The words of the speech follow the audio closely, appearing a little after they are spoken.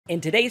In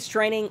today's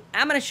training,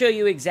 I'm going to show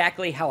you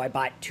exactly how I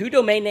bought 2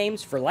 domain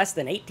names for less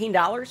than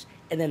 $18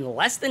 and then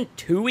less than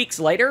 2 weeks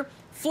later,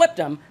 flipped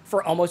them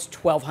for almost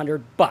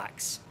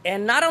 $1,200.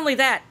 And not only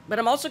that, but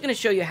I'm also going to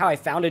show you how I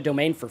found a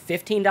domain for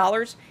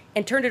 $15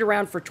 and turned it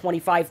around for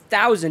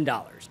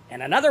 $25,000.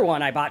 And another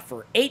one I bought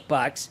for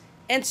 $8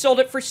 and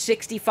sold it for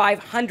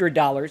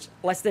 $6,500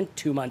 less than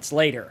 2 months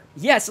later.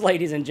 Yes,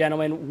 ladies and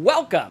gentlemen,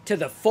 welcome to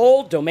the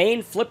full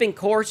domain flipping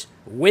course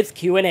with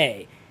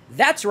Q&A.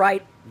 That's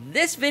right,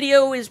 this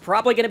video is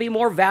probably going to be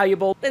more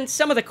valuable than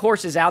some of the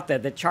courses out there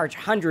that charge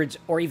hundreds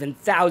or even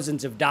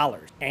thousands of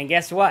dollars. And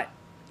guess what?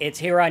 It's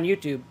here on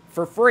YouTube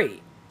for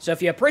free. So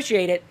if you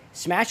appreciate it,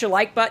 smash a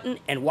like button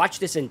and watch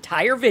this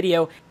entire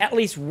video at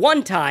least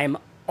one time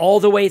all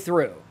the way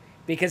through.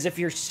 Because if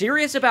you're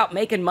serious about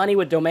making money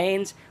with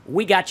domains,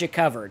 we got you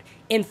covered.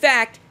 In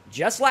fact,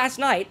 just last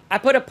night, I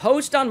put a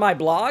post on my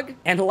blog,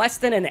 and less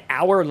than an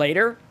hour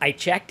later, I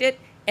checked it,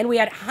 and we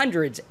had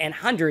hundreds and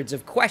hundreds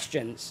of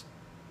questions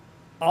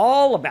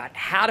all about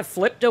how to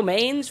flip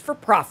domains for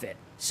profit.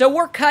 So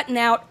we're cutting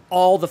out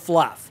all the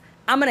fluff.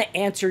 I'm going to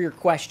answer your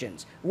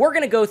questions. We're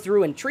going to go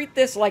through and treat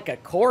this like a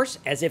course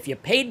as if you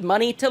paid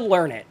money to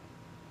learn it.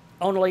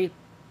 Only,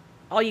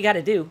 all you got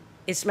to do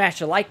is smash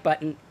the like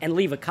button and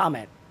leave a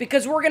comment.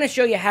 Because we're going to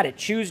show you how to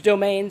choose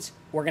domains,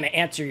 we're going to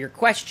answer your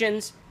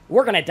questions,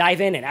 we're going to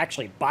dive in and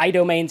actually buy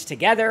domains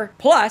together.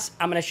 Plus,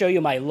 I'm going to show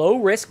you my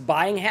low-risk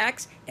buying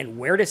hacks and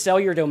where to sell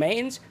your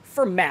domains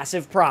for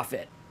massive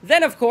profit.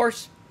 Then, of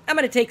course, I'm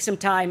going to take some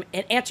time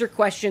and answer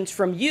questions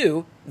from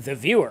you, the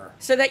viewer,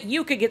 so that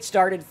you could get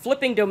started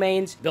flipping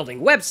domains, building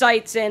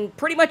websites, and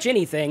pretty much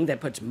anything that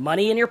puts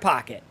money in your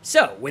pocket.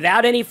 So,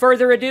 without any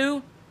further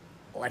ado,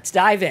 let's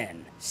dive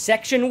in.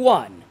 Section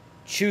 1,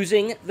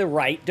 choosing the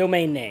right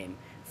domain name.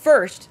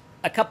 First,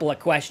 a couple of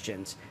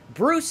questions.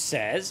 Bruce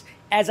says,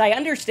 as I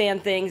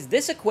understand things,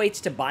 this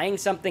equates to buying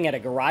something at a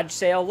garage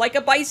sale like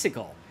a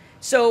bicycle.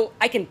 So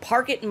I can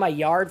park it in my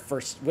yard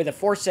with a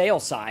for sale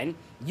sign,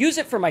 use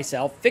it for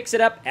myself, fix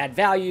it up, add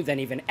value, then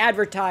even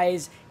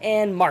advertise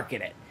and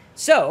market it.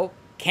 So,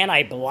 can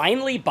I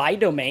blindly buy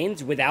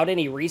domains without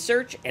any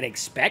research and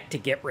expect to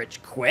get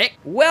rich quick?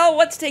 Well,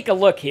 let's take a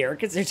look here,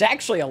 because there's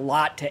actually a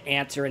lot to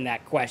answer in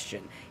that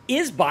question.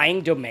 Is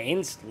buying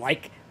domains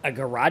like a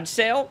garage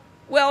sale?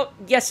 Well,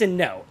 yes and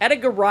no. At a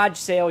garage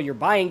sale, you're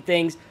buying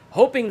things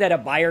hoping that a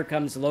buyer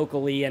comes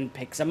locally and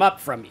picks them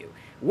up from you.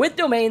 With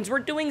domains, we're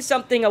doing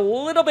something a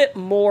little bit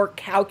more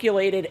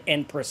calculated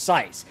and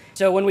precise.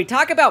 So when we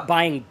talk about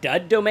buying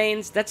dud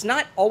domains, that's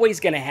not always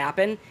going to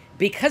happen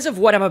because of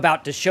what I'm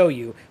about to show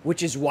you,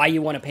 which is why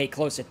you want to pay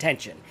close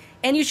attention.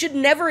 And you should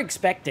never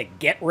expect to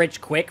get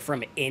rich quick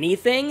from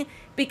anything,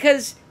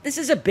 because this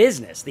is a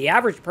business. The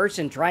average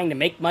person trying to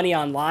make money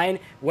online,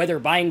 whether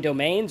buying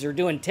domains or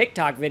doing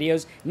TikTok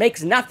videos,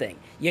 makes nothing.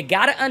 You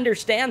gotta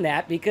understand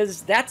that,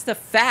 because that's the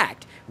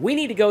fact. We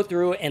need to go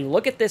through and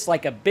look at this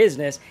like a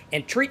business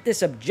and treat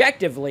this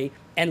objectively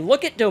and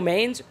look at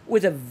domains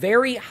with a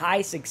very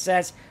high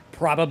success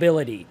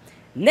probability.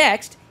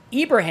 Next,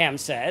 Ibrahim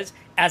says,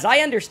 as I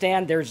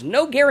understand, there's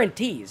no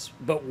guarantees,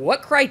 but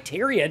what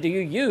criteria do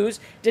you use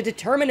to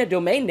determine a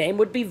domain name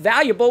would be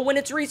valuable when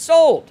it's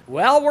resold?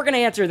 Well, we're going to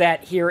answer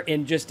that here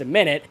in just a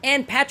minute.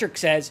 And Patrick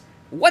says,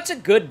 what's a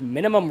good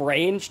minimum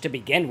range to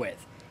begin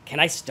with? Can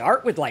I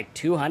start with like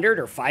 200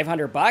 or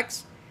 500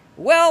 bucks?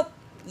 Well,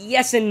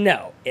 yes and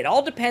no. It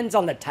all depends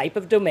on the type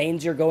of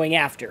domains you're going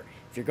after.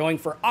 If you're going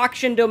for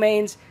auction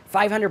domains,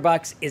 500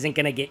 bucks isn't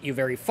going to get you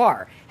very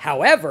far.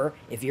 However,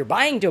 if you're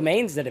buying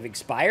domains that have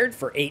expired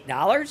for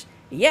 $8,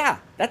 yeah,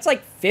 that's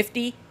like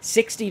 50,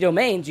 60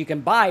 domains you can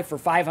buy for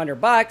 500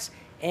 bucks.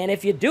 And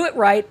if you do it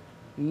right,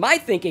 my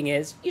thinking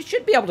is you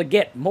should be able to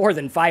get more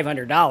than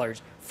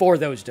 $500 for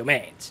those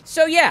domains.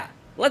 So yeah,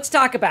 let's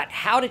talk about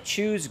how to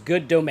choose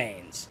good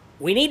domains.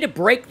 We need to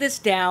break this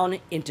down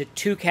into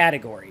 2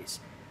 categories.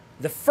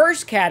 The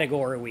first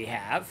category we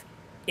have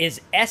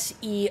is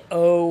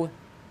SEO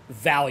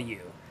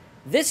value.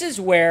 This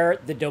is where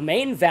the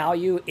domain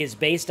value is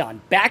based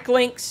on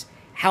backlinks,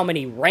 how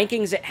many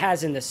rankings it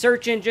has in the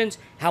search engines,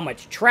 how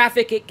much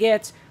traffic it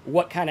gets,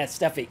 what kind of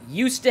stuff it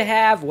used to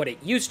have, what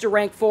it used to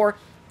rank for,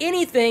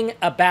 anything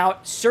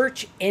about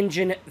search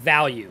engine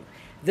value.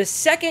 The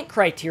second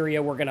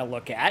criteria we're going to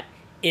look at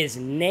is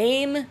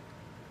name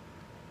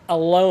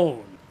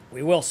alone.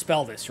 We will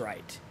spell this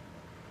right.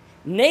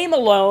 Name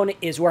alone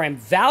is where I'm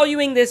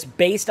valuing this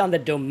based on the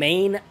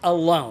domain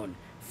alone.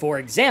 For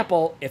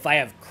example, if I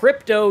have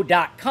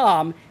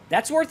crypto.com,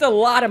 that's worth a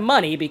lot of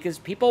money because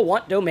people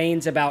want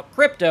domains about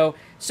crypto,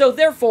 so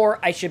therefore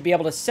I should be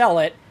able to sell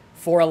it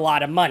for a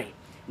lot of money.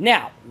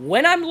 Now,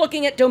 when I'm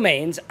looking at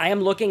domains, I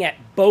am looking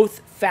at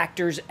both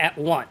factors at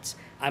once.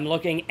 I'm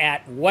looking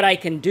at what I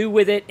can do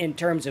with it in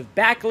terms of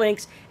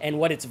backlinks and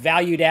what it's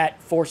valued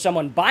at for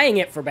someone buying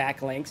it for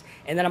backlinks,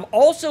 and then I'm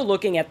also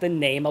looking at the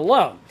name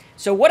alone.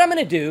 So what I'm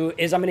going to do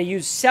is I'm going to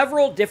use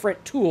several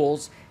different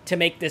tools to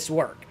make this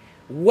work.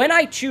 When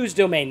I choose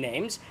domain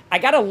names, I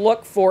got to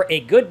look for a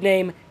good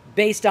name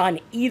based on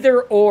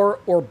either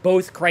or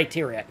both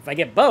criteria. If I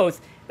get both,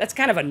 that's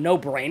kind of a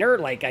no-brainer.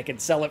 Like, I could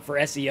sell it for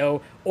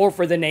SEO or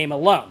for the name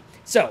alone.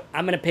 So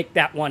I'm going to pick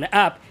that one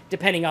up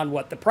depending on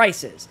what the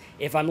price is.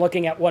 If I'm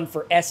looking at one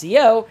for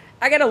SEO,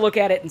 I got to look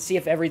at it and see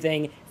if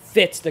everything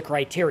fits the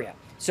criteria.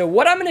 So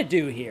what I'm going to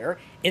do here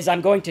is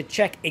I'm going to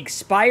check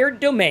expired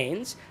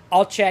domains.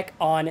 I'll check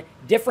on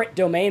different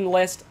domain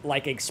lists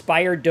like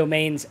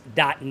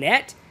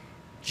expireddomains.net,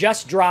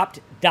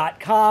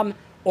 justdropped.com,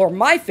 or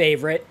my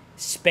favorite,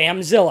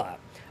 Spamzilla.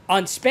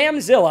 On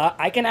Spamzilla,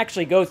 I can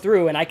actually go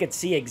through and I can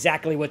see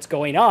exactly what's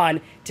going on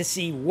to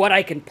see what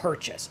I can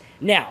purchase.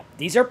 Now,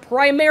 these are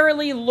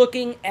primarily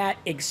looking at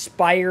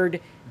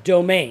expired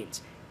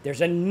domains.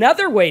 There's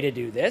another way to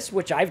do this,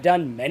 which I've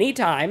done many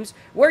times,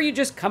 where you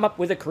just come up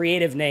with a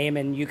creative name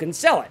and you can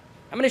sell it.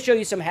 I'm going to show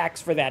you some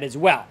hacks for that as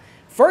well.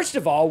 First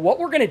of all, what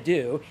we're going to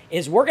do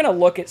is we're going to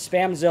look at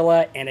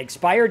Spamzilla and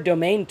expired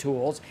domain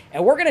tools,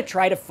 and we're going to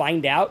try to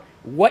find out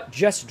what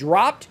just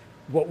dropped,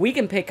 what we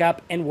can pick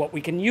up, and what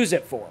we can use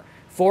it for.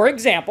 For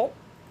example,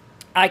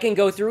 I can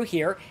go through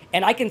here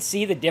and I can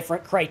see the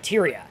different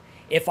criteria.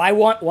 If I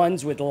want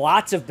ones with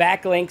lots of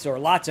backlinks or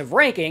lots of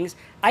rankings,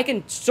 I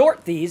can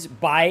sort these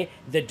by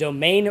the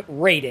domain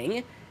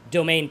rating,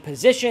 domain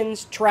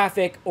positions,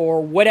 traffic,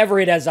 or whatever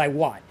it is I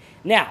want.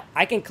 Now,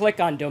 I can click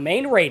on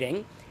domain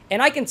rating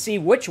and I can see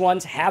which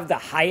ones have the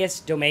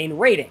highest domain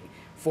rating.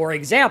 For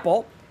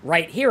example,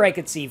 right here I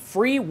could see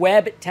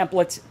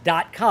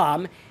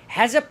freewebtemplates.com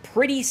has a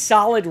pretty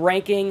solid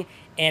ranking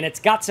and it's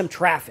got some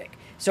traffic.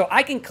 So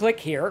I can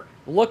click here,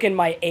 look in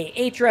my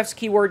Ahrefs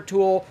keyword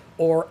tool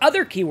or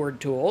other keyword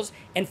tools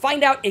and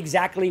find out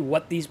exactly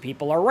what these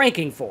people are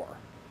ranking for.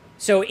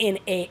 So in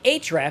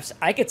Ahrefs,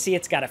 I could see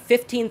it's got a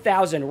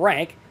 15,000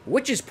 rank,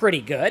 which is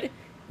pretty good.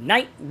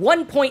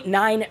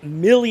 1.9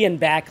 million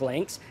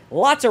backlinks,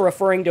 lots of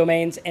referring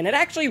domains, and it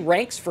actually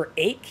ranks for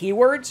 8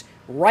 keywords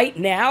right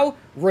now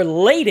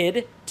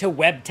related to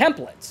web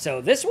templates.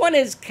 So this one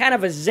is kind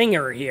of a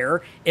zinger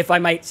here, if I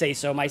might say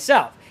so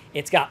myself.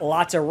 It's got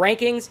lots of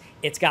rankings,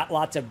 it's got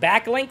lots of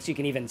backlinks. You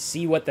can even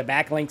see what the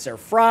backlinks are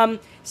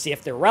from, see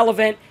if they're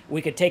relevant.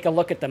 We could take a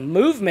look at the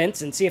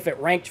movements and see if it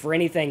ranked for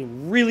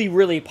anything really,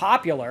 really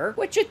popular,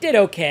 which it did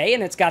okay,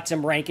 and it's got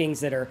some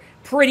rankings that are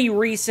pretty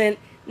recent.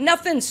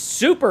 Nothing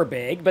super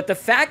big, but the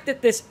fact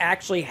that this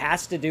actually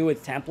has to do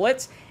with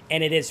templates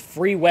and it is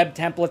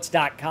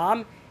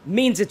freewebtemplates.com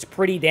means it's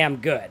pretty damn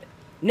good.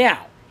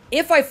 Now,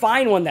 if I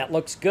find one that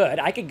looks good,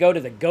 I could go to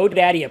the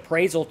GoDaddy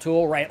appraisal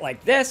tool right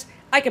like this.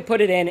 I can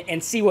put it in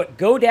and see what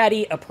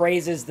GoDaddy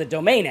appraises the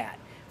domain at.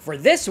 For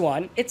this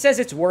one, it says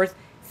it's worth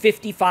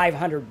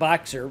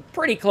 $5,500 or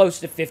pretty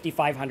close to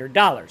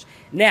 $5,500.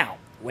 Now,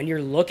 when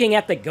you're looking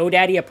at the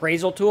GoDaddy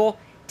appraisal tool,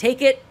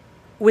 take it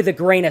with a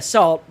grain of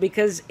salt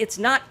because it's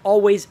not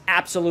always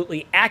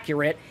absolutely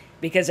accurate,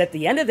 because at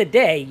the end of the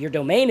day, your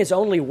domain is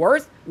only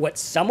worth what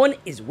someone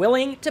is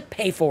willing to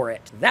pay for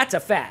it. That's a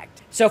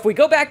fact. So if we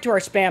go back to our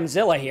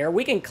Spamzilla here,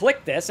 we can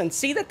click this and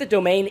see that the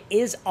domain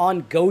is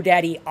on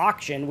GoDaddy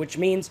auction, which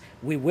means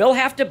we will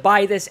have to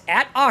buy this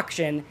at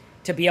auction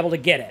to be able to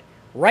get it.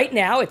 Right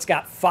now, it's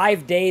got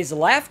 5 days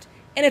left,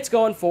 and it's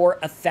going for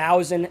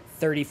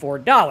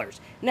 $1,034.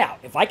 Now,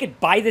 if I could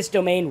buy this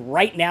domain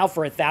right now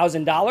for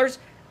 $1,000,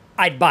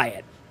 I'd buy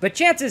it. But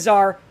chances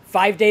are,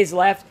 5 days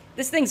left,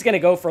 this thing's going to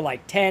go for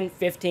like $10,000,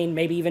 $15,000,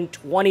 maybe even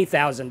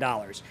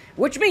 $20,000,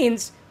 which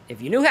means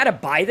if you knew how to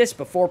buy this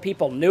before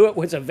people knew it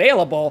was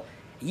available,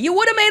 you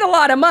would have made a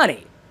lot of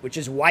money, which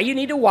is why you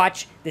need to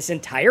watch this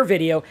entire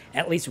video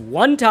at least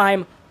one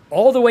time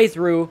all the way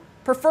through,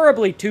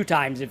 preferably 2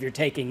 times if you're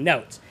taking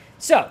notes.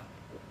 So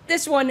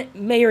this one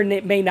may or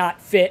may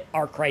not fit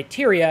our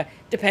criteria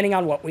depending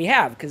on what we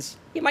have, because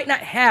you might not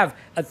have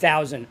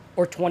 $1,000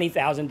 or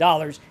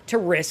 $20,000 to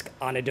risk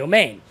on a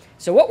domain.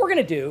 So what we're going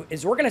to do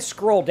is we're going to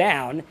scroll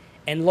down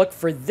and look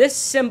for this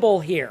symbol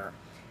here.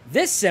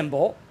 This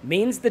symbol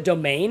means the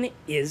domain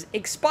is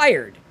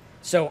expired.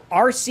 So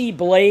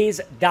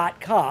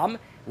rcblaze.com,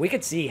 we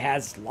could see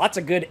has lots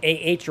of good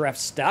Ahrefs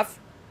stuff,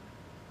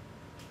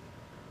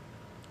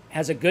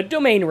 has a good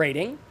domain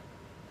rating.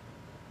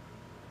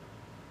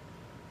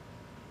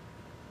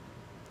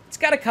 It's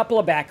got a couple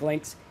of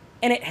backlinks,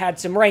 and it had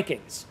some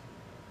rankings.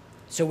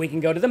 So we can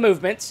go to the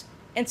movements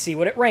and see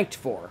what it ranked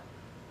for.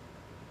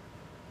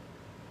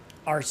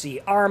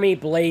 RC Army,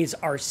 Blaze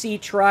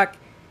RC Truck,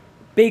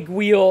 Big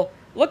Wheel.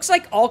 Looks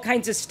like all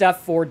kinds of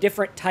stuff for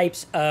different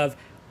types of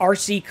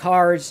RC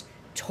cars,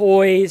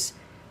 toys,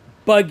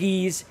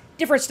 buggies,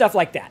 different stuff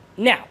like that.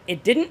 Now,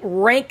 it didn't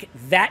rank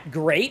that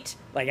great.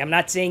 Like, I'm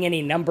not seeing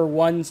any number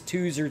 1s,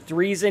 2s, or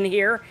 3s in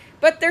here,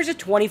 but there's a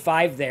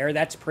 25 there.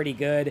 That's pretty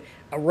good.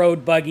 A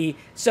road buggy.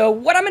 So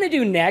what I'm going to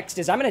do next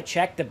is I'm going to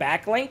check the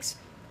backlinks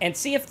and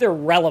see if they're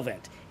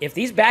relevant. If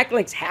these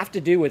backlinks have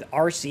to do with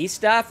RC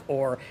stuff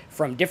or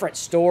from different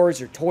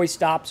stores or toy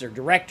stops or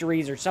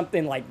directories or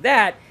something like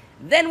that,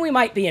 then we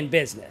might be in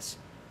business.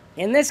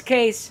 In this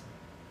case,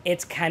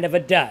 it's kind of a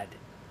dud.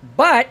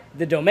 But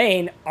the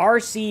domain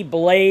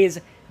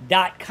rcblaze.com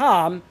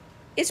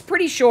is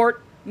pretty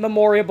short,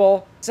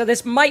 memorable, so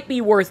this might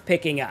be worth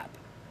picking up.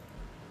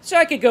 So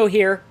I could go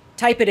here,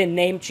 type it in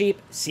Namecheap,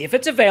 see if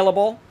it's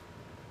available.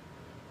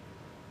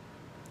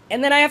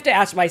 And then I have to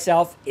ask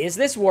myself, is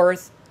this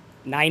worth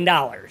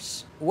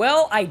 $9?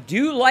 Well, I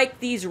do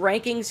like these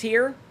rankings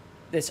here,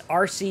 this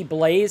RC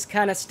Blaze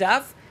kind of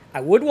stuff.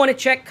 I would want to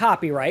check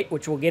copyright,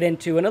 which we'll get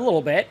into in a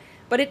little bit,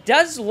 but it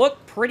does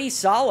look pretty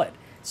solid.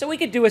 So we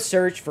could do a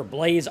search for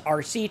Blaze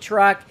RC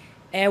truck,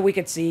 and we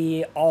could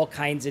see all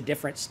kinds of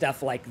different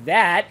stuff like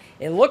that.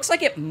 It looks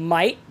like it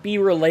might be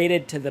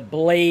related to the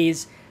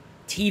Blaze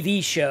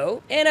TV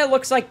show, and it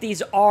looks like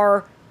these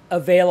are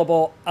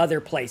available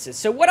other places.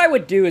 So what I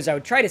would do is I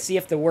would try to see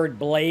if the word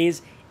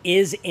Blaze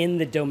is in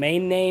the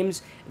domain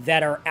names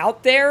that are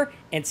out there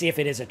and see if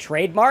it is a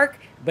trademark.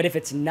 But if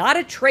it's not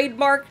a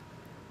trademark,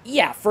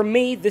 yeah, for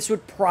me, this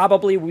would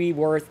probably be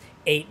worth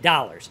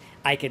 $8.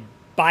 I could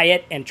buy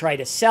it and try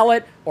to sell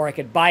it, or I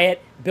could buy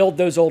it, build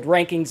those old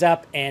rankings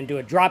up, and do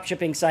a drop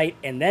shipping site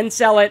and then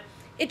sell it.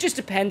 It just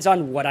depends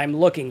on what I'm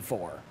looking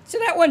for. So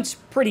that one's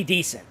pretty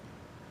decent.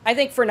 I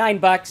think for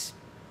 $9,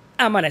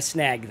 I'm gonna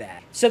snag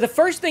that. So the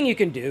first thing you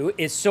can do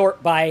is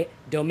sort by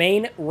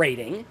domain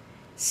rating.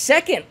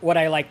 Second, what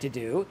I like to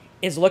do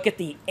is look at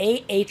the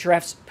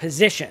Ahrefs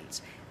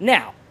positions.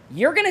 Now,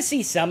 you're gonna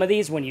see some of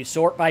these when you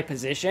sort by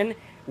position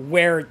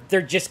where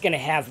they're just going to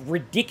have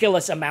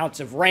ridiculous amounts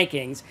of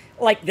rankings,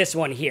 like this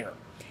one here.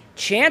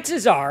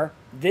 Chances are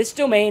this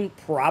domain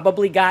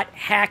probably got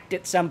hacked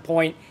at some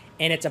point,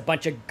 and it's a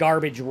bunch of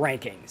garbage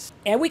rankings.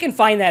 And we can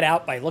find that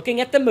out by looking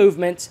at the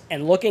movements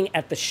and looking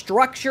at the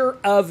structure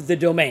of the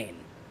domain.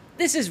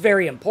 This is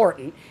very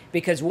important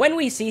because when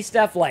we see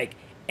stuff like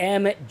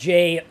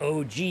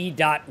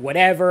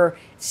mjog.whatever,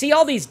 see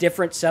all these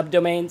different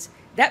subdomains,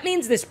 that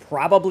means this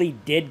probably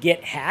did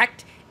get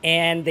hacked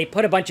and they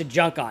put a bunch of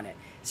junk on it.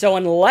 So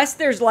unless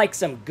there's like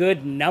some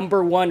good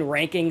number one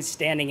rankings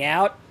standing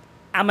out,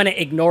 I'm going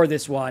to ignore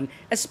this one,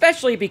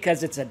 especially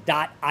because it's a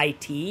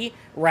 .it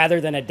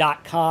rather than a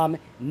 .com,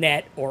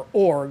 net, or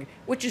org,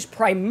 which is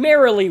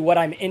primarily what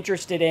I'm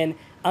interested in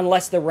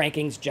unless the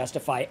rankings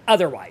justify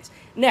otherwise.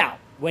 Now,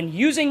 when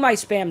using my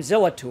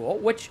Spamzilla tool,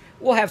 which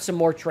we'll have some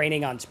more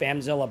training on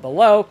Spamzilla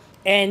below,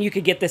 and you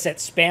could get this at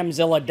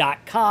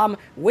spamzilla.com,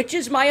 which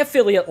is my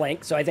affiliate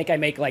link, so I think I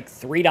make like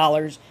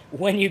 $3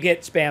 when you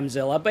get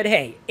Spamzilla, but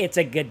hey, it's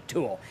a good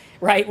tool,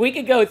 right? We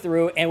could go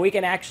through and we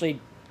can actually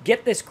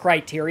get this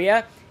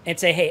criteria and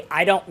say, hey,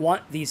 I don't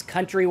want these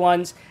country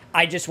ones,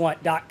 I just want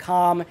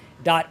 .com,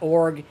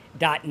 .org,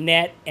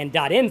 .net, and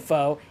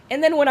 .info,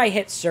 and then when I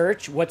hit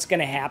search, what's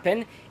gonna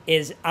happen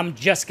is I'm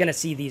just gonna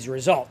see these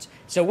results.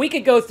 So we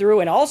could go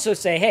through and also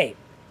say, hey,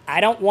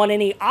 I don't want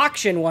any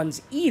auction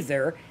ones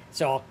either,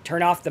 so I'll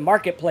turn off the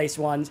marketplace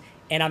ones,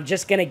 and I'm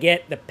just gonna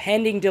get the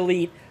pending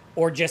delete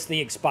or just the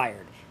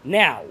expired.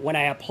 Now, when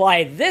I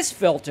apply this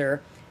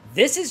filter,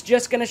 this is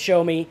just gonna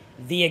show me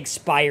the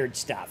expired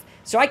stuff.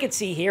 So I could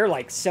see here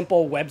like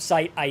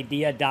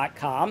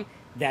simplewebsiteidea.com,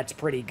 that's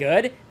pretty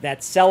good,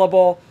 that's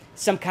sellable.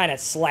 Some kind of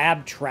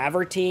slab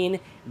travertine,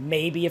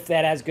 maybe if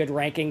that has good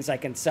rankings, I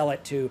can sell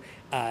it to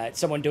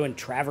someone doing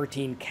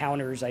travertine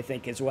counters, I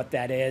think is what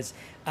that is.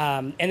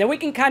 And then we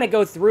can kind of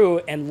go through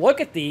and look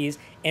at these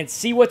and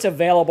see what's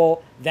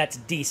available that's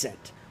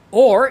decent.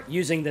 Or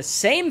using the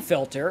same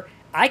filter,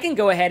 I can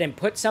go ahead and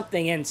put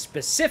something in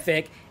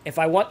specific. If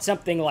I want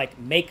something like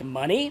make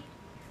money,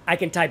 I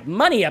can type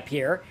money up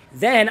here.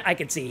 Then I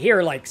can see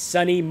here like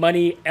Sunny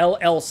Money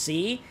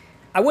LLC.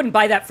 I wouldn't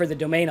buy that for the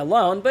domain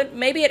alone, but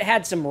maybe it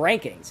had some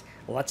rankings.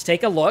 Let's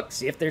take a look,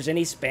 see if there's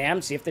any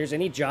spam, see if there's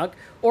any junk,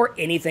 or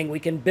anything we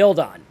can build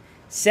on.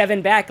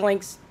 7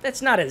 backlinks,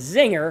 that's not a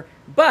zinger,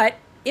 but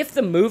if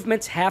the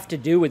movements have to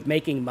do with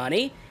making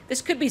money,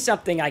 this could be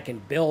something I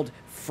can build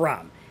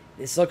from.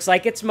 This looks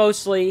like it's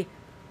mostly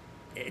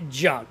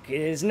junk.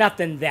 There's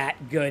nothing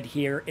that good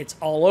here. It's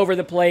all over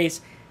the place.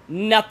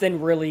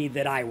 Nothing really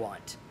that I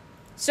want.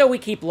 So we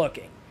keep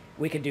looking.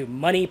 We could do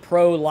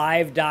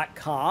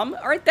moneyprolive.com.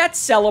 All right, that's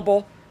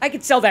sellable. I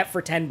could sell that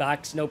for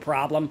 $10, no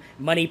problem.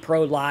 Money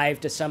Pro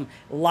Live to some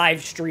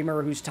live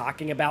streamer who's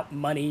talking about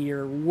money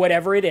or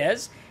whatever it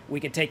is. We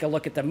could take a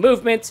look at the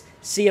movements,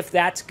 see if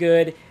that's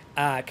good,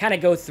 kind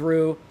of go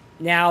through.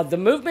 Now, the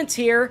movements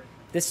here,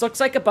 this looks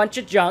like a bunch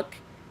of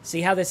junk.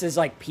 See how this is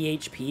like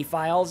PHP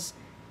files?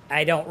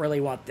 I don't really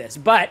want this.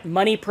 But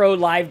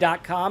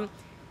moneyprolive.com,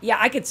 yeah,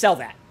 I could sell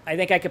that. I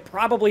think I could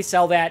probably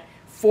sell that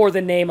for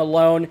the name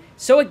alone.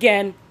 So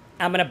again,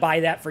 I'm going to buy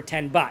that for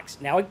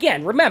 $10. Now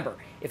again, remember,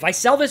 if I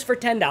sell this for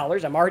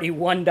 $10, I'm already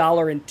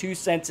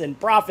 $1.02 in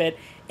profit,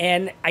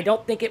 and I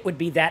don't think it would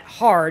be that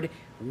hard.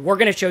 We're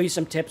going to show you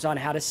some tips on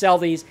how to sell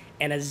these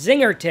and a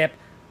zinger tip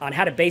on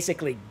how to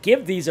basically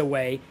give these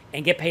away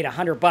and get paid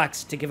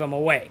 $100 to give them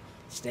away.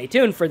 Stay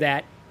tuned for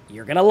that.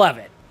 You're going to love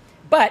it.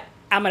 But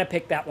I'm going to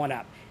pick that one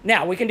up.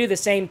 Now, we can do the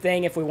same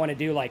thing if we want to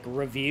do like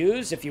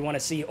reviews, if you want to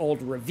see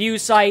old review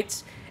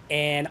sites,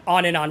 and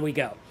on we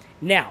go.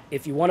 Now,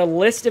 if you want a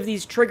list of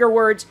these trigger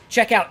words,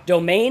 check out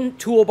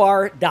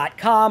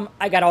domaintoolbar.com.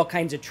 I got all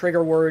kinds of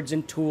trigger words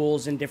and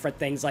tools and different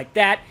things like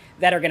that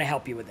that are going to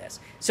help you with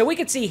this. So we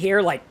could see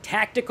here like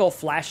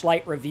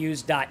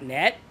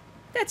tacticalflashlightreviews.net.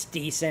 that's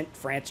decent.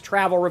 France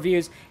travel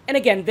reviews. And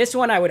again, this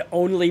one I would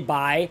only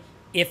buy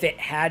if it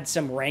had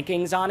some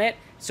rankings on it.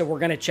 So we're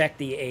going to check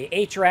the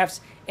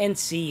Ahrefs and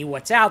see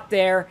what's out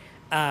there.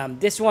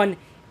 This one,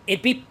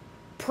 it'd be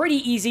pretty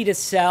easy to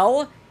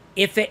sell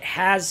if it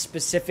has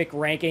specific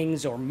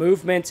rankings or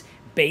movements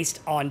based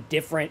on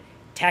different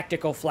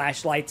tactical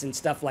flashlights and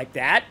stuff like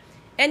that.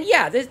 And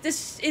yeah,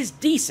 this is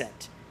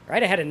decent,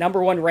 right? I had a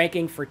 #1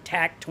 ranking for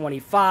TAC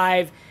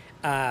 25,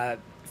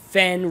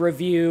 Fen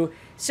review.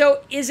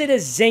 So is it a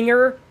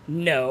zinger?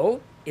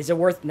 No. Is it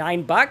worth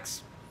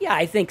 $9? Yeah,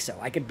 I think so.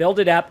 I could build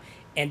it up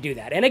and do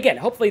that. And again,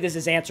 hopefully this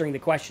is answering the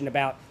question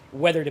about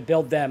whether to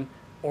build them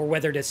or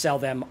whether to sell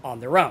them on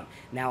their own.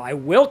 Now, I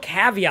will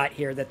caveat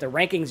here that the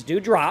rankings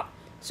do drop.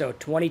 So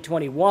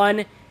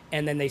 2021,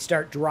 and then they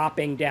start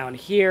dropping down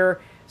here.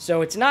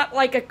 So it's not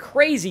like a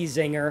crazy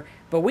zinger,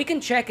 but we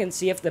can check and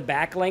see if the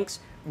backlinks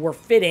were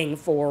fitting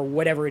for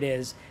whatever it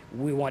is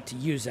we want to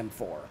use them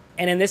for.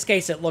 And in this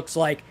case, it looks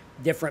like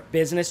different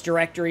business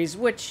directories,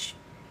 which,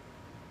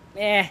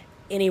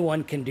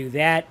 anyone can do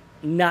that.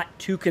 Not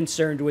too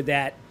concerned with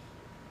that.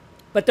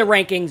 But the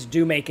rankings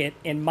do make it,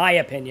 in my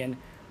opinion,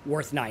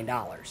 worth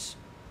 $9.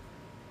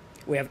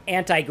 We have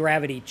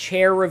anti-gravity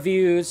chair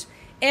reviews.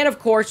 And of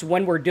course,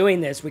 when we're doing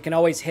this, we can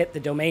always hit the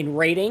domain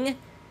rating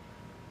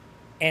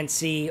and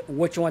see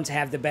which ones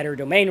have the better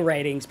domain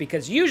ratings,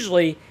 because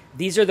usually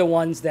these are the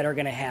ones that are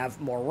going to have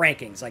more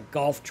rankings, like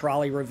golf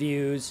trolley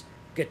reviews,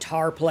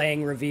 guitar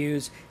playing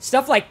reviews,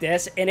 stuff like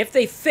this. And if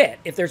they fit,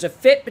 if there's a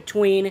fit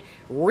between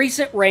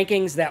recent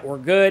rankings that were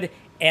good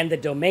and the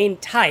domain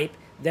type,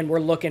 then we're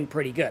looking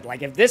pretty good.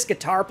 Like if this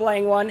guitar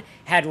playing one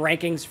had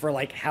rankings for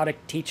like how to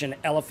teach an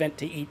elephant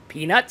to eat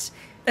peanuts,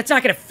 that's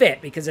not going to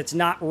fit because it's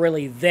not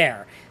really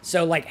there.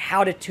 So like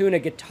how to tune a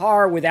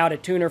guitar without a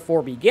tuner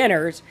for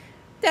beginners,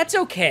 that's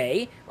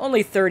okay.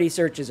 Only 30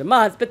 searches a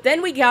month. But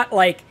then we got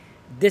like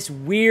this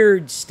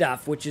weird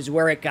stuff, which is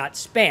where it got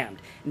spammed.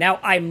 Now,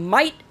 I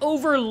might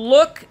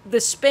overlook the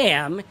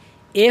spam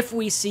if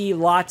we see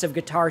lots of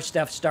guitar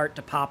stuff start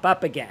to pop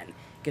up again.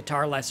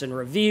 Guitar lesson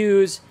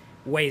reviews,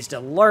 ways to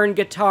learn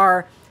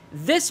guitar.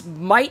 This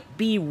might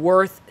be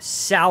worth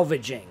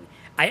salvaging.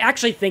 I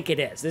actually think it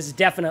is. This is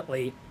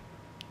definitely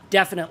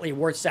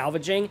worth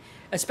salvaging,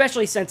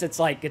 especially since it's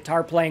like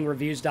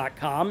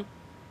guitarplayingreviews.com.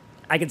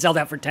 I can sell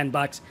that for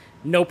 $10,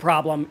 no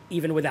problem,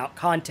 even without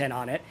content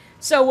on it.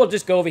 So we'll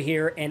just go over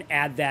here and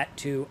add that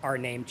to our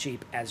Namecheap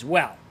as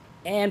well.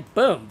 And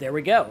boom, there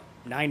we go.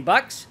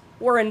 $9,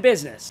 we're in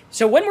business.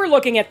 So when we're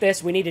looking at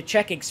this, we need to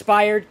check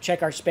expired,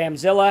 check our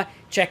Spamzilla,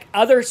 check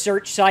other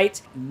search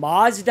sites,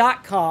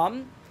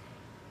 Moz.com,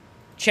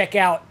 check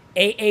out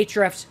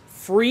Ahrefs'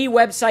 free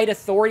website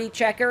authority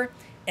checker,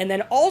 and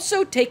then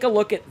also take a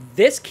look at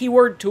this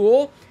keyword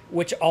tool,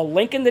 which I'll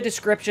link in the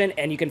description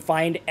and you can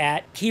find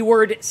at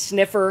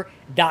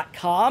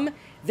keywordsniffer.com.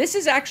 This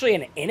is actually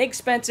an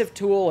inexpensive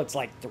tool. It's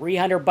like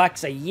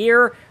 $300 a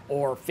year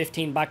or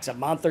 $15 a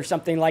month or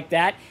something like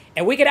that.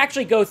 And we could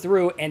actually go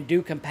through and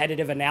do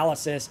competitive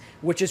analysis,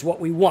 which is what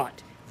we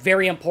want.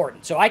 Very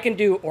important. So I can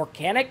do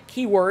organic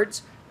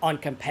keywords on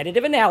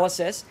competitive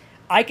analysis.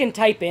 I can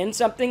type in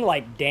something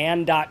like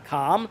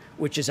dan.com,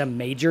 which is a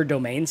major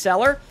domain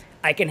seller.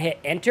 I can hit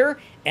enter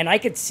and I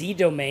could see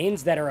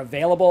domains that are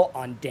available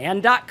on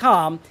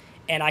dan.com,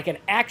 and I can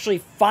actually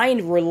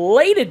find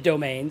related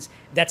domains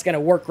that's going to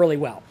work really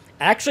well.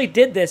 I actually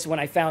did this when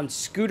I found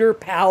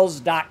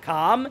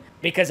scooterpals.com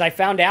because I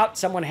found out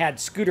someone had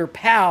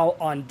scooterpal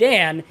on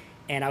Dan,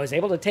 and I was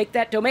able to take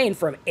that domain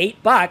from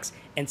 $8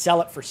 and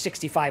sell it for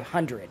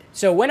 $6,500.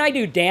 So when I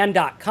do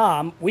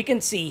dan.com, we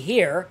can see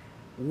here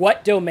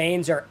what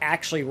domains are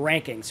actually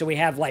ranking. So we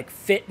have like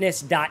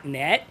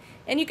fitness.net.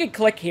 And you can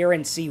click here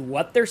and see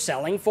what they're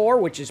selling for,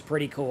 which is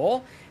pretty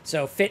cool.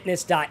 So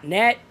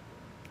fitness.net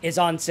is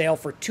on sale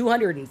for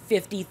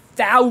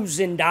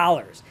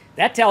 $250,000.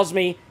 That tells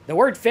me the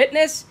word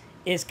fitness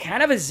is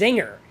kind of a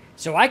zinger.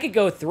 So I could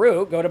go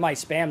through, go to my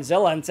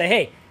Spamzilla and say,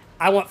 hey,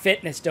 I want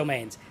fitness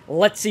domains.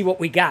 Let's see what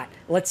we got.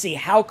 Let's see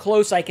how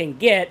close I can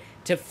get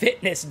to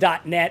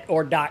fitness.net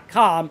or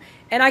 .com.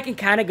 And I can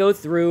kind of go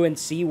through and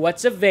see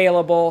what's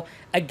available.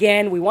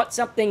 Again, we want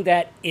something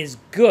that is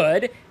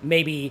good,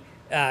 maybe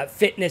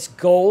fitness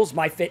goals,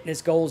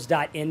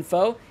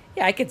 myfitnessgoals.info.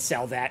 Yeah, I could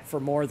sell that for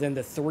more than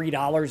the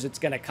 $3 it's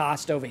going to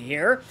cost over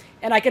here.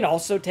 And I can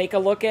also take a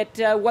look at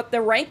what the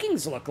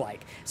rankings look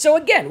like. So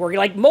again, we're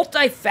like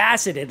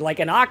multifaceted, like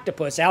an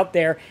octopus out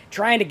there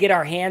trying to get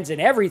our hands in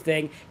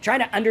everything, trying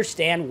to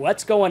understand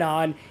what's going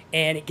on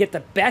and get the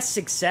best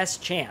success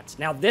chance.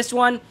 Now this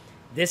one,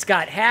 this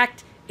got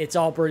hacked. It's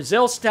all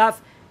Brazil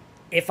stuff.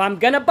 If I'm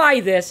going to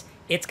buy this,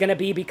 it's going to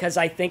be because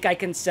I think I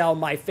can sell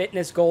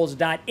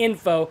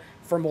myfitnessgoals.info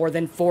for more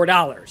than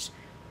 $4.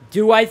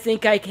 Do I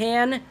think I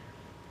can?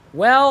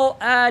 Well,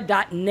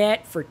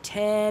 .net for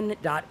 10,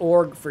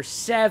 .org for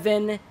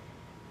 7.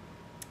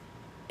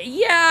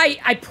 Yeah,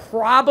 I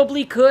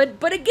probably could,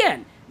 but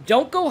again,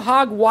 don't go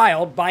hog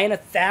wild buying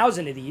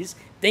 1,000 of these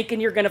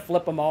thinking you're going to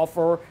flip them all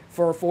for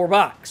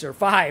 $4 or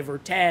 5 or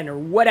 10 or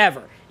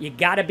whatever. You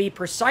got to be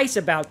precise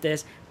about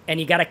this, and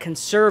you got to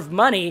conserve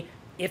money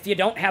if you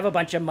don't have a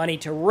bunch of money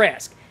to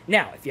risk.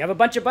 Now, if you have a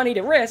bunch of money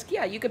to risk,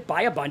 yeah, you could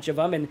buy a bunch of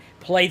them and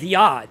play the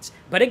odds.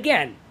 But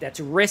again, that's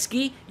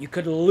risky. You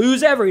could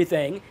lose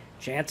everything.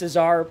 Chances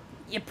are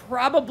you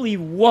probably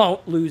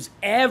won't lose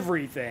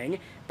everything,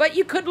 but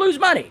you could lose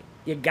money.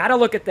 You got to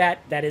look at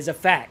that. That is a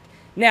fact.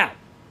 Now,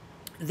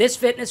 this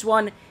fitness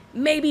one,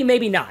 maybe,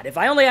 maybe not. If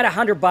I only had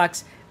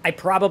 $100, I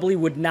probably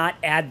would not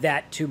add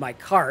that to my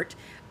cart.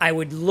 I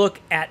would look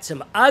at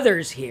some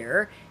others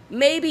here.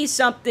 Maybe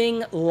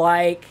something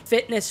like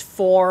Fitness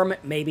Form,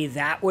 maybe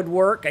that would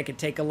work. I could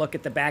take a look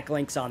at the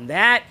backlinks on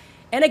that.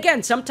 And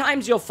again,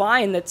 sometimes you'll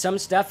find that some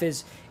stuff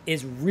is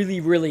really,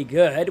 really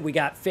good. We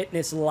got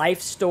Fitness Life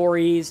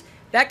Stories.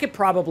 That could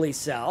probably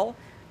sell.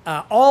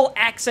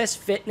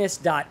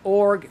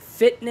 allaccessfitness.org,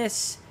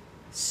 Fitness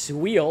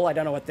Sweel, I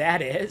don't know what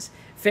that is.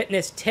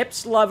 Fitness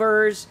Tips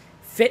Lovers,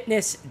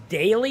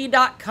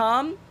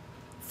 fitnessdaily.com.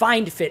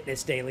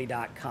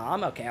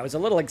 findfitnessdaily.com. Okay, I was a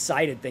little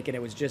excited thinking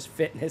it was just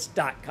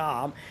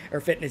fitness.com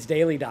or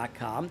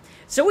fitnessdaily.com.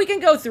 So we can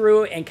go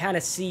through and kind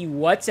of see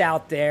what's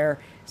out there.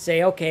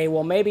 Say, okay,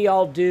 well, maybe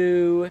I'll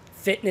do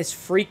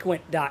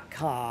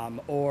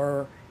fitnessfrequent.com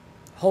or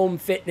home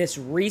fitness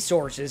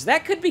resources.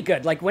 That could be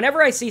good. Like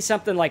whenever I see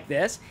something like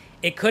this,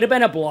 it could have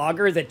been a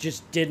blogger that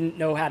just didn't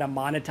know how to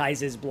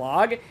monetize his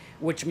blog,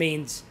 which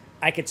means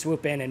I could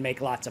swoop in and make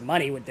lots of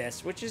money with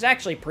this, which is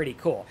actually pretty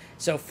cool.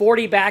 So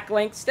 40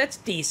 backlinks, that's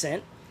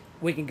decent.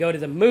 We can go to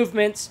the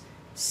movements,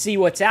 see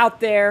what's out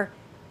there,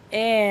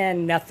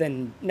 and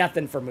nothing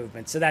for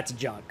movements, so that's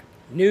junk.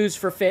 News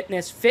for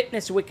fitness,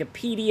 Fitness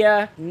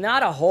Wikipedia,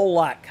 not a whole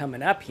lot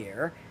coming up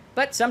here,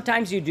 but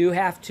sometimes you do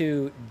have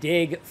to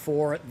dig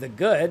for the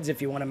goods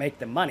if you want to make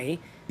the money.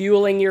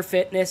 Fueling your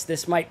fitness,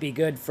 this might be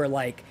good for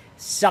like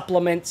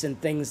supplements and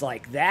things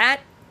like that.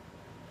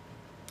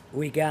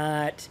 We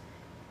got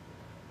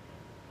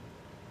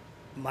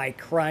My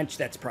Crunch,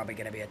 that's probably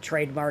going to be a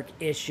trademark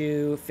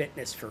issue.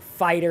 Fitness for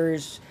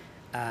Fighters,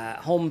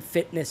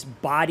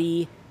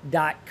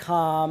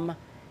 homefitnessbody.com.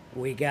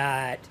 We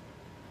got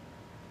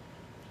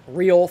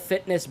Real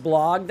Fitness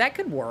Blog. That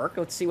could work.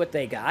 Let's see what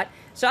they got.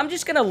 So I'm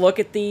just going to look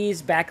at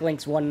these.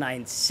 Backlinks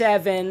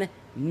 197,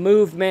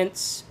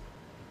 movements.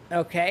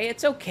 Okay,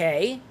 it's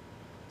okay.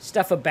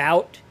 Stuff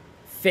about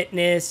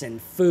fitness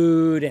and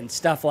food and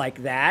stuff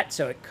like that.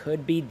 So it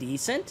could be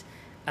decent.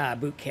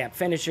 Boot camp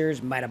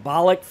finishers,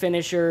 metabolic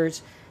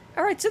finishers.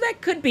 All right, so that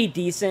could be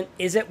decent.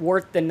 Is it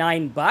worth the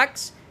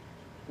 $9?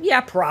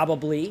 Yeah,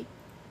 probably.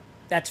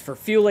 That's for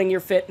fueling your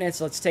fitness.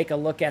 Let's take a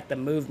look at the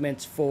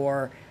movements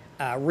for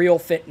Real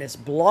Fitness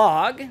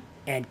Blog.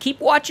 And keep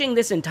watching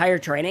this entire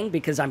training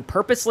because I'm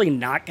purposely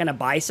not going to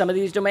buy some of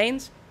these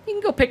domains. You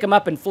can go pick them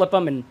up and flip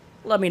them and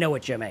let me know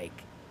what you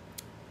make.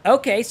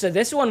 Okay, so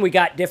this one we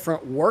got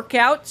different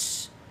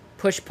workouts.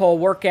 Push-pull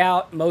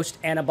workout, most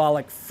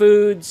anabolic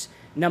foods.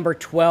 Number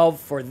 12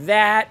 for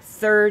that,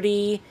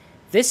 30.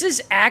 This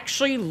is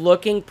actually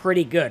looking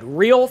pretty good.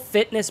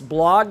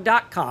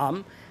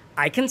 realfitnessblog.com.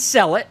 I can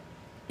sell it.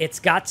 It's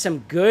got some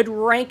good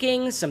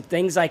rankings, some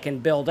things I can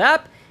build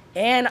up,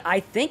 and I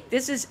think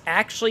this is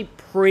actually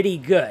pretty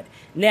good.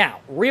 Now,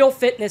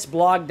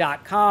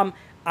 realfitnessblog.com,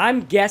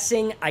 I'm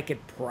guessing I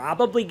could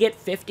probably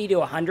get $50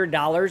 to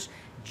 $100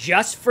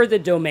 just for the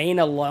domain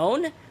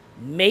alone,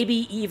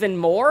 maybe even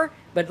more,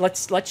 but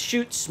let's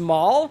shoot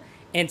small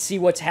and see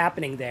what's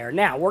happening there.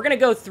 Now, we're going to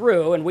go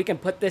through and we can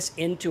put this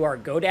into our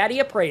GoDaddy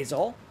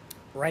appraisal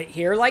right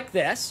here like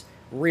this,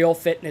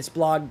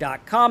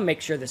 realfitnessblog.com.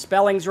 Make sure the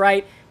spelling's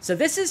right. So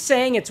this is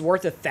saying it's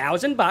worth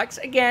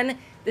 $1,000. Again,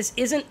 this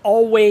isn't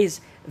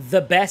always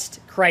the best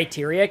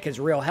criteria because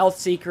Real Health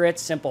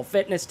Secrets, Simple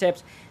Fitness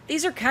Tips,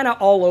 these are kind of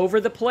all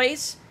over the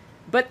place,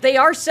 but they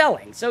are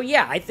selling. So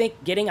yeah, I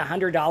think getting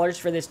 $100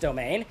 for this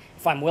domain,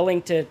 if I'm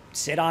willing to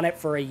sit on it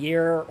for a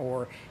year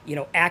or, you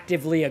know,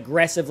 actively,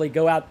 aggressively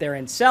go out there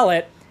and sell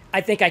it,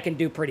 I think I can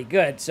do pretty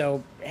good.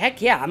 So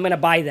heck yeah, I'm going to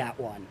buy that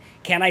one.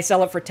 Can I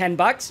sell it for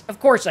 $10? Of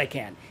course I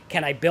can.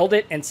 Can I build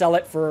it and sell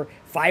it for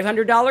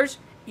 $500?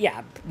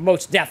 Yeah,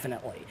 most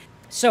definitely.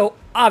 So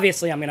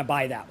obviously I'm going to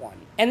buy that one.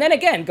 And then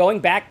again, going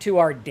back to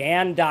our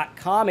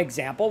Dan.com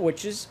example,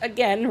 which is,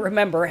 again,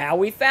 remember how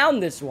we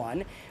found this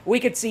one, we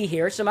could see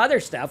here some other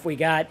stuff. We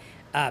got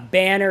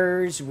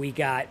banners, we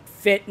got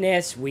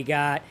fitness, we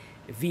got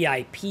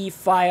VIP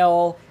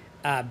file,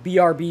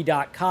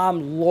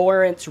 brb.com,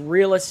 Lawrence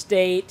Real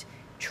Estate,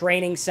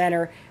 Training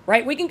Center,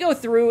 right? We can go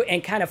through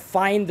and kind of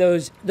find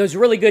those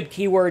really good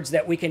keywords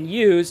that we can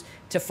use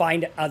to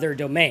find other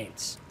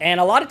domains. And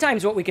a lot of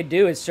times what we could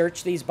do is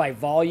search these by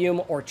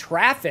volume or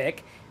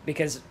traffic,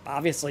 because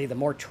obviously the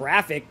more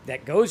traffic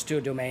that goes to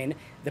a domain,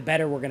 the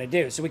better we're going to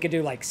do. So we could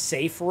do like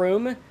Safe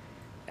Room.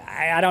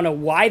 I don't know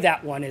why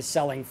that one is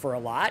selling for a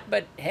lot,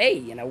 but hey,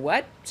 you know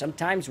what?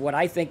 Sometimes what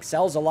I think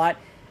sells a lot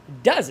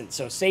doesn't.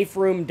 So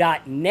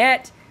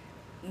saferoom.net,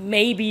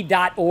 maybe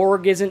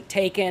 .org isn't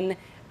taken.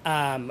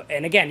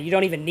 And again, you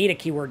don't even need a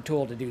keyword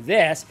tool to do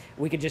this.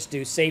 We could just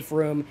do Safe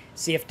Room,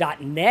 see if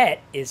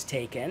 .net is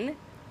taken.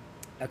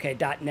 Okay,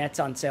 .net's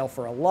on sale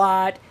for a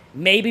lot.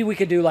 Maybe we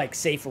could do like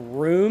Safe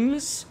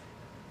Rooms.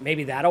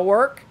 maybe that'll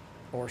work.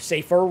 Or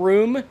safer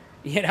room,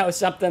 you know,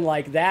 something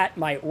like that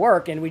might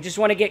work. And we just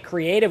want to get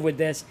creative with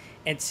this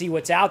and see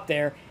what's out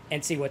there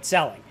and see what's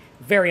selling.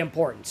 Very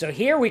important. So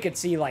here we could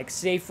see like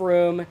safe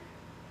room,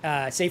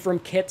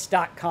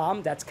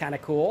 saferoomkits.com. That's kind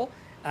of cool.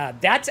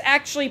 That's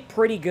actually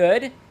pretty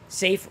good.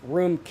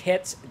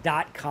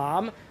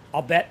 Saferoomkits.com.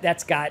 I'll bet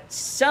that's got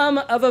some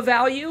of a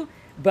value.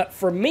 But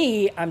for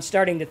me, I'm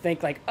starting to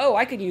think like, oh,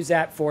 I could use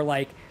that for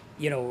like,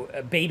 you know,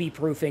 baby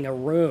proofing a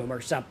room or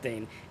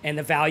something. And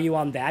the value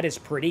on that is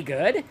pretty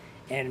good.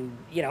 And,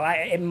 you know,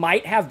 it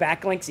might have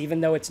backlinks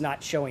even though it's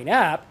not showing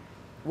up,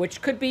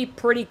 which could be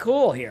pretty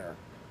cool here.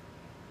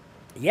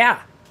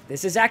 Yeah,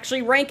 this is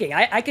actually ranking.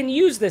 I can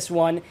use this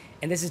one,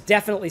 and this is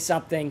definitely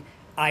something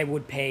I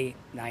would pay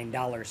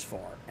 $9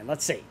 for. And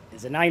let's see,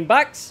 is it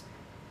 $9?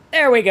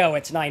 There we go,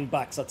 it's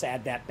 $9. Let's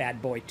add that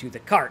bad boy to the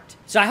cart.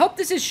 So I hope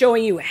this is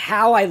showing you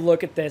how I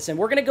look at this, and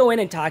we're gonna go in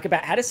and talk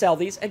about how to sell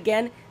these.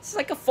 Again, it's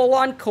like a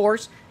full-on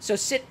course, so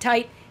sit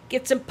tight,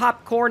 get some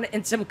popcorn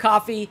and some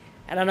coffee.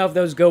 I don't know if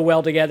those go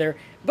well together,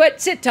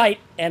 but sit tight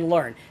and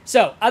learn.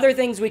 So other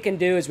things we can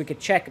do is we could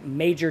check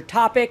major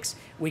topics,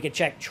 we could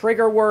check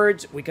trigger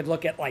words, we could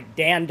look at like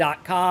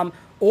dan.com,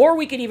 or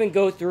we could even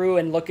go through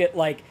and look at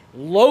like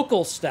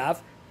local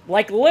stuff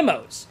like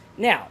limos.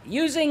 Now,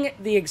 using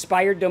the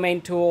expired domain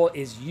tool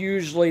is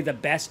usually the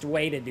best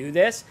way to do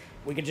this.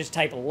 We could just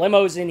type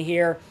limos in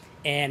here,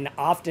 and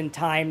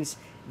oftentimes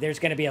there's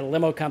going to be a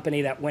limo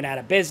company that went out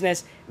of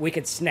business. We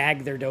could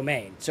snag their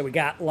domain. So we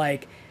got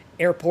like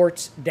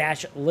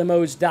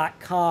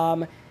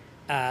airports-limos.com,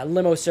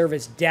 limo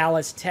service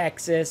Dallas,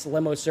 Texas,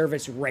 limo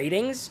service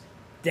ratings.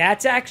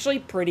 That's actually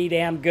pretty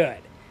damn good.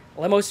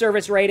 Limo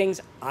service ratings,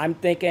 I'm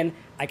thinking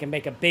I can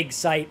make a big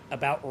site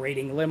about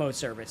rating limo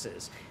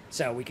services.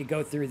 So we could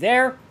go through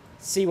there,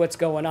 see what's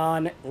going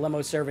on,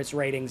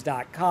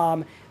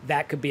 limoserviceratings.com.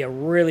 That could be a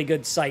really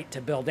good site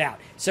to build out.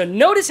 So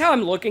notice how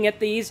I'm looking at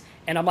these,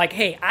 and I'm like,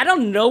 hey, I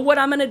don't know what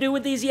I'm going to do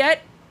with these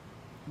yet,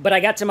 but I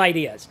got some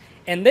ideas.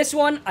 And this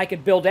one I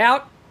could build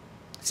out.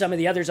 Some of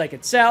the others I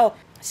could sell.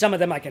 Some of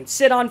them I can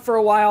sit on for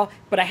a while,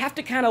 but I have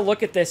to kind of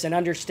look at this and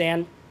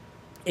understand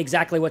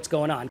exactly what's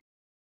going on.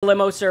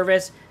 Limo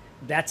service,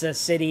 that's a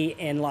city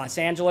in Los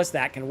Angeles.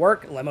 That can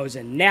work. Limos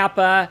in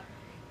Napa.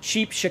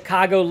 Cheap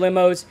Chicago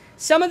limos.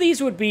 Some of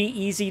these would be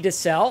easy to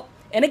sell.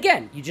 And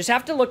again, you just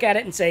have to look at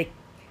it and say,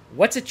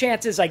 what's the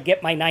chances I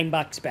get my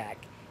 $9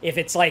 back? If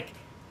it's like,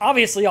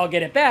 obviously I'll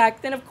get it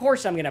back, then of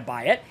course I'm going to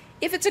buy it.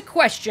 If it's a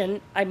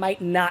question, I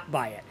might not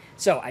buy it.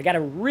 So I got to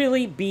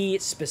really be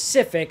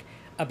specific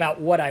about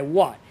what I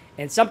want.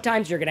 And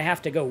sometimes you're going to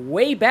have to go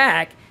way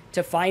back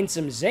to find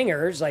some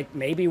zingers. Like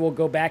maybe we'll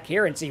go back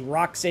here and see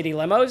Rock City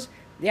limos.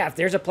 Yeah, if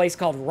there's a place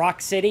called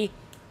Rock City,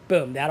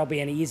 boom, that'll be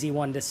an easy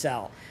one to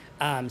sell.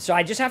 So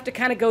I just have to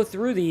kind of go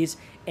through these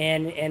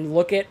and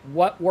look at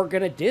what we're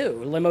going to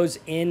do. Limos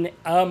in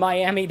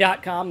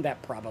Miami.com,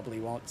 that probably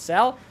won't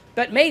sell,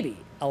 but maybe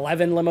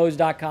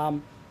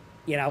 11limos.com.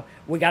 You know,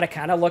 we got to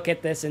kind of look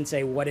at this and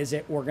say, what is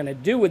it we're going to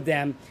do with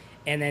them,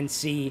 and then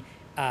see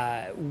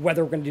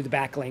whether we're going to do the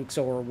backlinks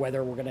or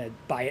whether we're going to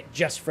buy it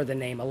just for the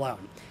name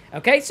alone.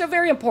 Okay, so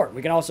very important.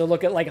 We can also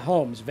look at like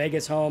homes,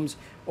 Vegas homes,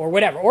 or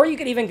whatever. Or you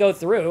could even go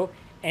through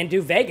and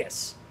do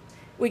Vegas.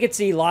 We could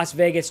see Las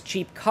Vegas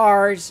cheap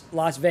cars,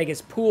 Las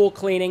Vegas pool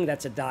cleaning,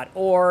 that's a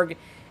 .org,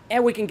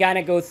 and we can kind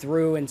of go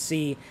through and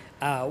see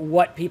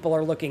what people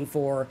are looking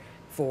for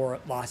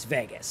Las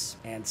Vegas.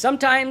 And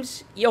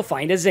sometimes you'll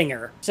find a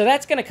zinger. So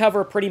that's going to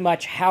cover pretty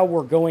much how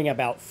we're going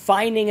about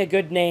finding a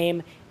good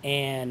name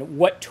and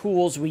what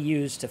tools we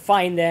use to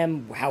find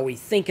them, how we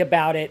think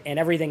about it, and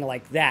everything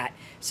like that.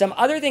 Some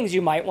other things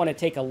you might want to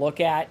take a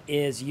look at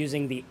is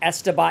using the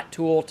Estabot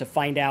tool to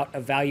find out a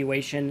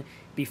valuation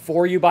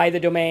before you buy the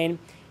domain.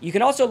 You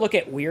can also look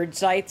at weird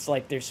sites.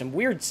 Like there's some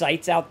weird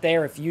sites out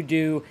there. If you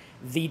do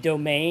the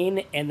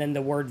domain and then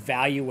the word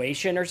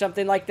valuation or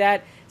something like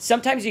that,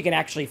 sometimes you can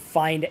actually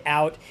find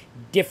out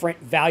different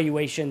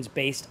valuations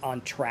based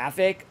on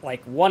traffic.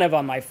 Like one of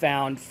them I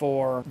found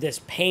for this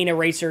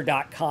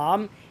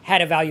paineracer.com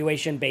had a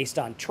valuation based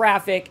on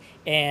traffic.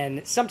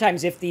 And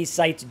sometimes if these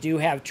sites do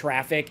have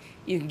traffic,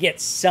 you can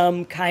get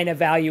some kind of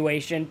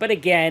valuation. But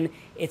again,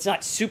 it's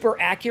not super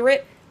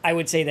accurate. I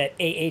would say that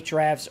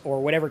Ahrefs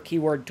or whatever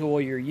keyword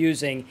tool you're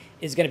using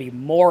is going to be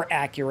more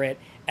accurate,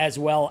 as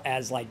well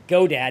as like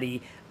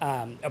GoDaddy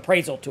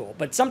appraisal tool.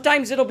 But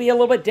sometimes it'll be a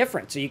little bit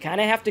different. So you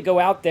kind of have to go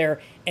out there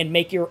and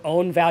make your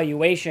own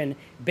valuation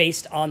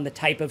based on the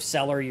type of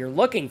seller you're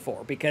looking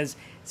for, because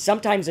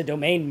sometimes a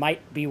domain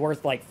might be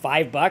worth like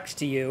 $5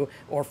 to you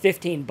or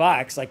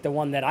 $15, like the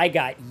one that I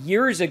got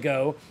years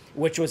ago,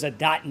 which was a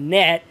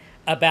 .net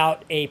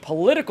about a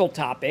political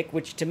topic,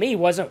 which to me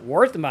wasn't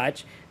worth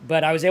much,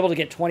 but I was able to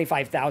get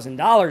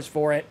 $25,000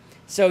 for it.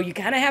 So you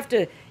kind of have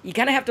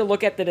to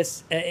look at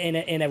this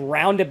in a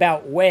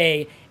roundabout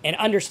way and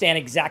understand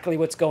exactly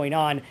what's going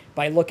on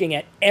by looking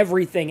at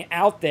everything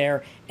out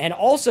there, and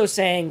also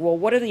saying, well,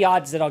 what are the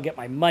odds that I'll get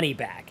my money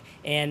back?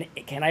 And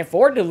can I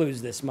afford to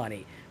lose this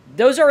money?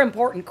 Those are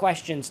important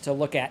questions to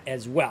look at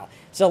as well.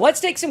 So let's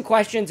take some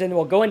questions and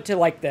we'll go into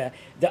like the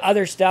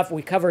other stuff.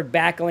 We covered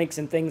backlinks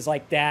and things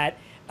like that,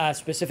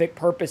 specific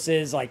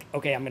purposes, like,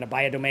 okay, I'm going to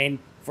buy a domain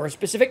for a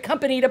specific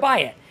company to buy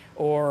it,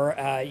 or,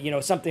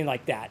 something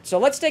like that. So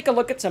let's take a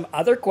look at some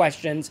other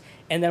questions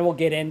and then we'll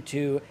get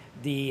into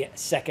the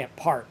second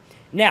part.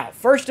 Now,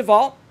 first of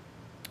all,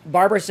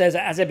 Barbara says,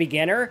 as a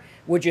beginner,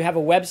 would you have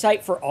a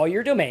website for all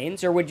your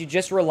domains, or would you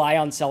just rely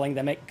on selling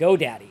them at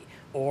GoDaddy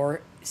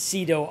or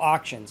Cedo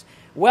auctions?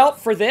 Well,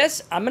 for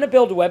this, I'm going to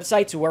build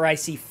websites where I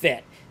see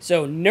fit.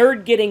 So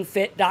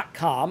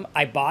nerdgettingfit.com,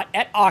 I bought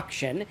at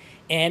auction,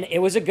 and it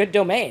was a good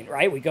domain,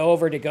 right? We go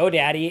over to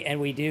GoDaddy and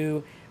we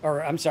do,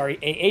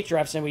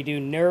 Ahrefs, and we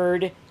do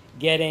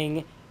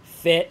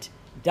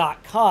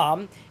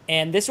nerdgettingfit.com.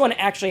 And this one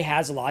actually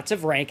has lots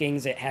of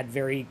rankings. It had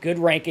very good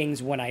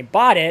rankings when I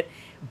bought it,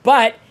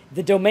 but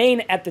the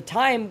domain at the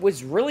time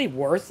was really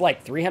worth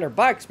like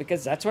 $300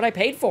 because that's what I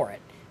paid for it.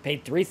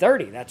 Paid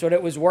 $330. That's what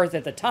it was worth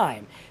at the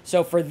time.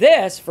 So for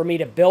this, for me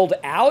to build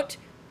out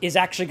is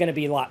actually going to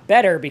be a lot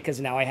better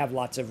because now I have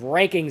lots of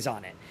rankings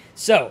on it.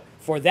 So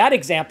for that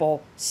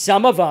example,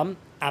 some of them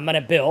I'm going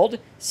to build,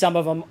 some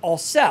of them I'll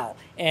sell.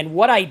 And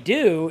what I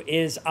do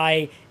is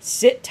I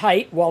sit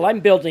tight while I'm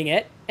building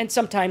it, and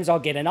sometimes I'll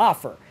get an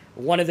offer.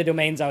 One of the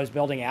domains I was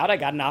building out, I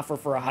got an offer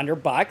for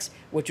 $100,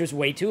 which was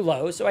way too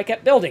low, so I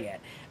kept building it.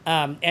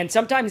 And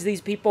sometimes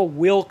these people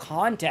will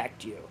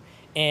contact you,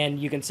 and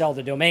you can sell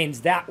the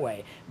domains that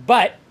way.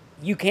 But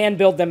you can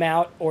build them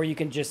out, or you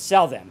can just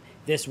sell them.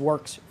 This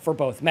works for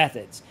both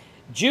methods.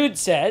 Jude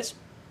says,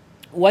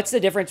 what's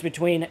the difference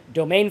between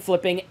domain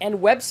flipping and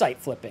website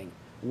flipping?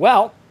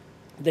 Well,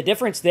 the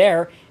difference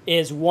there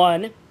is,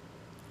 one,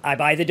 I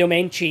buy the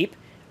domain cheap.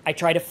 I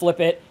try to flip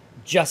it,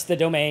 just the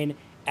domain,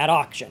 at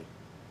auction.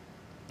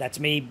 That's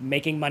me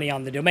making money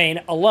on the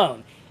domain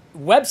alone.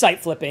 Website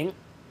flipping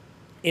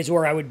is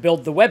where I would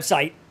build the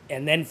website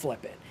and then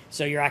flip it.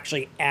 So you're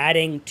actually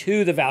adding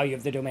to the value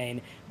of the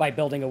domain by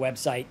building a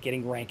website,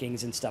 getting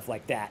rankings and stuff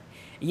like that.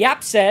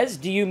 Yap says,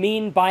 do you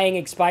mean buying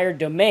expired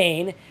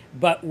domain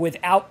but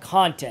without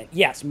content?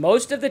 Yes,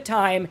 most of the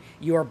time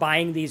you are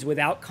buying these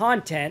without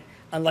content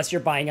unless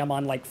you're buying them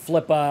on like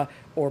Flippa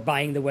or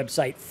buying the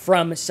website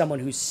from someone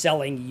who's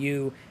selling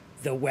you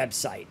the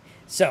website.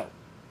 So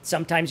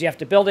sometimes you have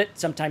to build it,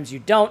 sometimes you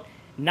don't.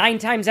 9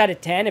 times out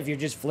of 10, if you're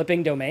just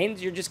flipping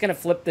domains, you're just going to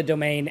flip the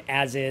domain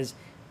as is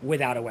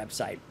without a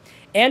website.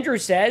 Andrew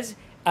says,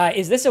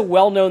 is this a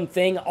well-known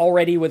thing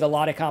already with a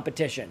lot of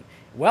competition?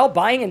 Well,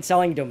 buying and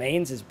selling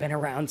domains has been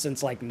around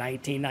since like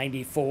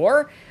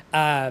 1994.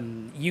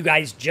 You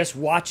guys just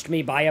watched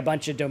me buy a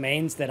bunch of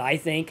domains that I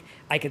think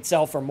I could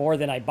sell for more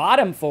than I bought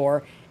them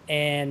for.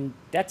 And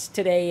that's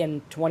today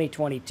in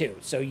 2022.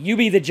 So you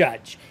be the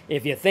judge.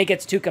 If you think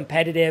it's too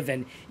competitive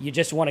and you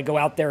just want to go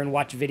out there and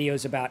watch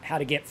videos about how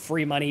to get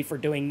free money for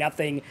doing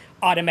nothing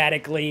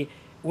automatically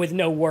with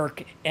no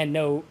work and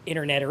no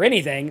internet or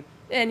anything,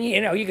 then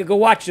you could go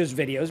watch those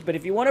videos. But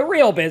if you want a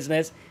real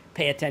business,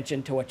 pay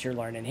attention to what you're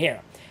learning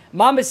here.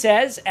 Mamba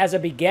says, as a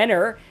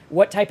beginner,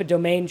 what type of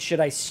domain should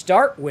I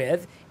start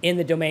with in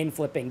the domain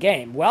flipping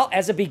game? Well,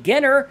 as a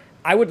beginner,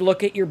 I would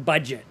look at your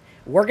budget.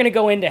 We're going to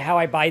go into how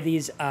I buy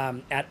these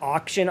at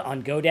auction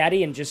on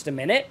GoDaddy in just a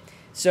minute.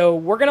 So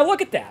we're going to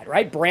look at that,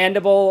 right?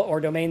 Brandable or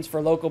domains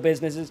for local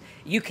businesses.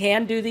 You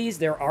can do these.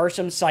 There are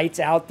some sites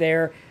out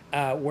there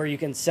where you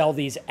can sell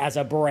these as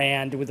a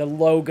brand with a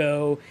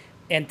logo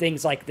and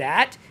things like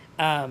that.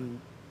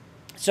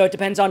 So it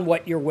depends on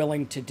what you're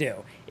willing to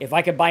do. If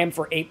I could buy them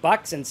for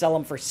 $8 and sell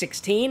them for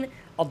 16,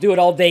 I'll do it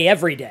all day,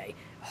 every day.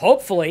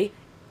 Hopefully,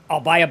 I'll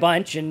buy a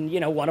bunch and,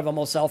 one of them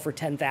will sell for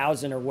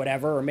 10,000 or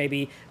whatever, or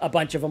maybe a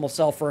bunch of them will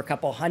sell for a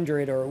couple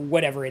hundred or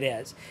whatever it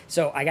is.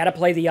 So I got to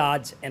play the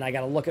odds and I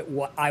got to look at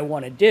what I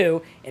want to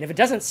do. And if it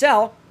doesn't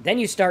sell, then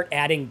you start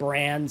adding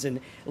brands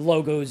and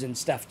logos and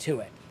stuff to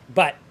it.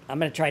 But I'm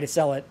going to try to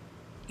sell it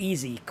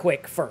easy,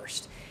 quick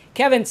first.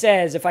 Kevin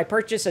says, if I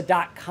purchase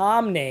a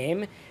 .com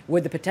name,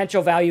 would the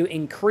potential value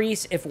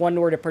increase if one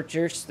were to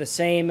purchase the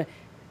same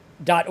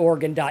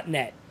 .org and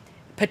 .net?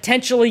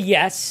 Potentially,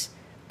 yes.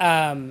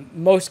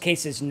 Most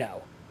cases,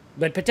 no.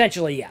 But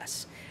potentially,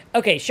 yes.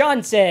 Okay,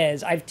 Sean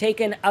says, I've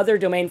taken other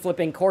domain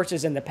flipping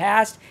courses in the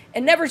past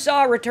and never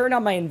saw a return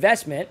on my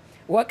investment.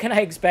 What can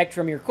I expect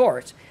from your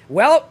course?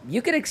 Well,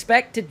 you could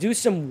expect to do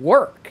some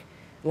work.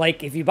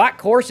 Like, if you bought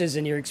courses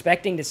and you're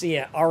expecting to see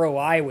an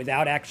ROI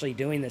without actually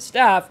doing the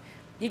stuff,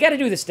 you got to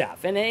do the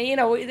stuff. And,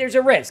 there's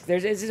a risk.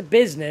 It's a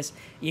business.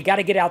 You got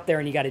to get out there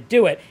and you got to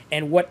do it.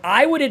 And what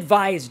I would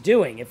advise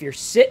doing, if you're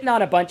sitting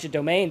on a bunch of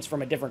domains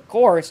from a different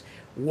course,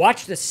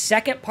 watch the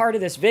second part of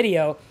this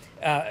video.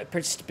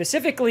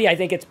 Specifically, I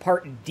think it's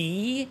part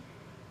D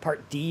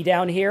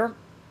down here,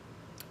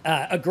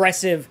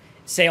 aggressive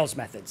sales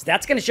methods.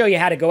 That's going to show you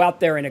how to go out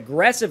there and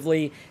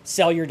aggressively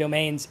sell your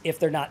domains if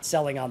they're not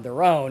selling on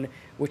their own,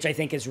 which I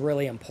think is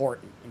really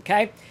important.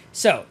 Okay,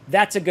 so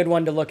that's a good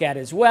one to look at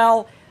as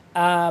well.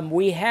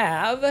 We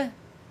have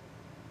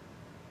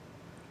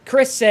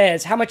Chris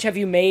says, how much have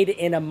you made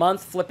in a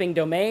month flipping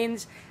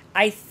domains?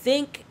 I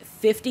think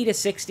 50 to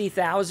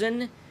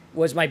 60,000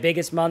 was my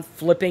biggest month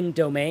flipping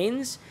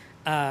domains.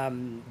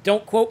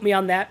 Don't quote me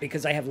on that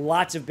because I have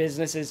lots of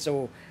businesses,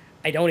 so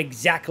I don't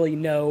exactly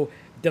know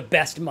the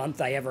best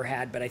month I ever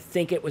had, but I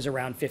think it was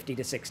around 50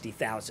 to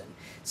 60,000.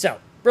 So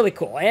really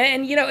cool.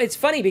 And you know, it's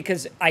funny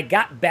because I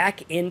got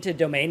back into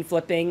domain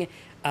flipping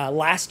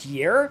last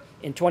year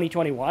in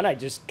 2021. I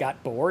just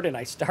got bored and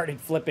I started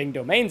flipping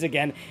domains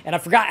again, and I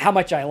forgot how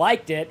much I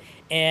liked it.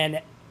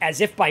 And as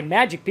if by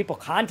magic, people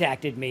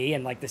contacted me,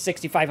 and like the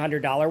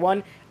 $6,500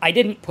 one, I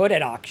didn't put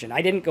at auction.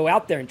 I didn't go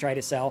out there and try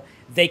to sell.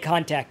 They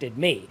contacted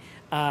me.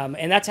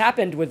 And that's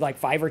happened with like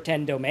 5 or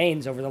 10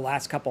 domains over the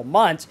last couple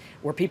months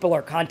where people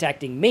are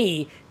contacting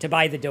me to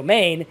buy the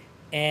domain.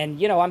 And,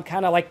 you know, I'm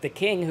kind of like the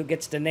king who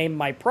gets to name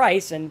my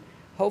price, and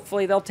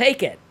hopefully they'll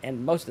take it.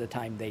 And most of the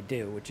time they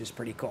do, which is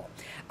pretty cool.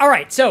 All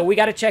right, so we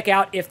got to check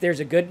out if there's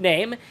a good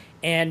name.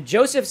 And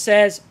Joseph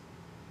says,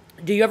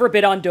 do you ever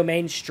bid on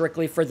domains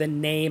strictly for the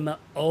name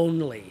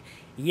only?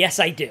 Yes,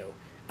 I do.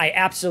 I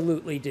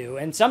absolutely do.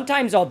 And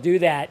sometimes I'll do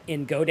that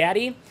in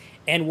GoDaddy.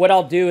 And what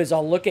I'll do is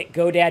I'll look at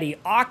GoDaddy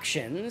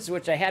auctions,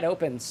 which I had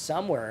open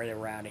somewhere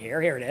around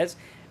here. Here it is.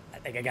 I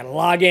think I got to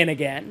log in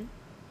again.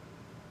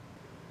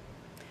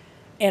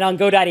 And on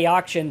GoDaddy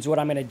auctions, what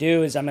I'm going to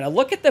do is I'm going to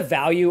look at the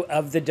value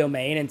of the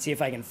domain and see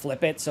if I can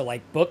flip it. So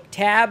like book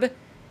tab,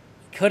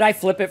 could I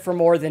flip it for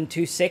more than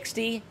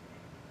 260?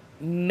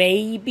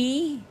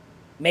 Maybe.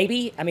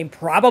 Maybe. I mean,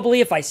 probably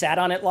if I sat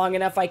on it long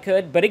enough, I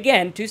could. But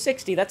again,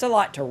 260, that's a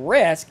lot to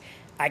risk.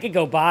 I could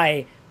go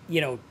buy,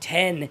 you know,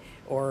 10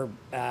 or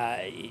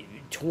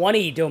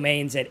 20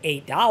 domains at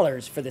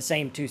 $8 for the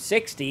same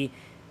 260.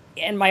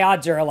 And my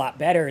odds are a lot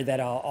better that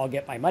I'll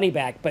get my money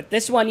back. But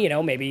this one, you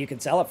know, maybe you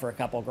could sell it for a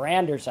couple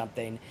grand or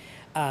something.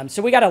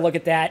 So we got to look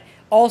at that.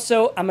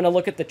 Also, I'm going to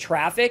look at the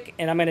traffic,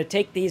 and I'm going to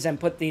take these and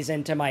put these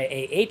into my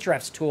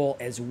Ahrefs tool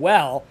as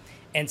well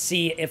and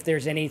see if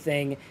there's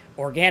anything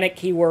organic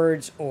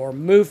keywords or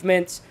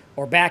movements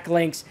or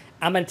backlinks.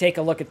 I'm going to take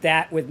a look at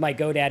that with my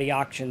GoDaddy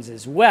auctions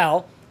as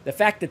well. The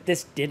fact that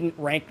this didn't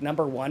rank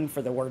 #1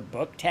 for the word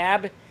book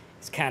tab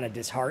is kind of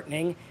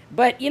disheartening.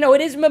 But, you know, it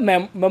is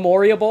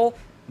memorable.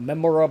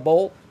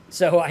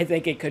 So I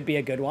think it could be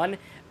a good one.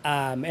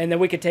 And then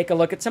we could take a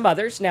look at some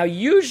others. Now,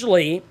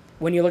 usually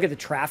when you look at the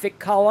traffic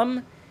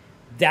column,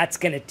 that's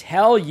going to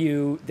tell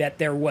you that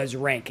there was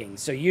ranking.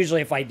 So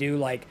usually if I do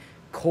like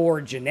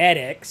core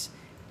genetics,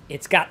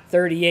 it's got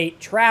 38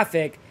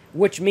 traffic,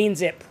 which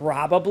means it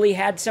probably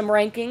had some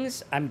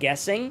rankings, I'm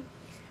guessing.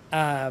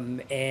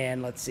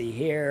 And let's see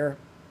here.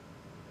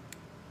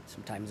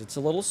 Sometimes it's a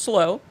little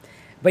slow.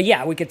 But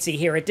yeah, we could see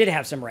here it did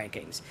have some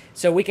rankings.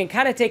 So we can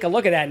kind of take a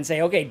look at that and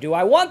say, okay, do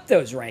I want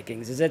those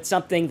rankings? Is it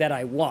something that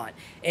I want?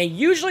 And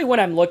usually when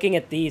I'm looking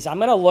at these, I'm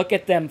going to look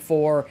at them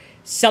for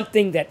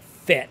something that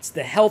fits,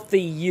 the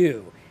healthy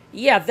you.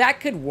 Yeah, that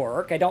could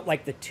work. I don't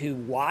like the two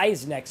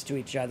Y's next to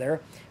each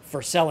other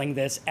for selling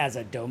this as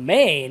a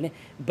domain,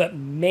 but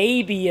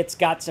maybe it's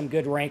got some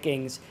good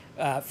rankings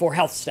for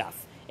health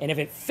stuff. And if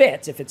it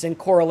fits, if it's in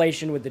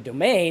correlation with the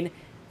domain,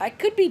 I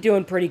could be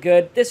doing pretty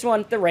good. This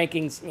one, the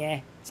rankings,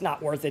 it's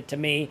not worth it to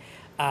me.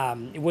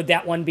 Would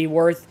that one be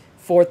worth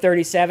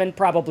 $437?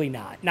 Probably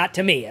not. Not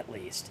to me, at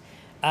least.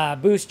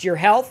 Boost your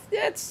health.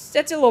 That's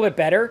a little bit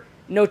better.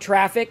 No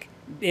traffic.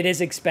 It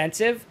is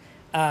expensive.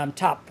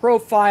 Top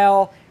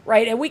profile,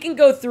 right? And we can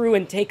go through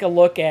and take a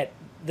look at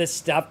the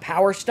stuff.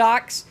 Power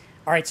stocks.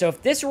 All right, so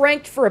if this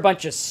ranked for a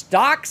bunch of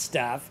stock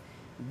stuff,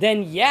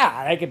 then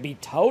yeah, that could be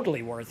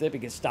totally worth it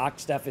because stock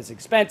stuff is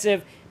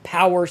expensive.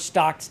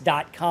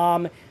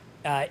 Powerstocks.com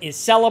is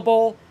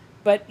sellable,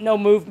 but no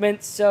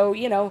movement. So,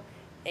 you know,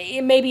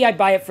 maybe I'd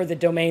buy it for the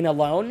domain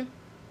alone.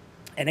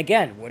 And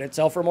again, would it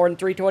sell for more than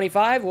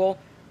 $325? Well,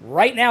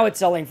 right now it's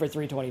selling for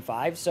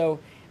 $325, so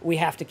we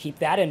have to keep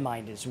that in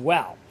mind as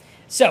well.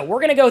 So we're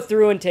going to go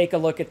through and take a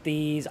look at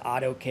these,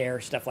 auto care,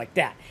 stuff like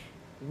that.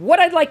 What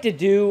I'd like to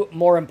do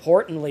more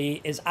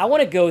importantly is I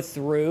want to go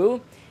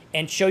through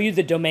and show you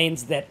the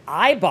domains that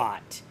I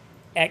bought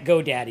at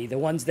GoDaddy, the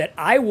ones that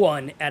I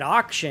won at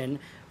auction,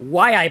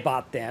 why I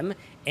bought them,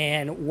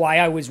 and why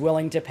I was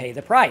willing to pay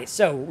the price.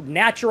 So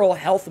Natural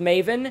Health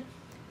Maven,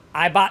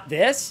 I bought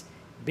this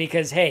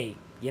because, hey,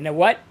 you know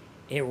what?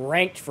 It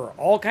ranked for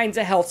all kinds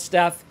of health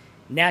stuff.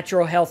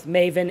 Natural Health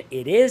Maven,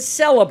 it is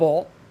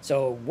sellable.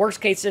 So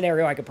worst case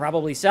scenario, I could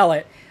probably sell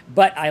it.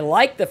 But I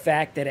like the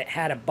fact that it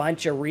had a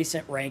bunch of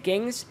recent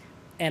rankings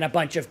and a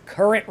bunch of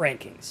current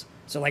rankings.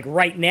 So like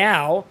right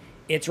now,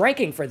 it's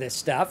ranking for this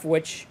stuff,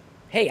 which,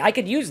 hey, I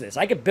could use this.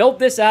 I could build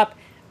this up.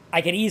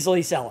 I could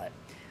easily sell it.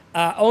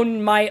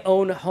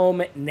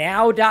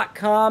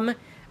 OwnMyOwnHomeNow.com,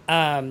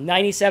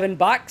 97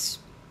 bucks.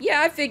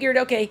 Yeah, I figured,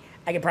 okay,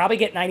 I could probably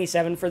get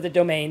 97 for the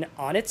domain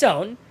on its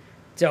own.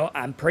 So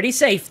I'm pretty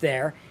safe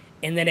there.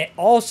 And then it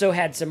also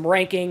had some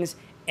rankings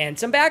and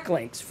some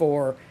backlinks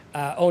for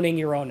owning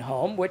your own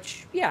home,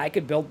 which, yeah, I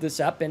could build this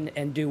up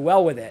and do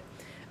well with it.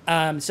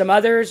 Some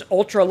others,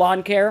 Ultra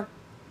Lawn Care.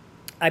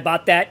 I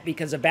bought that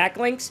because of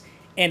backlinks.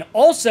 And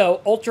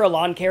also,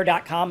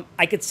 ultralawncare.com,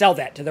 I could sell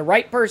that to the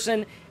right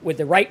person with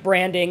the right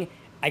branding.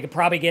 I could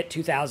probably get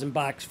 2,000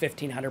 bucks,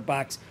 1,500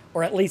 bucks,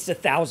 or at least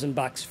 1,000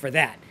 bucks for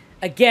that.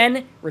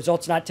 Again,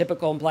 results not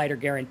typical, implied, or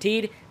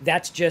guaranteed.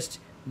 That's just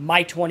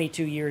my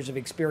 22 years of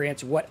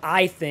experience, what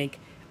I think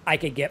I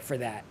could get for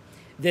that.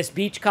 This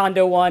beach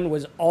condo one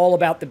was all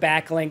about the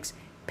backlinks.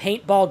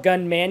 Paintball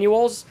gun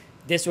manuals,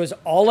 this was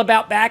all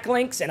about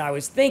backlinks, and I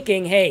was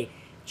thinking, hey,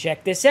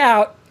 check this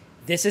out.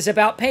 This is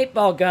about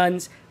paintball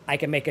guns. I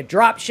can make a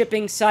drop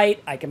shipping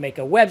site. I can make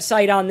a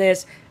website on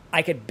this.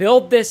 I could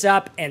build this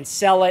up and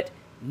sell it,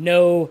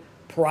 no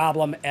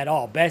problem at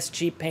all. Best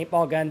cheap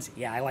paintball guns,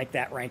 yeah, I like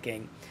that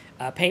ranking.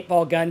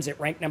 Paintball guns at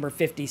rank number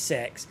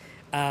 56.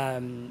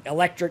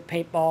 Electric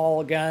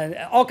paintball gun,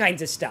 all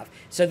kinds of stuff.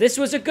 So this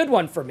was a good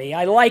one for me.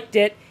 I liked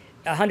it.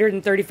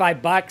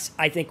 135 bucks,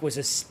 I think, was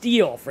a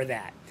steal for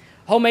that.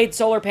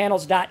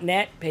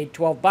 HomemadeSolarPanels.net, paid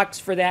 12 bucks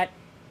for that.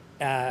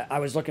 I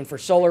was looking for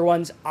solar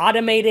ones.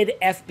 Automated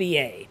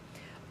FBA.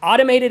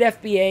 Automated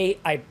FBA,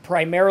 I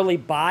primarily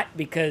bought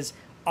because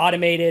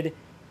Automated,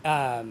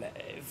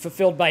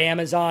 fulfilled by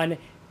Amazon,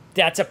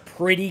 that's a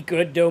pretty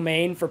good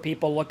domain for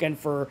people looking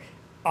for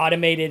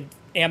automated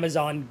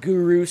Amazon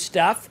guru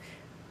stuff.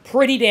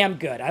 Pretty damn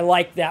good. I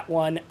like that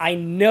one. I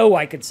know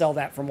I could sell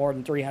that for more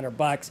than 300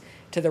 bucks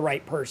to the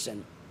right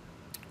person.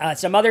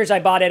 Some others I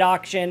bought at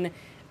auction.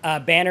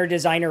 Banner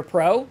Designer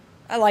Pro.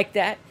 I like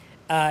that.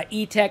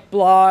 eTech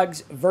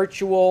Blogs,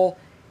 Virtual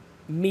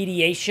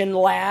Mediation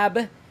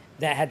Lab.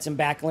 That had some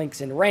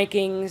backlinks and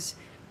rankings.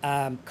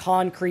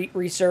 Concrete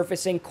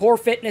Resurfacing. Core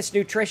Fitness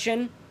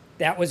Nutrition.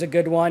 That was a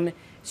good one.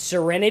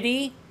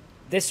 Serenity.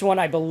 This one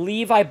I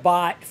believe I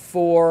bought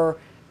for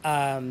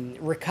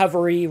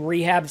recovery,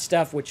 rehab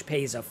stuff, which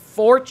pays a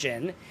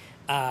fortune.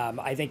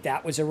 I think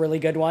that was a really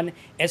good one.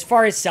 As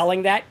far as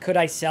selling that, could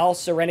I sell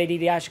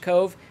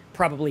Serenity-Cove?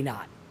 Probably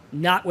not.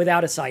 Not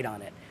without a site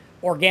on it.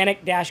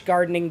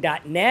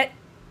 Organic-gardening.net,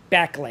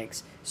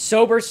 backlinks.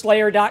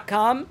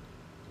 Soberslayer.com,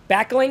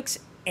 backlinks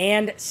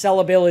and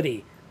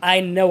sellability. I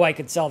know I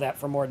could sell that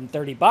for more than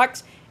 30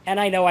 bucks, and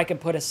I know I can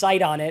put a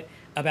site on it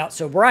about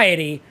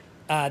sobriety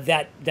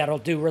that'll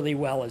do really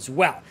well as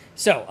well.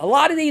 So a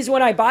lot of these,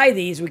 when I buy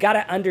these, we got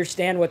to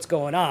understand what's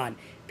going on.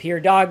 Pure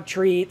Dog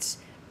Treats,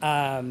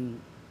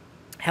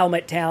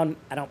 Helmet Town.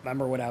 I don't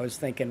remember what I was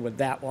thinking with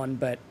that one,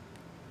 but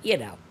you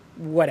know,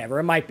 whatever.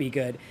 It might be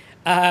good.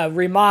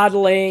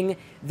 Remodeling.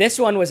 This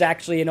one was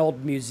actually an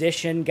old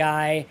musician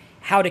guy.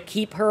 How to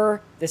Keep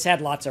Her. This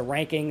had lots of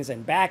rankings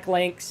and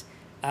backlinks,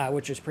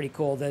 which was pretty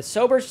cool. The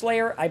Sober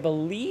Slayer, I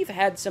believe,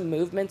 had some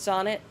movements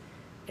on it.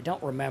 I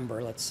don't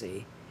remember. Let's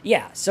see.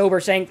 Yeah,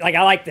 Sober saying, like,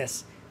 I like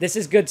this. This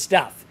is good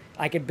stuff.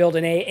 I could build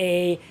an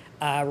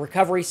AA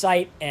recovery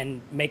site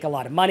and make a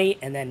lot of money,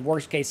 and then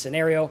worst case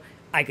scenario,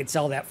 I could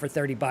sell that for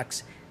 30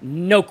 bucks.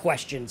 No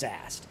questions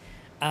asked.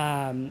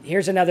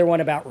 Here's another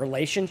one about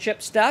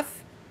relationship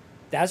stuff.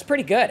 That was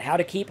pretty good. How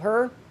to Keep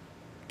Her.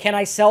 Can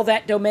I sell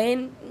that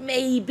domain?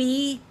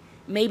 Maybe.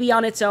 Maybe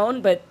on its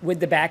own, but with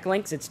the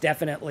backlinks, it's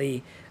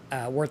definitely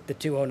worth the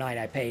 $209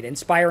 I paid.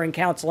 Inspiring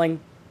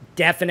Counseling,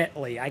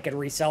 definitely. I could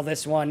resell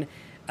this one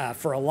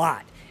for a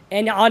lot.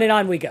 And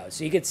on we go.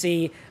 So you could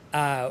see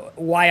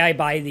why I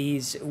buy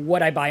these,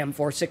 what I buy them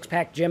for.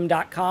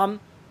 Sixpackgym.com,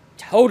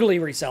 totally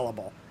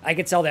resellable. I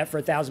could sell that for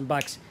 1,000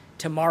 bucks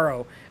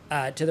tomorrow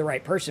to the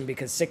right person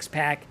because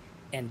Sixpack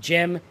and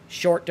Gym,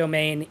 short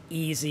domain,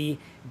 easy,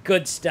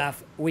 good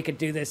stuff. We could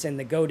do this in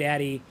the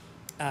GoDaddy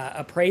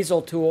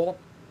appraisal tool,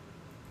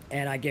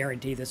 and I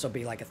guarantee this will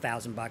be like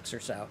 1,000 bucks or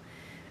so.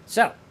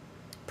 So,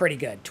 pretty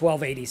good.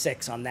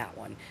 1286 on that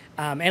one.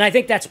 And I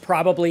think that's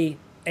probably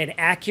an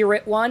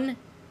accurate one.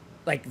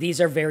 Like,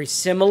 these are very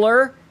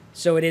similar,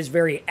 so it is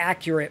very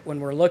accurate when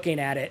we're looking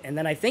at it. And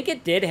then I think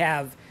it did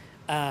have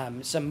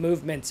some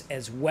movements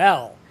as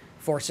well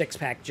for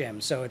Six-Pack Gym.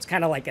 So it's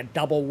kind of like a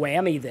double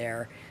whammy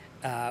there,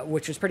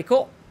 which was pretty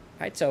cool.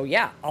 Right, so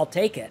yeah, I'll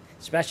take it,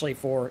 especially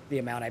for the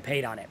amount I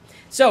paid on it.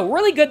 So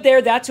really good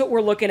there. That's what we're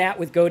looking at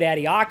with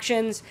GoDaddy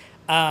Auctions.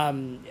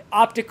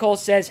 Optical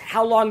says,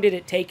 how long did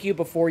it take you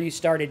before you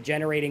started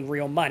generating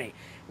real money?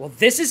 Well,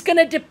 this is going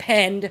to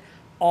depend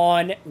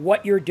on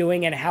what you're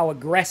doing and how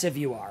aggressive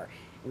you are.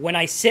 When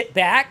I sit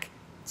back,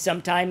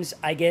 sometimes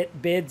I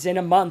get bids in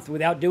a month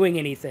without doing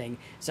anything.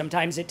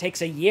 Sometimes it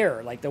takes a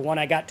year, like the one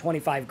I got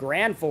 25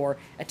 grand for.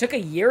 It took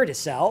a year to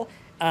sell.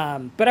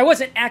 But I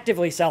wasn't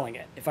actively selling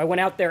it. If I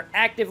went out there,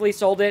 actively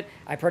sold it,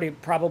 I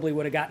probably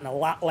would have gotten a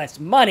lot less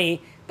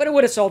money, but it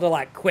would have sold a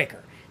lot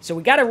quicker. So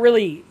we got to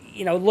really,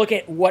 look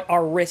at what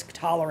our risk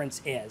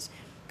tolerance is.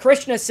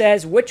 Krishna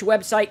says, which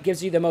website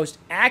gives you the most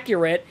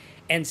accurate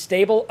and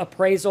stable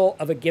appraisal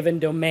of a given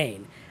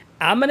domain?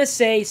 I'm going to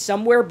say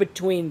somewhere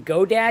between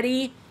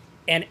GoDaddy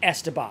and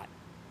Estabot,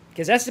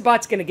 because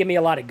Estabot's going to give me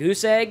a lot of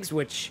goose eggs,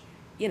 which,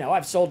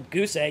 I've sold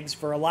goose eggs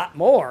for a lot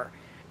more.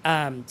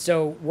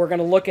 So we're going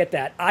to look at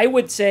that. I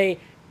would say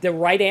the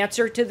right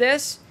answer to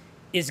this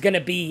is going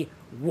to be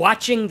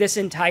watching this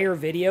entire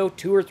video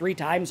 2 or 3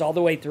 times all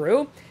the way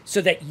through so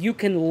that you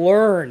can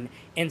learn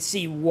and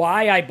see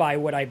why I buy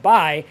what I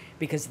buy,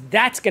 because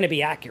that's going to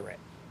be accurate.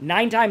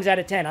 9 times out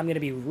of 10, I'm going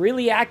to be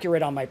really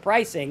accurate on my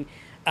pricing.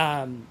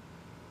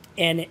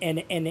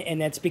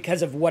 And that's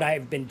because of what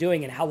I've been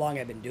doing and how long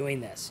I've been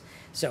doing this.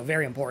 So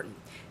very important.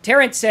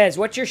 Terrence says,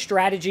 what's your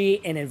strategy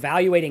in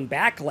evaluating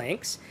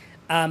backlinks?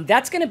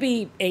 That's going to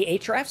be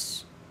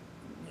Ahrefs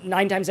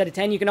 9 times out of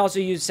 10. You can also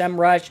use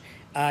SEMrush.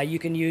 You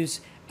can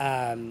use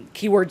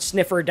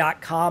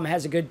keywordsniffer.com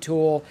has a good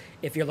tool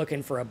if you're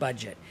looking for a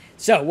budget.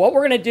 So what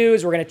we're going to do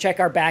is we're going to check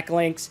our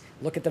backlinks,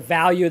 look at the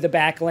value of the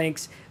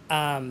backlinks.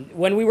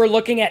 When we were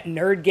looking at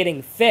Nerd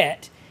Getting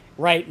Fit,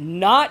 right,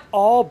 not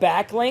all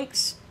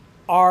backlinks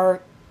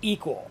are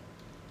equal.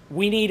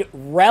 We need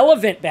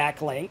relevant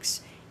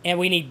backlinks and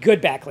we need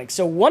good backlinks.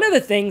 So one of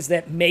the things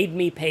that made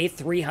me pay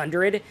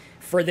 $300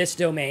 for this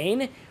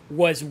domain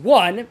was,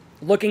 one,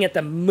 looking at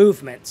the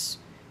movements,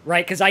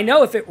 right? Because I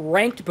know if it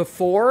ranked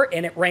before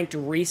and it ranked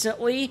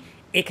recently,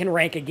 it can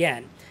rank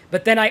again.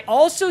 But then I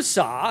also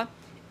saw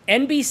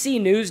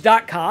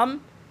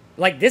NBCnews.com.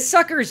 Like, this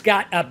sucker's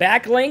got a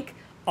backlink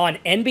on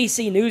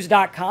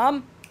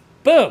NBCnews.com.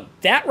 Boom.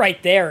 That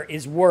right there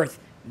is worth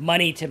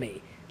money to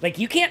me. Like,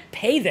 you can't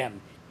pay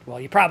them. Well,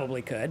 you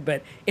probably could,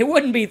 but it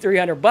wouldn't be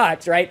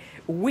 $300, right?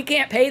 We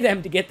can't pay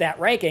them to get that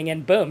ranking,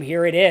 and boom,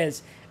 here it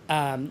is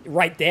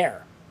right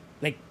there.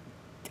 Like,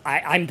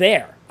 I'm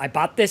there. I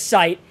bought this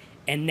site,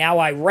 and now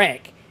I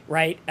rank,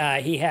 right?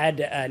 He had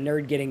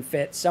Nerd Getting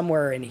Fit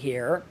somewhere in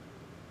here.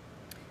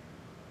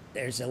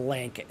 There's a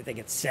link. I think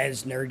it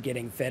says Nerd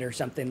Getting Fit or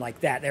something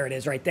like that. There it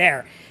is right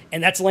there.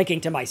 And that's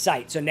linking to my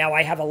site. So now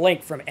I have a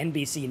link from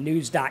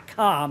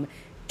NBCnews.com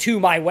to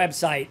my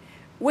website,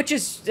 which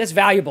is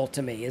valuable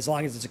to me as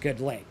long as it's a good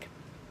link.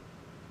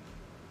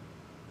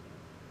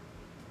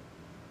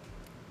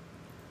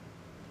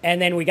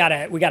 And then we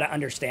gotta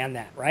understand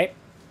that, right?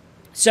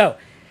 So,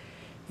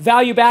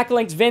 value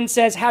backlinks. Vin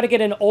says, how to get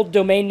an old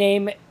domain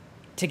name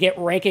to get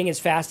ranking as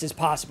fast as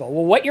possible.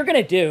 Well, what you're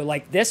gonna do,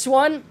 like this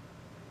one,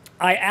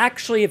 I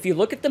actually, if you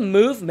look at the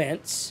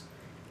movements,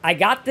 I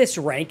got this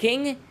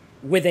ranking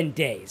within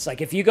days.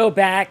 Like, if you go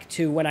back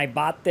to when I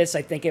bought this,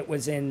 I think it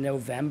was in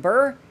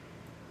November.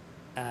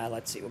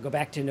 Let's see, we'll go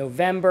back to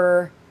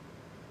November.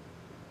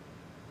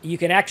 You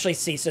can actually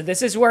see, so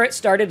this is where it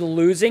started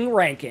losing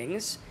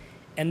rankings,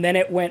 and then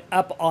it went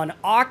up on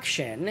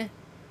auction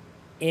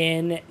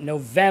in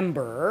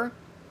November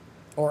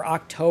or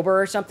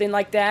October or something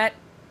like that.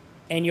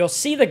 And you'll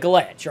see the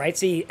glitch, right?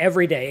 See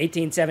every day,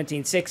 18,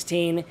 17,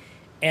 16.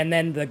 And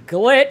then the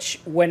glitch,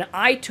 when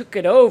I took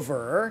it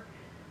over,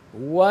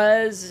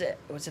 was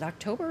it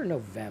October or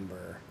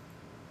November?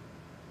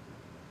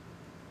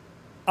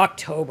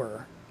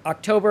 October.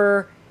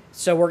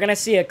 So we're going to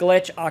see a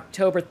glitch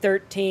October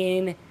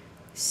 13,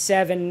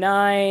 7,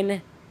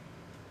 9.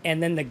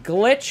 And then the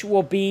glitch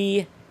will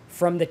be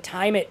from the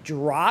time it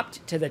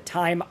dropped to the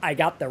time I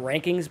got the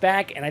rankings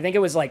back. And I think it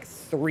was like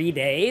 3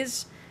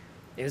 days.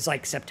 It was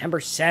like September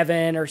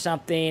 7 or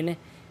something.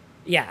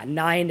 Yeah,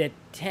 9 to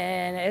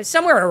 10,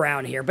 somewhere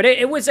around here. But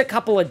it was a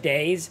couple of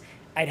days.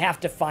 I'd have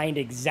to find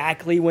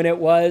exactly when it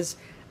was.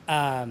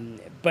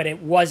 But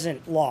it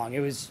wasn't long. It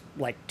was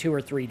like 2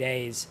 or 3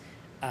 days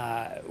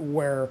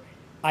where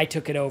I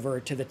took it over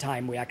to the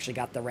time we actually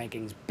got the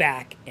rankings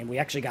back. And we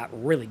actually got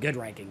really good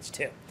rankings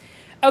too.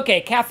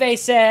 Okay, Cafe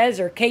says,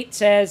 or Kate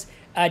says,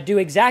 do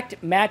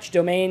exact match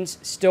domains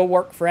still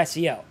work for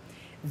SEO?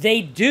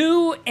 They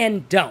do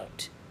and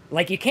don't.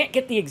 Like, you can't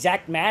get the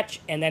exact match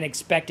and then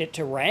expect it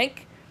to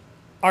rank.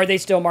 Are they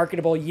still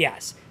marketable?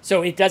 Yes.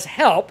 So it does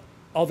help,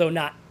 although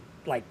not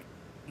like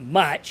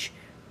much,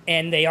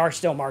 and they are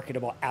still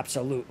marketable,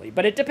 absolutely.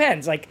 But it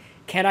depends. Like,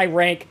 can I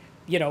rank,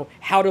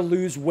 how to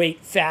lose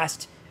weight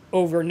fast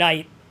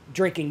overnight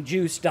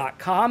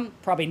drinkingjuice.com?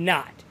 Probably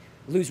not.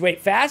 Lose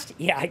weight fast?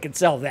 Yeah, I could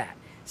sell that.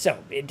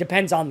 So it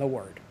depends on the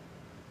word.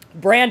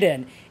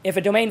 Brandon, if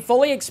a domain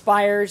fully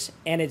expires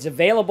and it's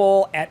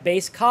available at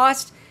base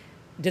cost,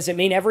 does it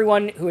mean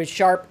everyone who is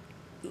sharp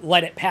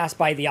let it pass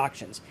by the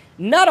auctions?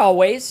 Not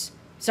always.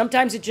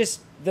 Sometimes it's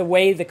just the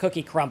way the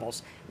cookie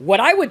crumbles. What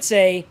I would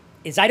say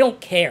is I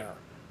don't care.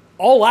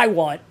 All I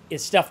want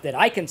is stuff that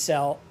I can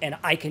sell and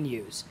I can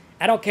use.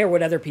 I don't care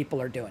what other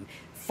people are doing.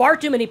 Far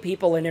too many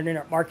people in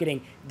internet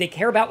marketing, they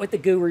care about what the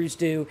gurus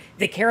do.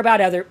 They care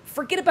about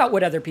forget about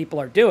what other people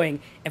are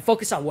doing and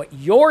focus on what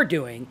you're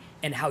doing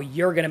and how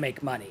you're going to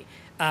make money.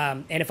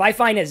 And if I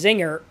find a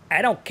zinger,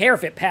 I don't care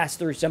if it passed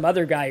through some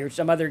other guy or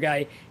some other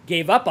guy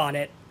gave up on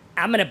it.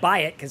 I'm going to buy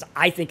it because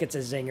I think it's a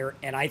zinger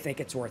and I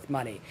think it's worth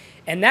money.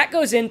 And that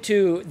goes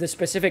into the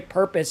specific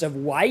purpose of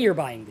why you're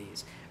buying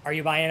these. Are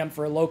you buying them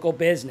for a local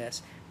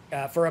business,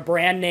 for a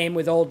brand name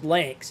with old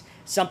links,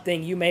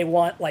 something you may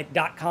want like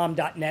 .com,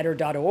 .net,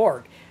 or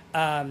 .org?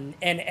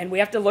 And we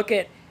have to look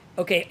at,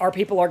 okay, are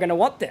people going to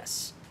want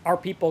this? Are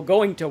people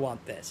going to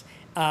want this?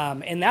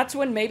 And that's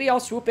when maybe I'll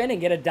swoop in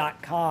and get a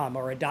 .com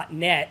or a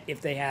 .net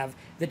if they have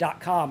the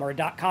 .com, or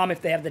a .com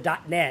if they have the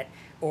 .net,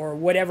 or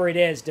whatever it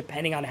is,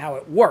 depending on how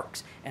it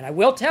works. And I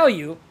will tell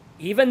you,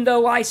 even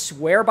though I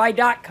swear by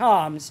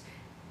 .coms,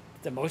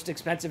 the most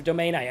expensive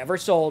domain I ever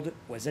sold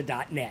was a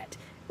 .net,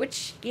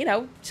 which,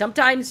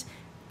 sometimes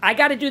I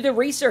got to do the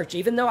research.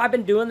 Even though I've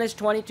been doing this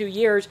 22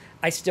 years,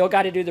 I still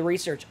got to do the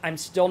research. I'm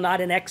still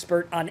not an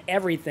expert on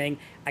everything.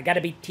 I got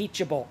to be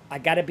teachable. I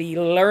got to be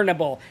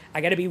learnable.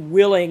 I got to be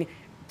willing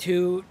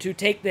to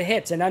take the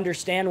hits and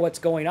understand what's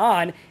going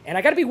on. And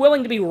I got to be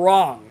willing to be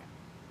wrong.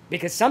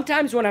 Because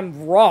sometimes when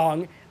I'm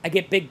wrong, I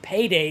get big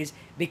paydays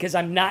because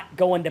I'm not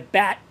going to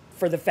bat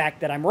for the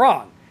fact that I'm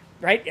wrong,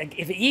 right?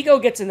 If the ego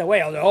gets in the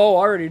way, I'll go, oh,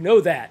 I already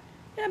know that.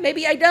 Yeah,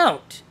 maybe I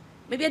don't.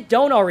 Maybe I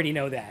don't already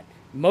know that.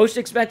 Most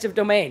expensive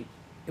domain.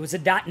 It was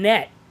a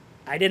 .net.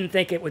 I didn't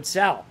think it would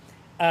sell.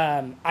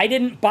 I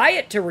didn't buy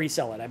it to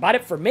resell it. I bought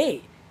it for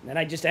me. And then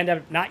I just ended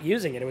up not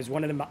using it. It was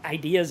one of the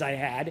ideas I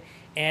had.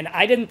 And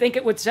I didn't think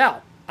it would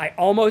sell. I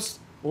almost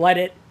let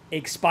it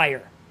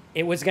expire.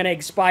 It was going to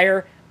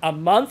expire a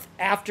month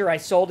after I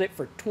sold it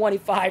for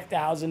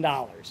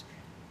 $25,000.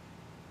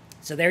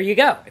 So there you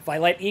go. If I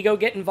let ego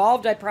get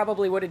involved, I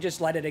probably would have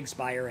just let it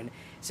expire and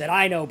said,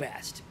 I know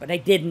best. But I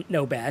didn't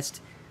know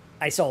best.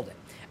 I sold it.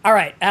 All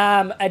right.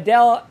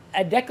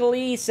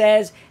 Adekali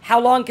says, how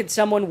long can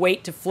someone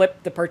wait to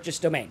flip the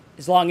purchased domain?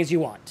 As long as you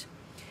want.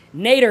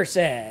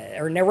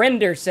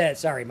 Narendra says,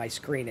 sorry, my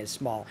screen is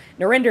small.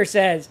 Narendra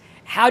says,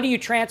 how do you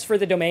transfer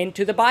the domain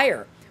to the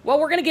buyer? Well,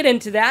 we're going to get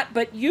into that,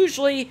 but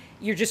usually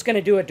you're just going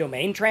to do a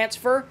domain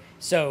transfer.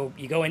 So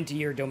you go into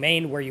your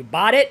domain where you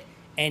bought it,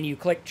 and you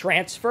click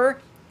transfer,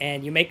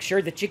 and you make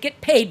sure that you get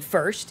paid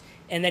first,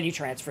 and then you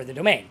transfer the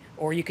domain.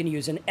 Or you can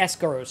use an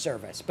escrow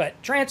service.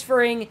 But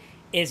transferring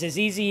is as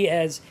easy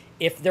as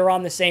if they're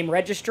on the same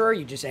registrar,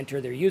 you just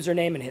enter their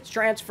username and hit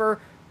transfer,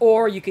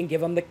 or you can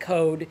give them the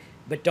code,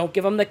 but don't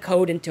give them the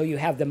code until you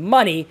have the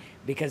money,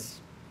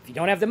 because if you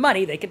don't have the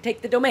money, they can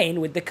take the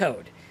domain with the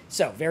code.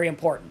 So, very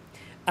important.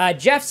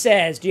 Jeff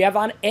says, do you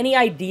have any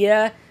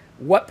idea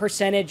what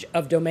percentage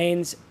of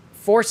domains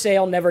for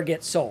sale never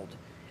get sold?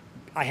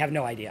 I have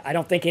no idea. I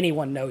don't think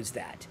anyone knows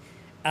that.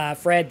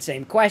 Fred,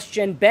 same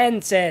question.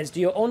 Ben says, do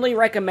you only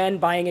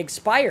recommend buying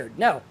expired?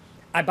 No.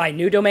 I buy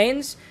new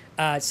domains.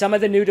 Some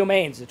of the new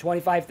domains, the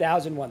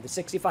 $25,000 one, the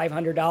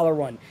 $6,500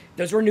 one,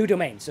 those were new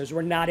domains. Those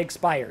were not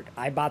expired.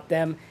 I bought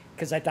them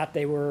because I thought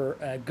they were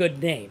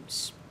good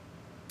names.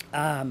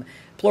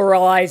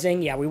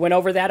 Pluralizing, yeah, we went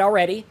over that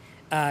already.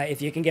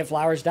 If you can get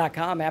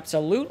flowers.com,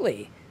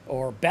 absolutely.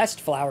 Or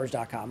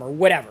bestflowers.com or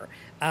whatever.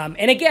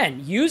 And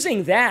again,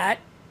 using that,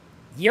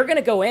 you're going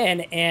to go in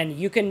and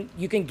you can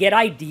get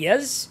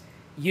ideas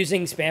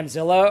using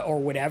Spamzilla or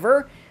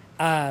whatever.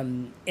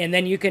 And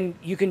then you can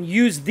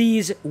use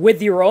these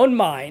with your own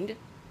mind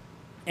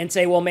and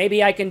say, well,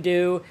 maybe I can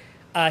do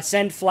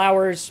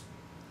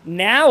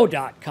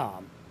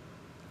sendflowersnow.com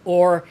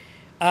or,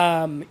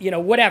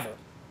 whatever.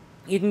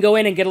 You can go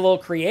in and get a little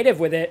creative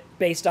with it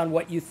based on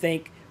what you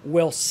think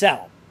will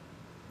sell.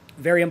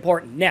 Very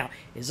important. Now,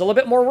 it's a little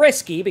bit more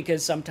risky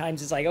because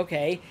sometimes it's like,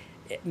 okay,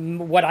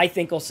 what I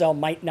think will sell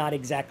might not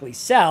exactly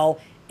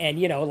sell.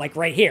 And, like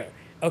right here,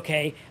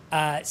 okay,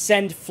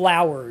 send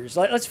flowers.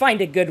 Let's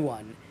find a good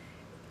one.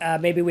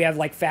 Maybe we have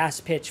like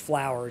fast pitch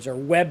flowers or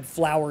web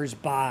flowers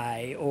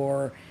by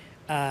or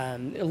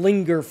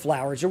linger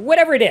flowers or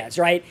whatever it is,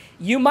 right?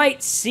 You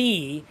might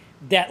see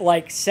that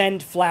like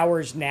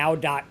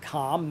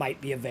sendflowersnow.com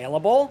might be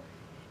available.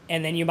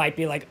 And then you might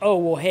be like, oh,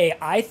 well, hey,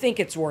 I think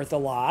it's worth a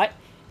lot.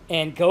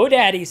 And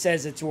GoDaddy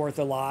says it's worth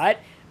a lot,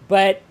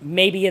 but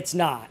maybe it's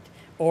not.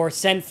 Or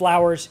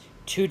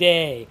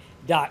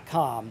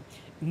sendflowerstoday.com.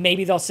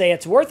 Maybe they'll say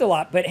it's worth a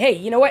lot. But hey,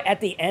 you know what?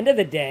 At the end of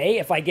the day,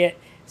 if I get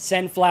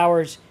send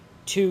flowers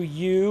to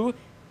you,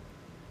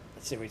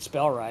 let's see if we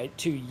spell right,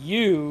 to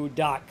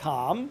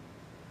you.com.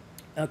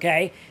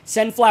 Okay,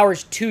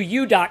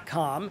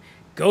 sendflowerstoyou.com.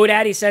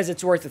 GoDaddy says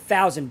it's worth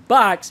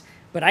 $1,000,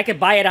 but I could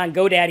buy it on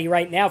GoDaddy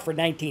right now for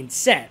 19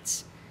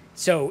 cents.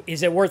 So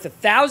is it worth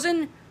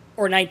 $1,000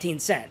 or 19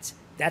 cents?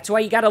 That's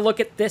why you got to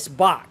look at this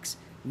box.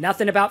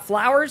 Nothing about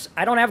flowers.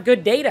 I don't have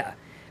good data.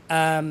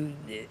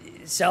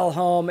 Sell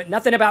home,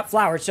 nothing about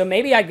flowers. So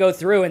maybe I go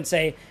through and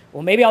say,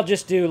 well, maybe I'll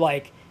just do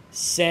like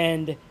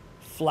send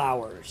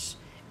flowers.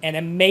 And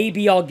then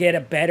maybe I'll get a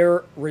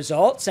better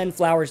result.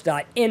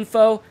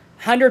 Sendflowers.info,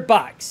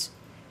 $100.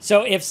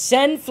 So if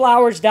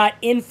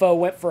sendflowers.info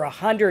went for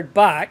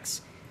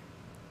 $100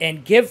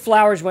 and Give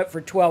Flowers went for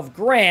 12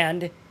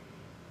 grand,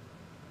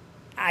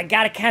 I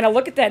got to kind of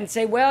look at that and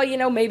say, well,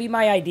 maybe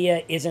my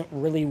idea isn't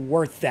really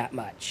worth that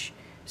much.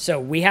 So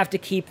we have to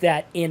keep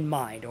that in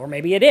mind, or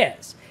maybe it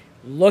is.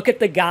 Look at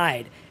the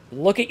guide,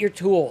 look at your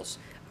tools,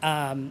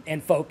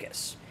 and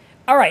focus.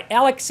 All right,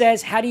 Alex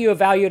says, how do you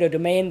evaluate a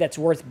domain that's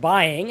worth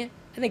buying?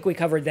 I think we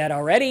covered that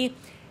already.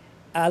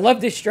 I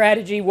love this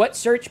strategy. What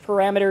search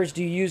parameters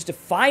do you use to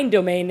find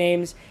domain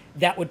names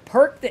that would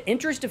perk the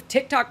interest of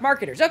TikTok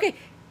marketers? Okay,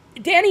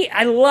 Danny,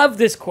 I love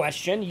this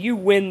question. You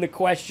win the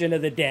question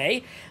of the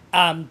day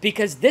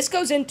because this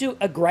goes into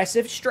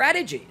aggressive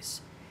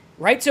strategies,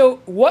 right? So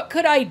what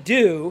could I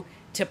do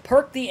to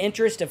perk the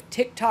interest of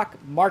TikTok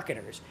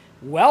marketers?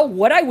 Well,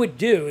 what I would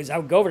do is I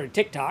would go over to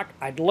TikTok,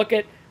 I'd look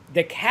at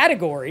the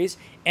categories,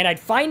 and I'd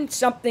find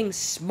something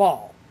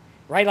small,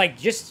 right? Like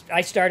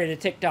I started a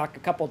TikTok a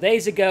couple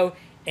days ago,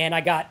 and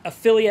I got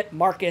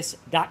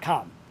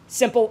affiliatemarcus.com.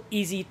 Simple,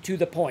 easy, to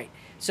the point.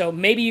 So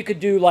maybe you could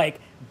do like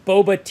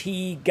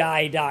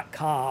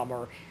bobateaguy.com,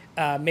 or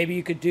maybe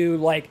you could do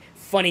like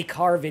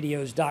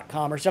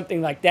funnycarvideos.com or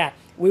something like that.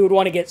 We would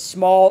want to get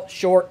small,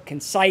 short,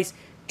 concise,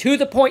 to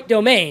the point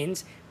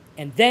domains,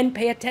 and then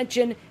pay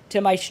attention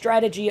to my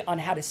strategy on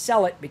how to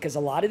sell it, because a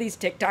lot of these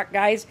TikTok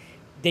guys,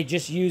 they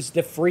just use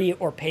the free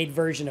or paid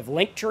version of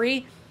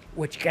Linktree,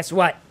 which, guess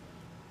what?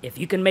 If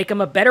you can make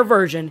them a better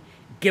version,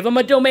 give them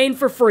a domain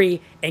for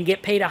free, and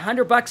get paid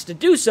 $100 to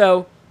do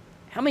so,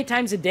 how many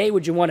times a day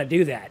would you want to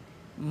do that?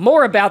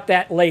 More about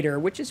that later,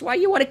 which is why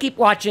you want to keep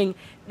watching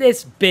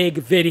this big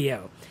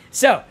video.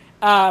 So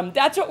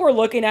that's what we're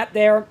looking at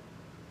there.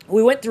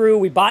 We went through,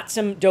 we bought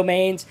some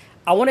domains.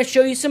 I want to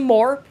show you some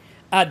more.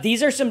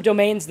 These are some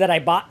domains that I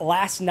bought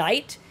last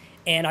night,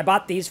 and I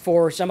bought these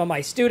for some of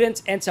my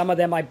students, and some of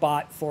them I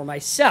bought for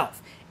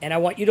myself. And I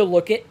want you to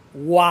look at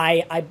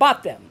why I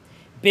bought them.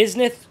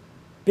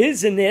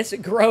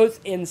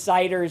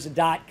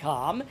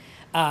 Businessgrowthinsiders.com.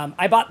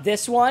 I bought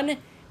this one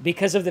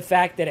because of the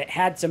fact that it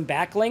had some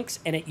backlinks,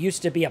 and it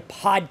used to be a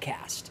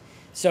podcast.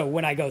 So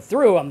when I go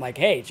through, I'm like,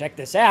 hey, check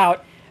this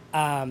out.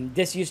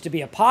 This used to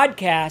be a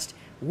podcast,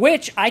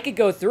 which I could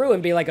go through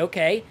and be like,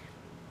 okay,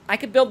 I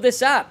could build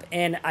this up,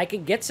 and I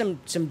could get some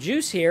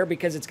juice here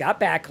because it's got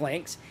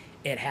backlinks.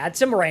 It had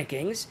some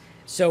rankings.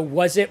 So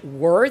was it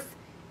worth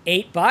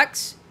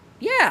 $8?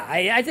 Yeah,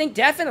 I think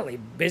definitely.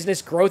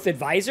 Business Growth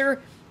Advisor,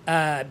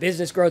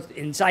 Business Growth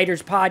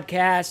Insiders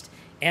podcast,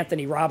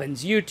 Anthony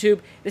Robbins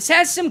YouTube. This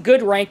has some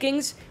good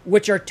rankings,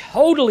 which are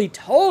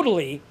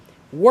totally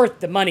worth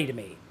the money to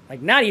me.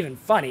 Like, not even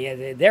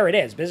funny. There it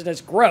is.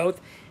 Business Growth.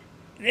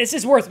 This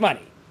is worth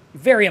money.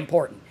 Very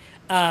important.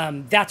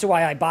 That's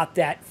why I bought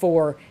that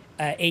for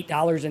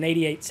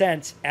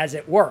 $8.88, as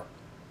it were.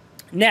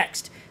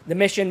 Next, the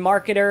Mission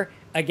Marketer.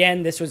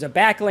 Again, this was a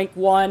backlink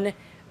one.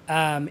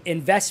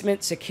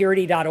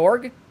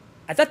 Investmentsecurity.org.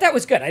 I thought that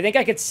was good. I think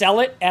I could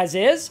sell it as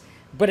is,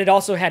 but it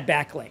also had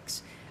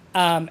backlinks.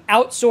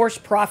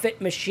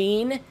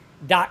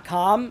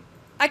 Outsourceprofitmachine.com.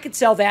 I could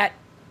sell that.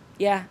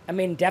 Yeah, I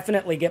mean,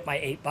 definitely get my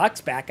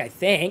 $8 back, I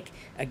think.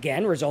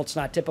 Again, results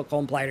not typical,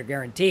 implied, or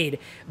guaranteed.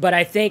 But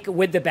I think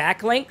with the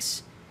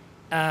backlinks,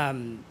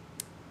 and,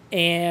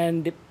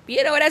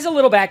 you know, it has a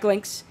little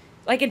backlinks.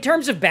 Like, in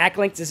terms of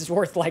backlinks, this is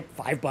worth like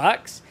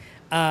 $5.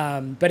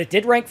 But it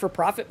did rank for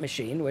Profit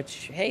Machine,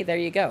 which, hey, there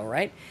you go,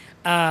 right?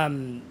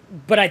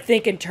 But I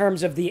think in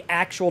terms of the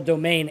actual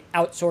domain,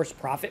 Outsource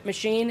Profit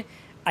Machine,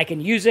 I can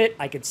use it,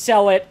 I could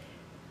sell it,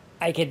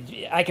 I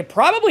could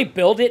probably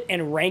build it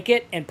and rank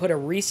it and put a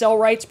resale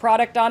rights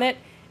product on it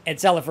and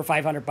sell it for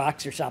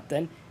 $500 or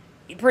something.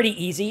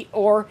 Pretty easy.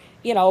 Or,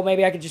 you know,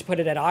 maybe I could just put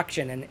it at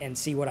auction and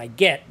see what I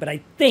get. But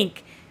I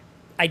think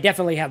I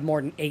definitely have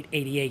more than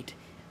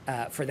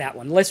 $8.88 for that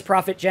one. List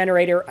Profit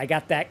Generator, I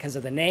got that because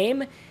of the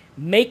name.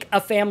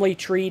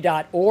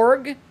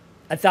 MakeAFamilyTree.org.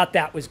 I thought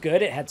that was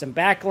good. It had some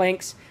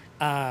backlinks,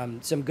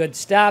 some good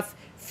stuff.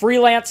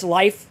 Freelance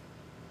Life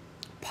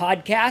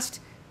Podcast.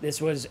 This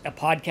was a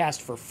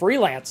podcast for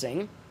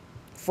freelancing.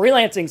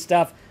 Freelancing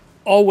stuff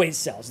always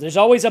sells. There's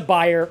always a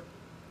buyer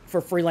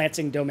for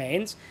freelancing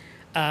domains.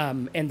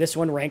 And this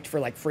one ranked for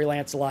like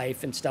Freelance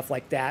Life and stuff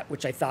like that,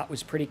 which I thought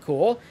was pretty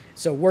cool.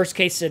 So worst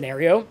case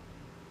scenario,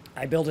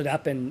 I build it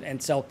up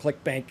and sell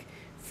ClickBank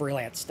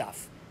freelance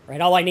stuff.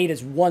 Right? All I need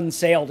is one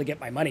sale to get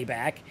my money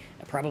back.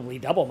 I probably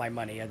double my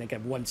money. I think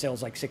one sale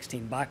is like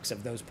 $16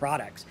 of those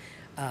products.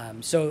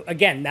 So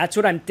again, that's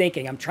what I'm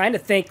thinking. I'm trying to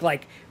think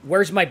like,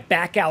 where's my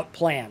back out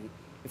plan?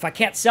 If I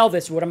can't sell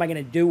this, what am I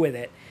going to do with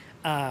it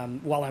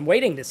while I'm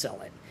waiting to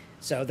sell it?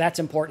 So that's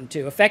important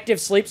too.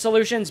 Effective Sleep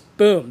Solutions,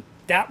 boom.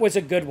 That was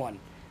a good one.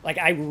 Like,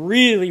 I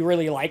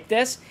really like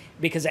this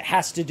because it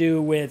has to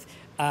do with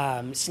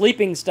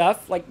sleeping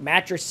stuff like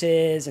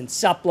mattresses and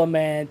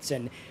supplements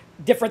and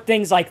different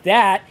things like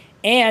that.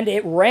 And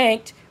it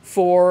ranked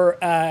for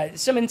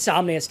some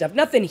insomnia stuff.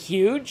 Nothing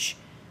huge,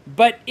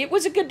 but it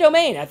was a good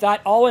domain. I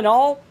thought all in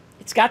all,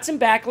 it's got some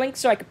backlinks,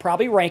 so I could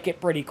probably rank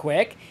it pretty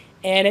quick.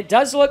 And it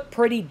does look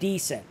pretty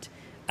decent.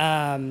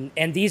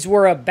 And these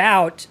were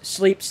about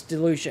sleep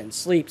solutions,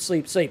 sleep.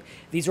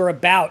 These were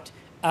about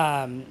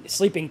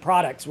sleeping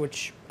products,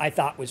 which I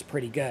thought was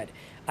pretty good.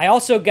 I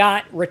also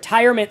got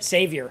Retirement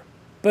Savior.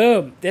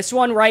 Boom. This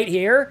one right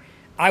here,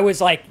 I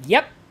was like,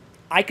 yep,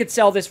 I could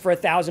sell this for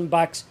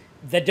 $1,000,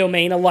 the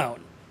domain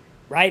alone,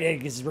 right?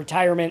 Because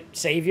Retirement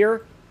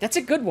Savior, that's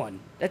a good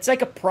one. That's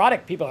like a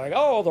product. People are like,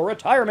 oh, the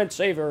Retirement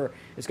Savior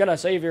is going to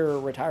save your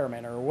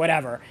retirement or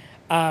whatever.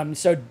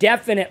 So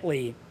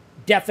definitely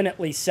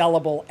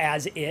sellable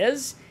as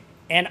is.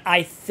 And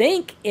I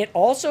think it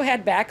also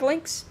had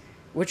backlinks,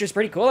 which is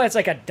pretty cool. That's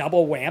like a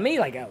double whammy.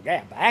 Like,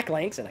 okay,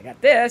 backlinks, and I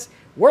got this.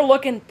 We're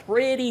looking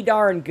pretty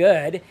darn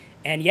good.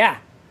 And yeah,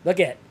 look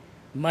at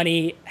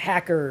money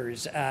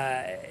hackers,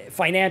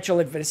 financial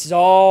advice. This is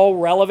all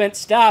relevant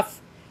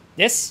stuff.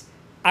 This,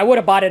 I would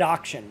have bought at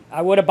auction.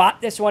 I would have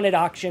bought this one at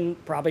auction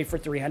probably for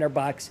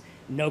 $300,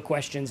 no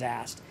questions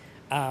asked.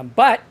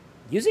 But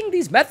using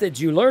these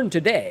methods you learned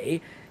today,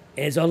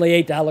 is only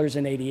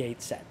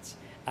 $8.88.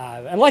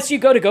 Unless you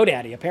go to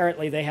GoDaddy.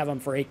 Apparently, they have them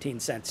for 18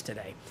 cents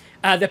today.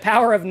 The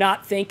Power of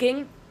Not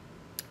Thinking.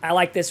 I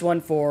like this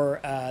one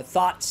for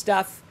thought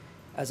stuff.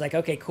 I was like,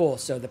 okay, cool.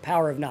 So The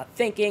Power of Not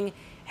Thinking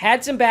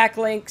had some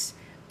backlinks,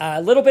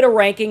 a little bit of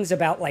rankings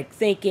about like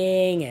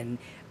thinking and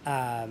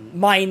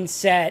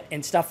mindset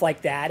and stuff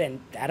like that.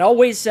 And that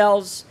always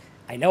sells.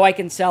 I know I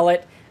can sell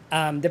it.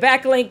 The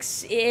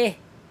backlinks,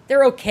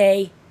 they're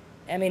okay.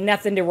 I mean,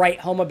 nothing to write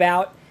home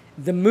about.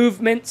 The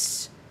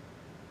movements,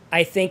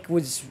 I think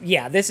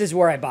this is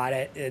where I bought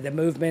it. The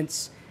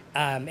movements,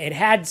 it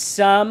had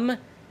some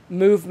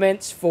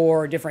movements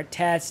for different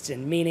tests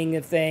and meaning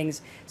of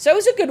things. So it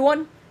was a good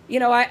one. You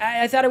know,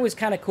 I thought it was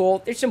kind of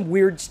cool. There's some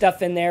weird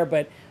stuff in there,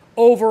 but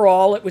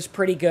overall it was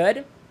pretty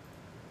good.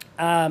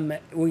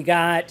 We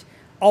got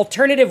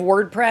alternative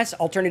WordPress,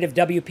 alternative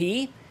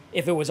WP.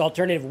 If it was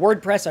alternative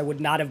WordPress, I would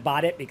not have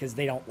bought it because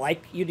they don't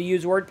like you to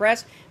use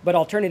WordPress. But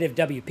alternative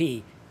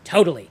WP,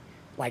 totally.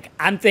 Like,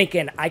 I'm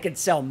thinking I could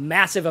sell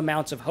massive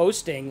amounts of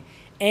hosting,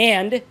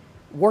 and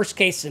worst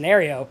case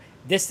scenario,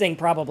 this thing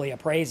probably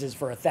appraises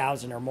for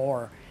 $1,000 or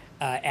more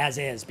as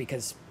is,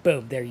 because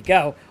boom, there you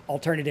go.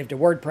 Alternative to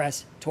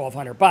WordPress,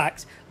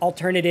 $1,200.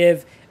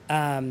 Alternative,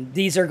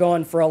 these are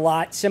going for a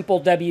lot.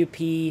 Simple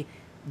WP,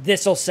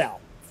 this'll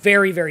sell.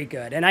 Very, very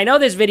good. And I know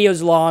this video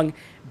is long,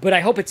 but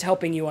I hope it's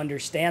helping you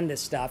understand this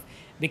stuff,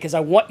 because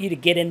I want you to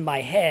get in my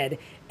head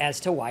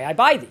as to why I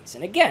buy these.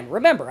 And again,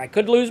 remember, I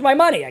could lose my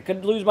money. I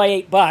could lose my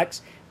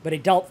 $8, but I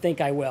don't think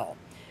I will.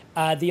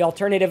 The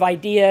alternative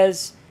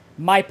ideas,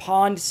 My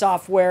Pond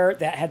software,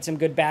 that had some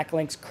good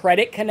backlinks.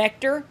 Credit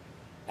Connector,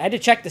 I had to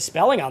check the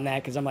spelling on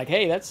that because I'm like,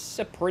 hey, that's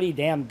a pretty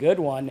damn good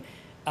one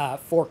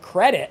for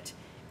credit.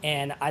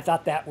 And I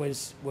thought that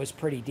was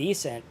pretty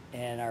decent.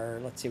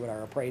 And let's see what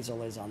our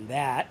appraisal is on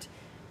that.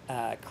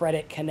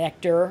 Credit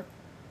Connector,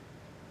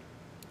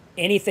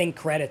 anything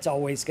credit's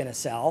always going to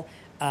sell.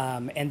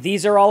 And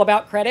these are all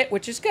about credit,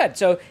 which is good.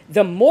 So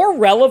the more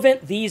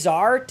relevant these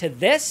are to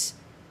this,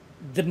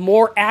 the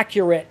more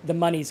accurate the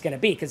money's going to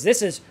be, because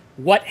this is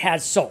what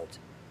has sold.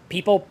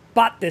 People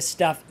bought this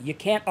stuff. You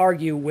can't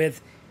argue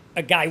with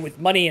a guy with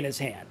money in his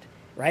hand,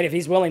 right? If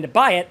he's willing to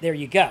buy it, there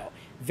you go.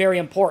 Very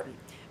important.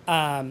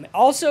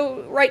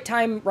 Also, right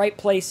time, right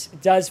place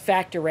does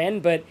factor in,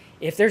 but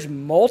if there's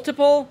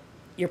multiple,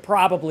 you're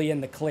probably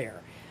in the clear.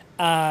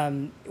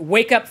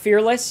 Wake Up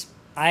Fearless,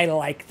 I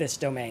like this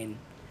domain.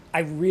 I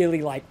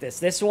really like this.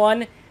 This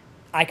one,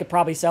 I could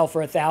probably sell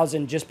for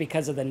 $1,000 just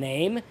because of the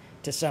name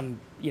to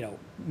some,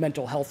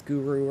 mental health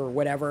guru or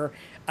whatever.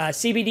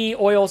 CBD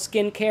oil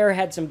skincare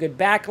had some good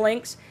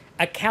backlinks.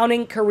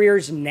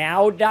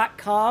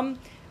 Accountingcareersnow.com.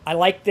 I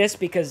like this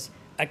because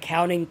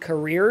accounting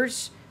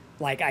careers,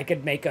 like I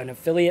could make an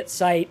affiliate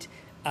site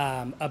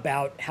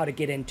about how to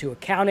get into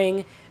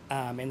accounting.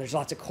 And there's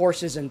lots of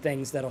courses and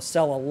things that'll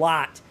sell a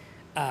lot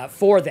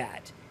for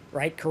that,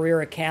 right?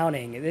 Career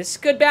accounting. This is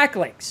good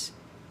backlinks.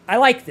 I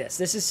like this.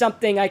 This is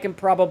something I can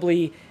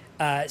probably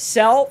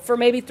sell for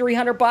maybe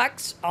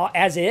 $300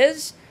 as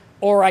is,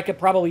 or I could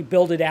probably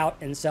build it out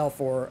and sell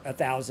for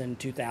 $1,000,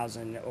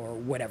 $2,000, or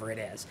whatever it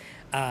is.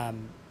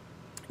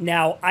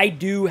 Now, I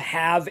do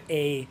have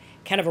a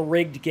kind of a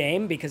rigged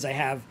game because I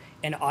have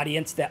an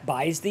audience that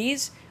buys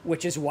these,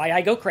 which is why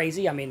I go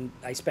crazy. I mean,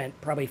 I spent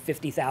probably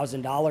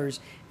 $50,000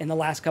 in the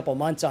last couple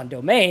months on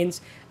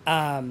domains,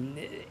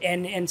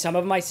 and some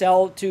of them I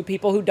sell to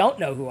people who don't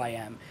know who I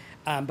am.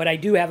 But I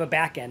do have a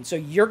back end. So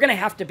you're going to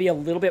have to be a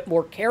little bit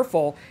more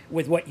careful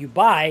with what you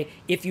buy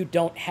if you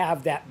don't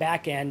have that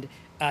back end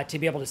to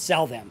be able to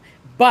sell them.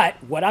 But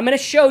what I'm going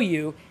to show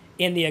you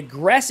in the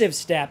aggressive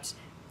steps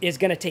is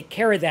going to take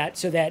care of that,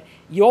 so that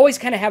you always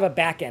kind of have a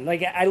back end.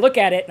 Like, I look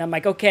at it and I'm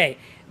like, okay,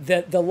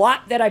 the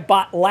lot that I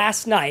bought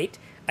last night,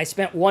 I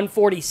spent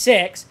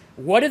 $146.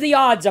 What are the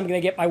odds I'm going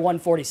to get my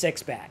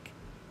 $146 back?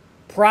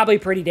 Probably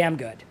pretty damn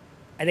good.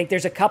 I think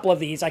there's a couple of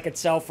these I could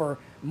sell for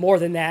more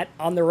than that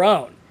on their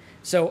own.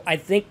 So I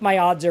think my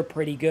odds are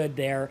pretty good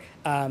there.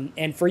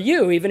 And for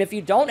you, even if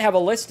you don't have a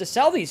list to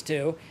sell these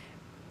to,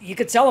 you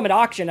could sell them at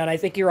auction, and I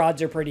think your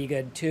odds are pretty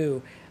good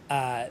too,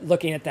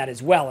 looking at that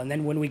as well. And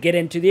then when we get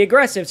into the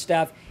aggressive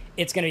stuff,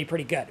 it's going to be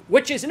pretty good,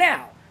 which is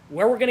now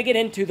where we're going to get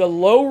into the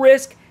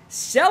low-risk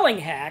selling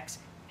hacks,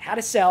 how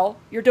to sell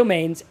your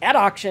domains at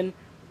auction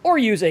or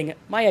using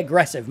my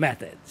aggressive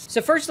methods.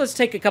 So first, let's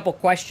take a couple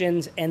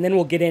questions, and then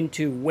we'll get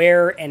into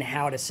where and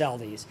how to sell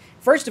these.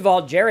 First of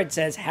all, Jared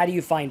says, how do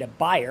you find a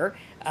buyer?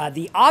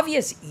 The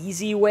obvious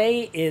easy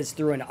way is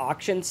through an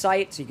auction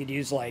site. So you could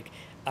use like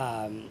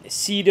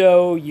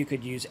Cedo, you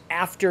could use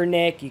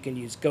Afternic, you can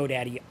use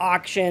GoDaddy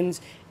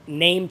Auctions,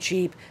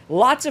 Namecheap.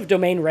 Lots of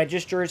domain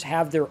registrars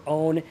have their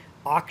own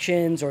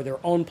auctions or their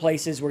own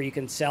places where you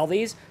can sell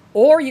these,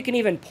 or you can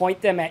even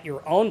point them at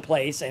your own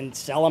place and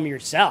sell them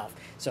yourself.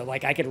 So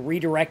like I could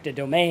redirect a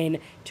domain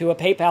to a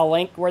PayPal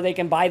link where they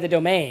can buy the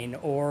domain.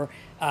 Or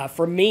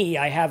for me,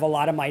 I have a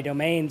lot of my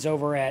domains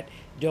over at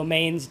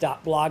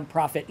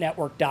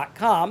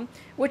domains.blogprofitnetwork.com,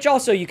 which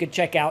also you could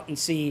check out and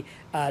see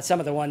some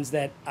of the ones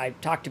that I've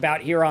talked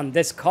about here on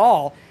this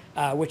call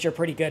which are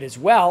pretty good as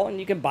well. And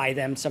you can buy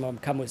them. Some of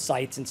them come with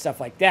sites and stuff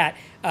like that.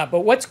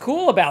 But what's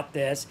cool about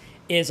this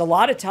is a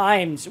lot of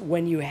times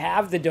when you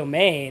have the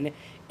domain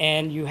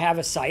and you have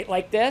a site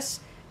like this,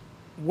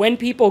 when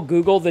people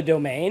Google the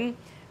domain,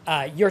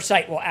 your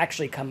site will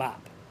actually come up.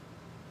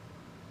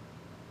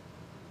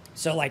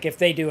 So like if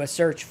they do a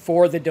search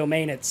for the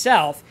domain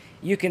itself,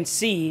 you can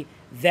see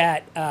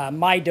that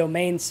my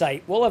domain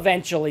site will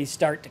eventually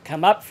start to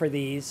come up for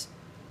these,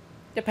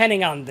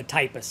 depending on the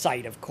type of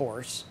site, of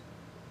course.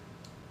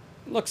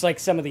 Looks like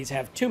some of these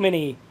have too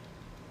many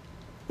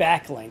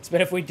backlinks,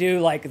 but if we do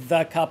like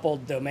the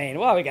coupled domain,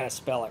 well, we got to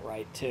spell it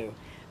right too.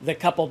 The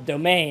coupled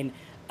domain,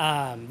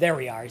 there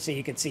we are. So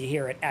you can see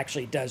here it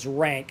actually does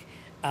rank,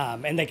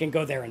 and they can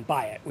go there and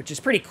buy it, which is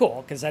pretty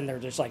cool because then they're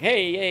just like,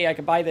 hey, I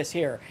can buy this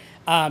here.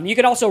 You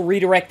can also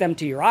redirect them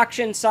to your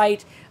auction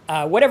site,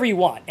 whatever you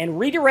want. And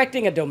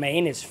redirecting a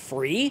domain is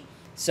free,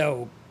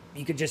 so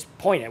you could just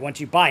point it. Once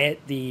you buy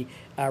it, the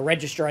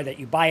registrar that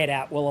you buy it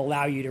at will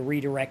allow you to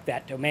redirect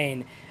that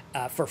domain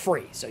for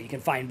free. So you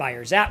can find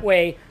buyers that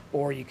way,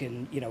 or you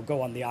can,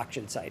 go on the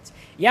auction sites.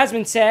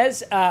 Yasmin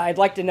says, I'd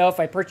like to know if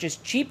I purchase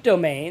cheap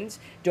domains,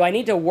 do I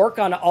need to work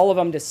on all of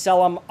them to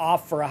sell them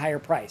off for a higher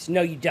price?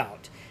 No, you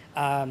don't.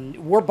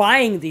 We're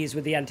buying these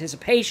with the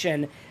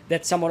anticipation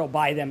that someone will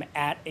buy them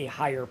at a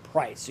higher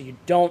price. So you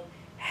don't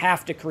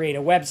have to create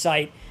a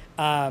website.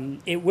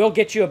 It will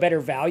get you a better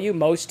value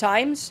most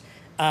times,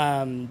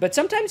 but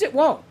sometimes it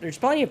won't. There's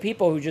plenty of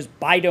people who just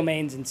buy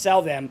domains and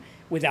sell them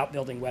without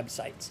building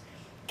websites.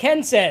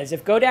 Ken says,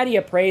 if GoDaddy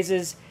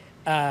appraises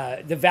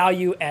the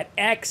value at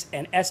X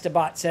and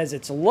Estabot says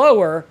it's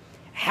lower,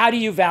 how do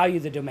you value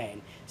the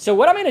domain? So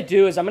what I'm going to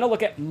do is I'm going to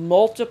look at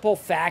multiple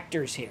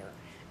factors here.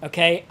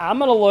 Okay, I'm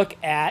going to look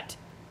at,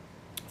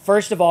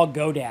 first of all,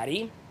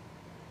 GoDaddy.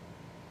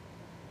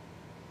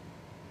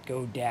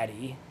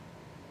 GoDaddy.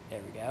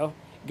 There we go.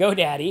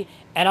 GoDaddy.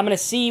 And I'm going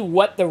to see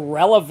what the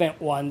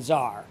relevant ones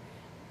are.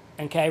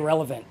 Okay,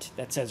 relevant.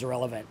 That says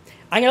relevant.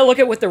 I'm going to look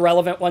at what the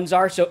relevant ones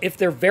are. So if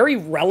they're very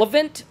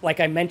relevant,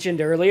 like I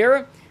mentioned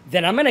earlier,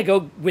 then I'm going to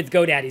go with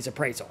GoDaddy's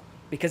appraisal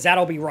because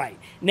that'll be right.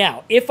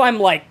 Now, if I'm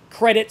like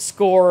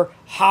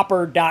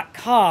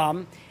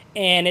creditscorehopper.com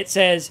and it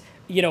says,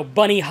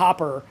 bunny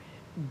hopper,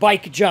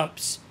 bike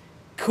jumps,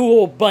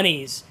 cool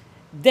bunnies,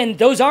 then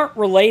those aren't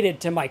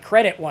related to my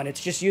credit one.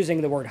 It's just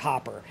using the word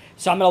hopper.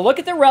 So I'm going to look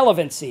at the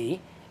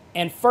relevancy.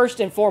 And first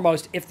and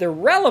foremost, if they're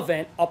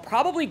relevant, I'll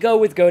probably go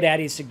with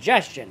GoDaddy's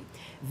suggestion.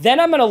 Then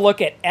I'm going to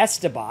look at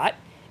Estabot.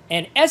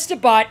 And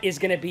Estabot is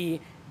going to be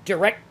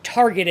direct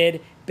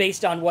targeted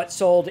based on what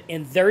sold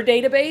in their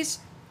database,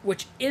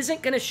 which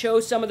isn't going to show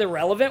some of the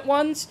relevant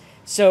ones.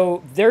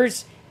 So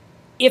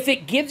if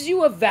it gives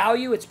you a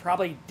value, it's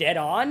probably dead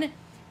on,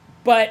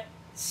 but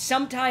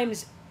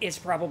sometimes it's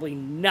probably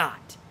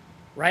not,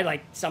 right?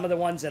 Like some of the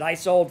ones that I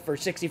sold for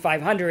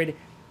 $6,500,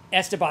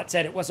 Estabot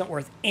said it wasn't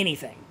worth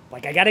anything.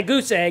 Like I got a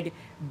goose egg,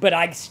 but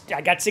I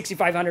got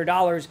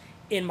 $6,500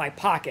 in my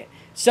pocket.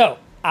 So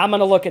I'm going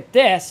to look at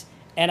this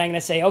and I'm going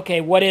to say,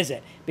 okay, what is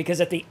it?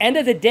 Because at the end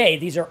of the day,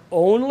 these are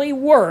only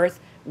worth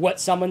what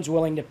someone's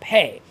willing to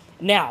pay.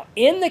 Now,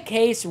 in the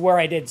case where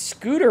I did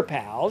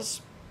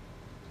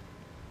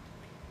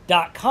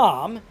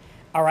scooterpals.com,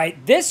 all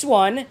right, this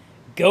one,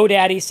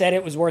 GoDaddy said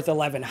it was worth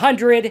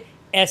 $1,100.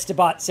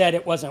 Estabot said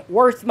it wasn't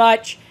worth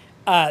much.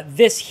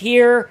 This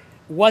here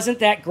wasn't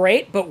that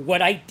great, but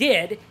what I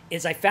did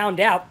is I found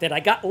out that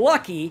I got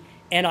lucky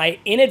and I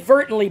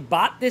inadvertently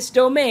bought this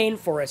domain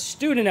for a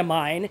student of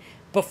mine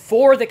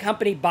before the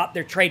company bought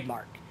their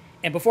trademark.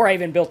 And before I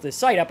even built this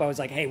site up, I was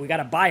like, hey, we got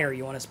a buyer.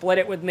 You want to split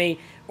it with me?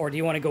 Or do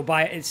you want to go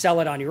buy it, sell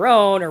it on your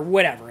own or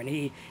whatever? And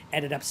he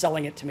ended up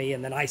selling it to me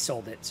and then I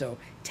sold it. So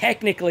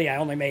technically I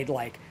only made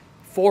like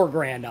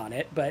 $4,000 on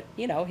it, but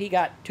he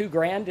got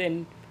 $2,000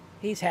 and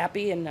he's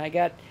happy and I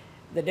got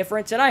the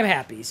difference and I'm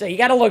happy. So you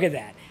got to look at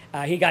that.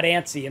 He got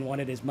antsy and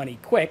wanted his money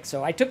quick.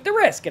 So I took the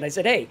risk and I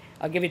said, hey,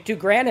 I'll give you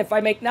 $2,000. If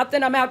I make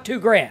nothing, I'm out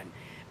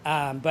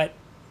 $2,000. But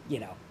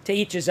to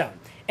each his own.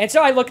 And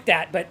so I looked at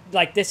that, but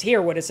like this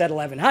here would have said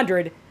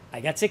 1,100. I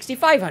got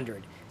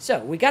 6,500.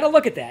 So we got to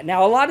look at that.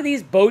 Now, a lot of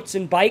these boats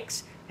and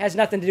bikes has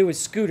nothing to do with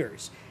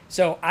scooters.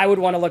 So I would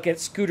want to look at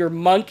Scooter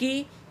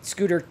Monkey,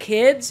 Scooter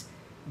Kids.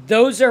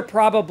 Those are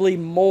probably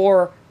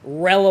more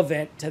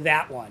relevant to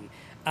that one.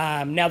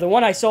 Now, the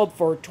one I sold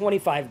for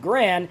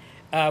 $25,000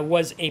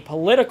 was a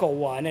political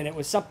one, and it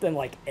was something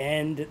like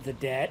End the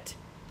Debt,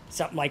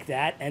 something like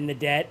that, End the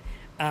Debt.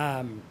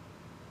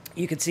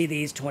 You could see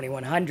these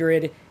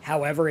 2,100.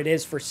 However, it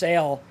is for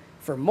sale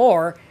for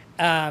more.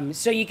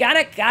 So you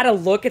gotta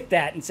look at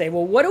that and say,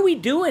 well, what are we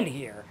doing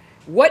here?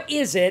 What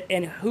is it,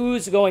 and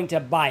who's going to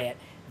buy it?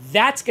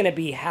 That's going to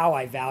be how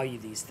I value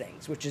these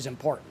things, which is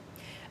important.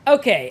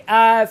 Okay,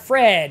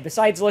 Fred,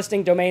 besides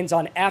listing domains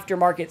on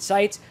aftermarket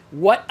sites,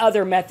 what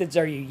other methods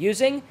are you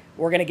using?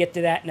 We're going to get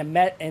to that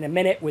in a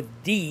minute with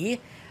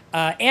D.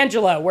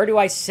 Angela, where do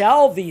I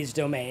sell these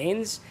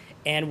domains,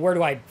 and where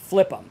do I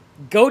flip them?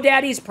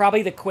 GoDaddy's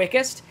probably the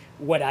quickest.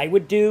 What I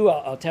would do,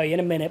 I'll tell you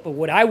in a minute, but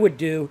what I would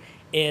do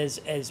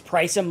is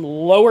price them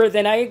lower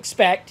than I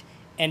expect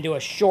and do a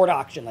short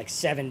auction, like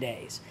 7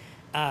 days,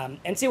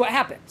 and see what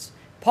happens.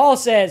 Paul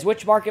says,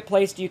 which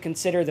marketplace do you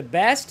consider the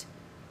best?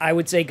 I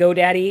would say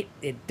GoDaddy.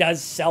 It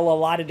does sell a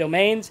lot of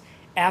domains.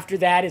 After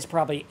that is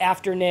probably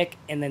Afternic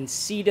and then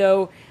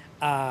Cedo.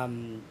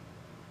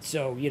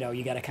 So,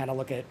 you got to kind of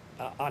look at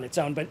on its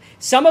own. But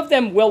some of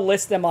them will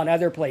list them on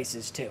other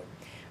places too.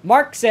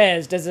 Mark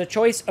says, does the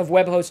choice of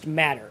web host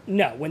matter?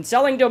 No. When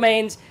selling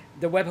domains,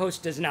 the web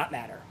host does not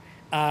matter.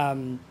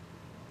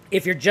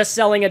 If you're just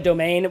selling a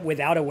domain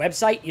without a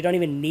website, you don't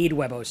even need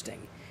web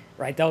hosting,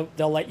 right? They'll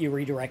let you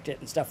redirect it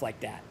and stuff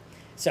like that.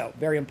 So,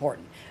 very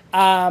important.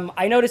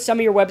 I noticed some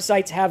of your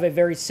websites have a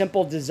very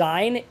simple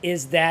design.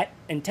 Is that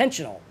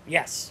intentional?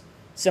 Yes.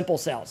 Simple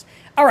sells.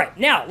 All right,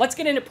 now let's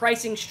get into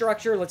pricing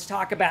structure. Let's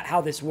talk about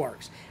how this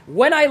works.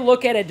 When I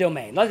look at a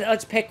domain,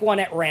 let's pick one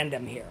at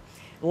random here.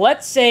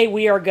 Let's say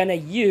we are going to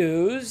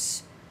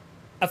use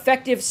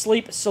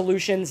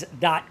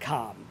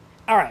effectivesleepsolutions.com.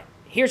 All right,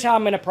 here's how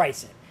I'm going to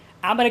price it.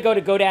 I'm going to go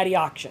to GoDaddy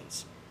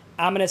Auctions.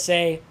 I'm going to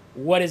say,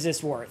 what is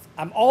this worth?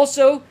 I'm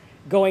also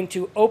going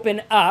to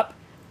open up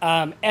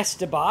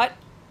Estabot,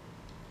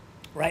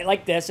 right,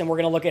 like this, and we're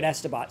going to look at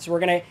Estabot. So we're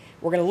going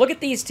to look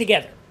at these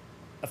together.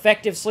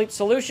 Effective Sleep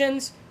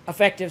Solutions,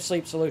 Effective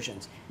Sleep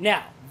Solutions.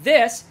 Now,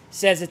 this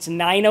says it's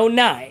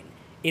 909.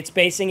 It's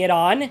basing it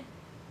on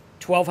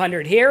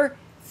 1200 here,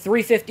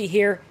 350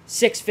 here,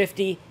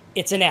 650.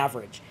 It's an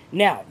average.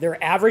 Now,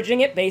 they're averaging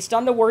it based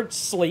on the word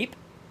sleep.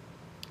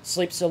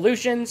 Sleep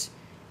Solutions,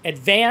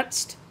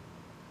 Advanced,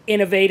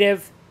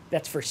 Innovative,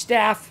 that's for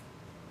staff.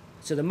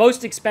 So the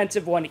most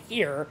expensive one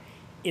here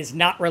is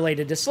not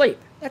related to sleep.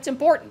 That's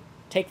important.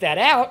 Take that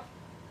out,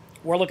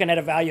 we're looking at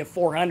a value of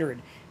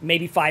 400,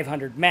 maybe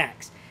 500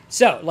 max.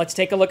 So let's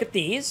take a look at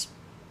these.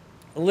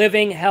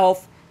 Living,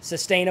 health,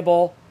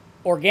 sustainable,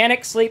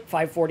 organic sleep,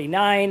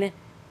 549.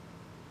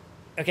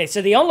 Okay,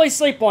 so the only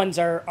sleep ones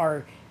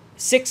are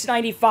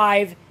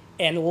 695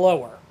 and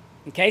lower.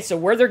 Okay, so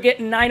where they're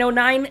getting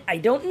 909, I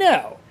don't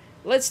know.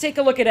 Let's take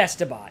a look at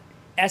Estabot.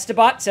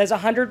 Estabot says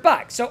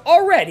 $100. So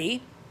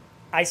already,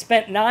 I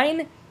spent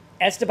 9.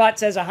 Estabot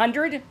says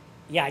 100.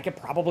 Yeah, I could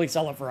probably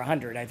sell it for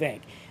 100, I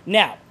think.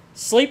 Now,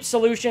 Sleep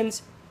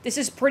Solutions, this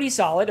is pretty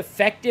solid.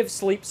 Effective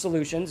Sleep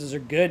Solutions, those are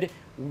good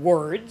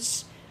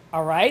words.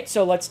 All right,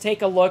 so let's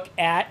take a look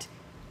at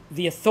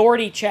the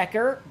Authority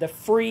Checker, the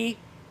free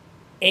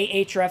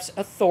Ahrefs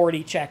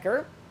Authority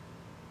Checker.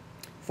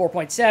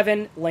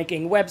 4.7,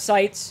 linking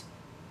websites,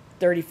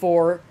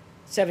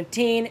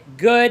 3417,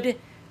 good.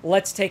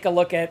 Let's take a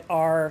look at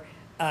our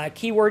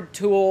keyword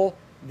tool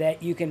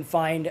that you can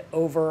find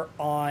over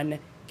on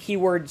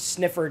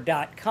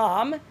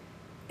keywordsniffer.com,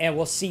 and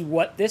we'll see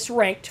what this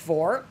ranked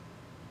for.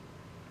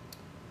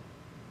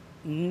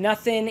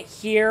 Nothing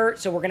here,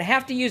 so we're going to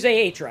have to use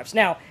Ahrefs.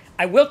 Now,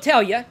 I will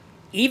tell you,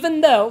 even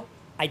though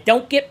I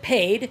don't get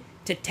paid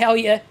to tell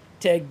you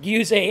to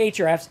use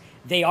Ahrefs,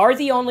 they are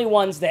the only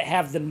ones that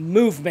have the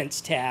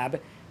movements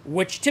tab,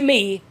 which to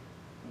me,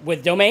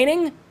 with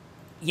domaining,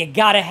 you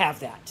got to have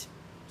that.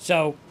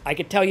 So I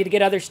could tell you to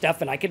get other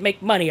stuff and I could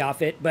make money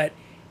off it, but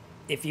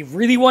if you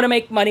really want to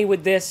make money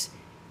with this,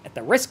 at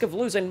the risk of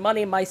losing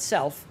money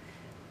myself,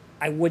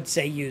 I would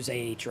say use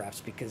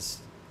Ahrefs because,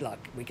 look,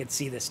 we could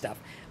see this stuff.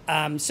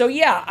 So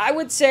yeah, I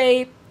would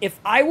say if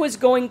I was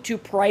going to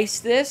price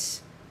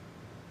this,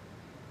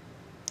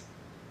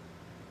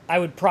 I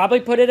would probably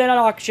put it at an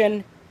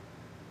auction.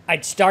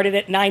 I'd start it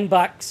at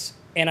 $9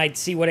 and I'd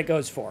see what it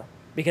goes for.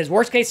 Because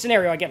worst case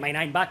scenario, I get my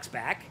 $9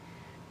 back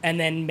and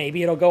then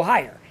maybe it'll go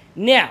higher.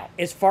 Now,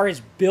 as far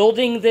as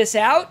building this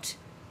out,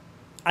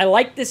 I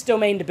like this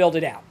domain to build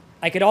it out.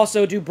 I could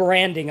also do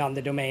branding on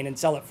the domain and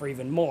sell it for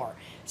even more.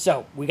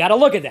 So we got to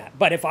look at that.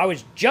 But if I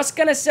was just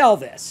going to sell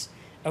this,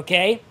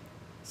 okay,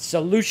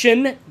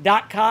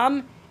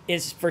 solution.com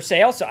is for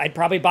sale. So I'd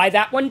probably buy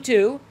that one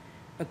too.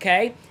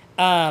 Okay.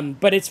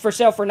 But it's for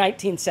sale for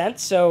 19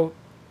 cents. So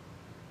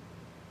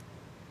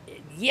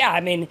yeah,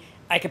 I mean,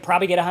 I could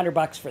probably get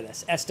 $100 for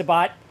this.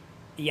 Estabot,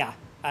 yeah,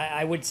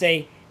 I would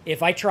say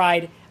if I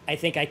tried, I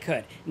think I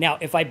could. Now,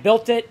 if I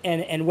built it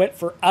and went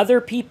for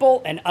other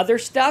people and other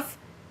stuff,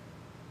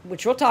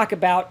 which we'll talk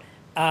about,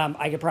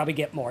 I could probably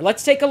get more.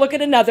 Let's take a look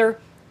at another,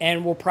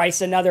 and we'll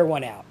price another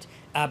one out.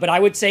 But I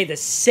would say the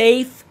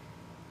safe,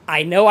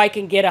 I know I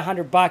can get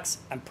 $100.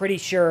 I'm pretty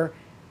sure.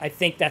 I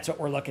think that's what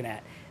we're looking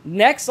at.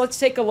 Next, let's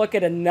take a look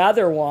at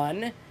another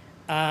one.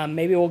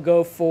 Maybe we'll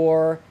go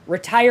for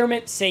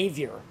Retirement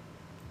Savior.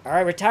 All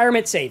right,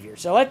 Retirement Savior.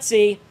 So let's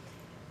see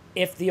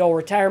if the old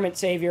Retirement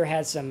Savior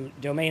has some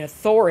domain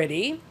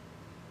authority.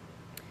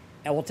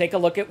 And we'll take a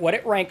look at what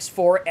it ranks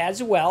for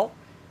as well.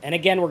 And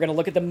again, we're going to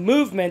look at the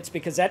movements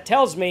because that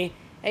tells me,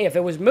 hey, if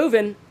it was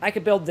moving, I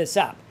could build this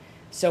up.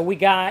 So we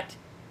got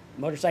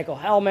motorcycle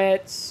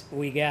helmets.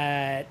 We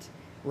got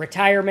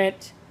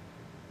retirement.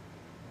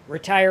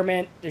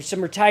 There's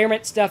some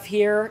retirement stuff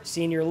here.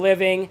 Senior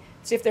living.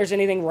 See if there's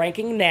anything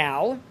ranking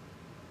now.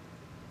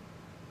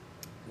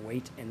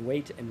 Wait and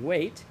wait and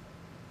wait.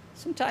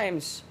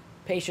 Sometimes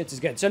patience is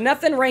good. So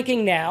nothing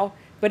ranking now,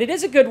 but it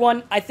is a good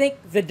one. I think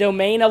the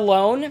domain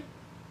alone,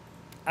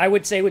 I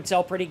would say would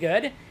sell pretty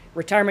good.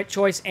 Retirement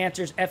Choice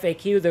Answers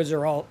FAQ, those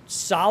are all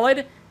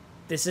solid.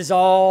 This is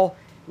all,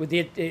 with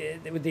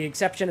the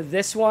exception of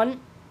this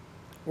one,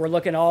 we're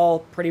looking all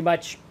pretty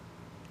much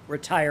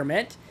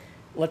retirement.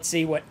 Let's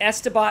see what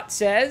Esterbot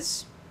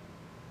says.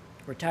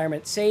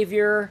 Retirement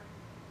Savior,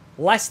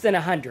 less than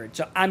 100.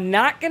 So I'm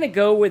not going to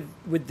go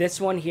with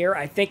this one here.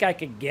 I think I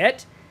could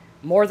get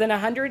more than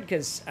 100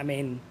 because, I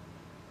mean,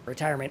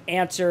 Retirement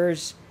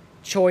Answers,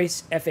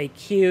 Choice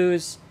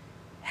FAQs,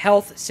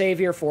 Health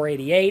Savior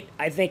 488.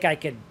 I think I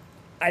could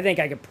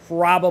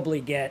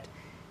probably get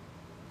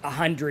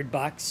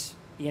 $100.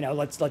 You know,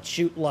 let's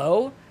shoot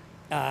low.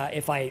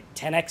 If I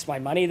 10x my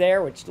money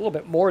there, which is a little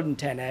bit more than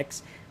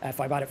 10x, if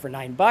I bought it for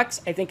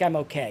 $9, I think I'm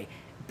okay.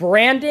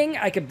 Branding,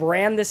 I could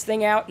brand this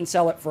thing out and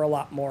sell it for a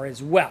lot more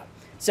as well.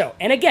 So,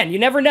 and again, you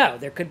never know.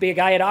 There could be a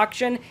guy at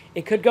auction.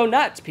 It could go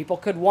nuts. People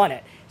could want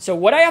it. So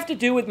what I have to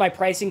do with my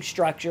pricing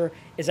structure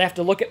is I have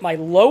to look at my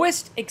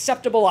lowest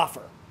acceptable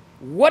offer.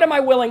 What am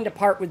I willing to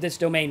part with this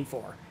domain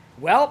for?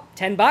 Well,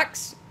 $10,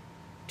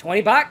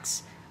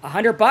 $20,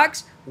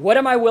 $100. What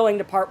am I willing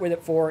to part with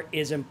it for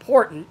is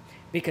important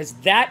because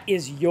that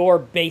is your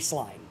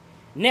baseline.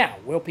 Now,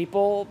 will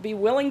people be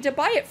willing to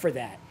buy it for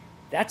that?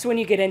 That's when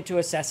you get into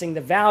assessing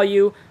the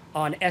value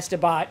on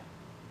Esterbot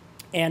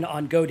and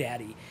on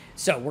GoDaddy.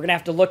 So we're going to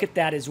have to look at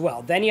that as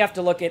well. Then you have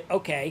to look at,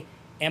 okay,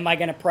 am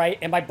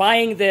I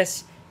buying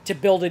this to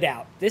build it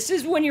out? This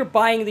is when you're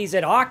buying these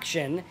at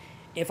auction.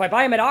 If I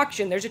buy them at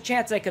auction, there's a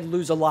chance I could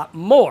lose a lot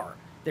more.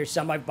 There's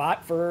some I've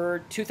bought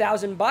for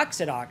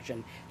 $2,000 at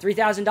auction,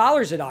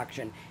 $3,000 at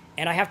auction.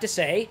 And I have to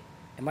say,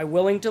 am I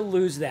willing to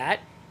lose that?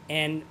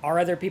 And are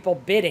other people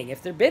bidding?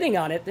 If they're bidding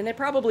on it, then it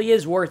probably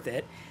is worth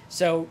it.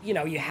 So, you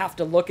know, you have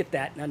to look at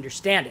that and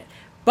understand it.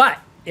 But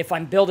if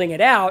I'm building it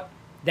out,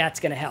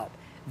 that's going to help.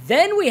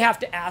 Then we have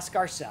to ask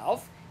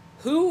ourselves,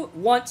 who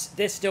wants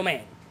this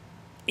domain?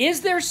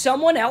 Is there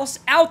someone else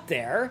out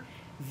there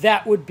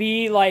that would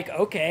be like,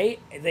 okay,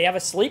 they have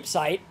a sleep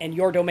site and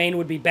your domain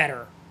would be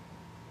better?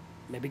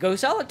 Maybe go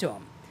sell it to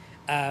them.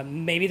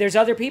 Maybe there's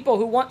other people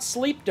who want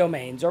sleep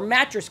domains or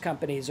mattress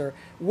companies or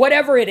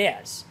whatever it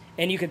is.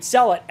 And you could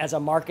sell it as a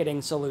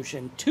marketing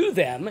solution to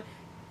them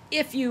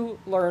if you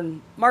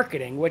learn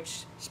marketing,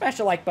 which smash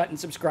the like button,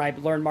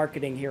 subscribe, learn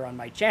marketing here on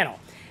my channel.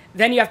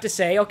 Then you have to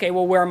say, okay,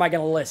 well, where am I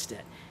going to list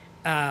it?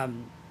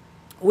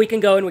 We can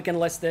go and we can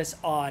list this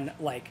on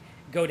like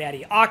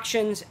GoDaddy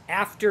auctions,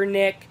 after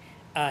Nick,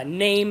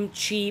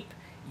 Namecheap.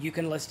 You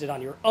can list it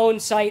on your own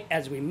site,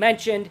 as we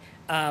mentioned.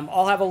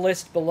 I'll have a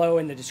list below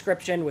in the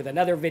description with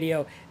another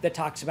video that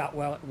talks about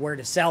where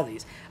to sell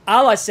these.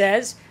 Allah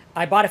says,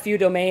 I bought a few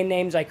domain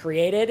names I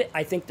created.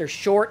 I think they're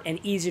short and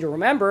easy to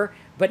remember,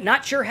 but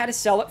not sure how to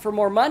sell it for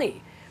more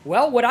money.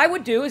 Well, what I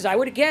would do is I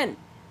would, again,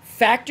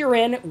 factor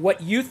in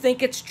what you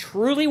think it's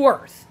truly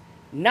worth.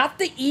 Not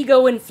the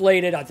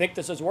ego-inflated, I think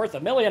this is worth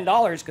 $1 million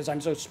because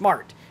I'm so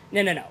smart.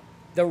 No, no, no.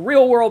 The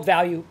real-world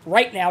value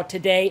right now,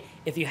 today,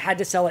 if you had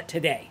to sell it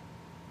today.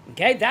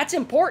 Okay? That's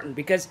important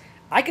because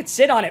I could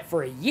sit on it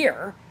for a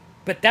year,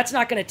 but that's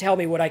not going to tell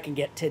me what I can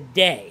get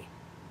today.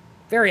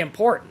 Very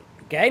important.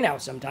 Okay, now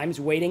sometimes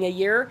waiting a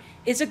year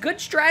is a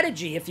good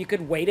strategy if you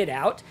could wait it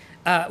out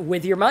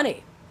with your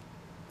money.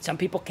 Some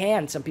people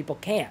can, some people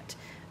can't.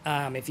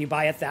 If you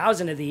buy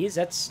 1,000 of these,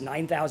 that's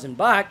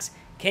 $9,000.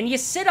 Can you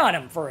sit on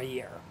them for a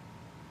year?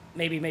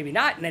 Maybe, maybe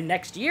not. And then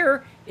next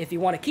year, if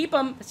you want to keep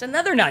them, it's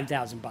another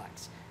 $9,000. Now,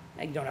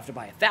 you don't have to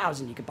buy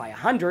 1,000. You could buy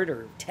 100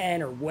 or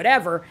 10 or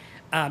whatever.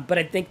 But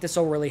I think this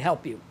will really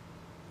help you.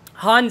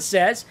 Hans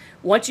says,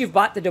 once you've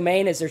bought the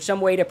domain, is there some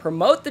way to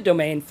promote the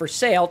domain for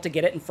sale to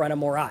get it in front of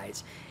more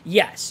eyes?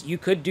 Yes, you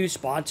could do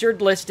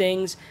sponsored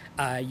listings.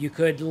 You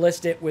could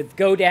list it with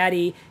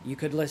GoDaddy. You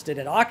could list it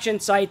at auction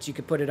sites. You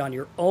could put it on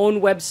your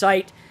own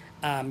website.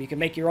 You can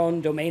make your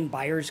own domain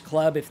buyers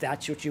club if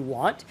that's what you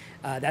want.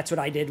 That's what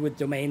I did with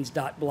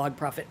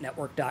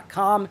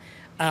domains.blogprofitnetwork.com.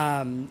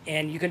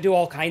 And you can do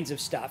all kinds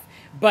of stuff.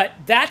 But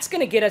that's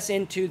going to get us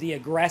into the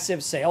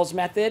aggressive sales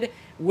method,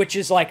 which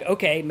is like,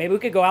 okay, maybe we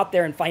could go out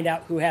there and find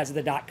out who has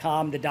the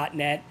 .com, the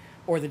 .net,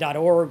 or the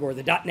 .org, or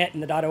the .net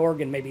and the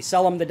 .org, and maybe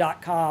sell them the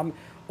 .com,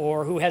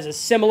 or who has a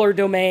similar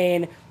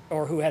domain,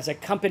 or who has a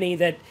company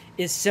that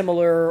is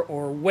similar,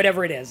 or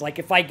whatever it is. Like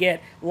if I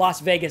get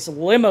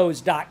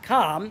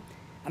LasVegasLimos.com,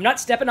 I'm not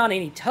stepping on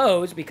any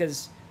toes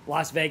because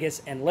Las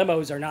Vegas and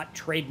limos are not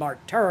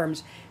trademark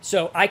terms.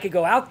 So I could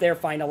go out there,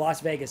 find a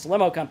Las Vegas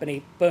limo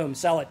company, boom,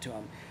 sell it to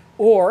them.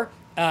 Or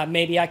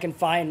maybe I can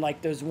find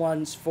like those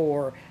ones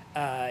for,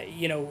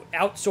 you know,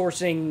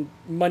 outsourcing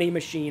Money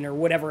Machine or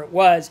whatever it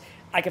was.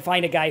 I could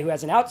find a guy who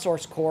has an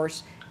outsource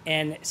course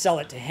and sell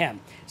it to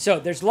him. So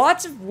there's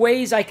lots of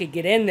ways I could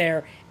get in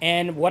there.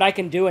 And what I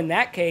can do in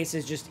that case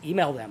is just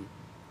email them.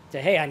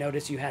 Say, hey, I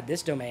noticed you had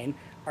this domain.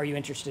 Are you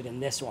interested in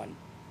this one?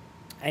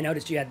 I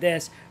noticed you had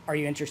this. Are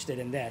you interested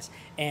in this?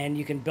 And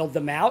you can build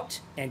them out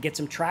and get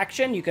some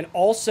traction. You can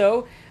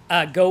also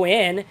go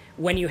in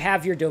when you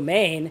have your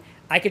domain.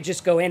 I could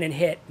just go in and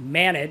hit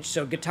manage.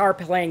 So guitar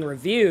playing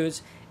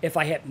reviews, if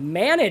I hit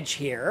manage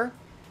here,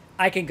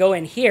 I can go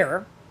in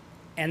here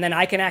and then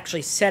I can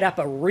actually set up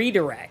a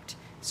redirect.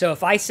 So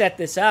if I set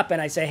this up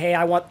and I say, hey,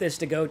 I want this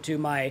to go to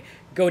my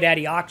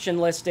GoDaddy auction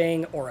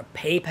listing or a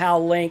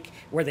PayPal link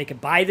where they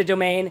could buy the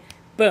domain,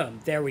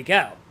 boom, there we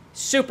go.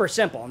 Super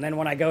simple. And then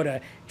when I go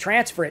to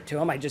transfer it to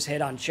them, I just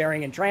hit on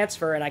sharing and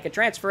transfer, and I could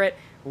transfer it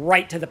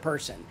right to the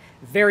person.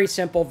 Very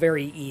simple,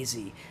 very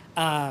easy.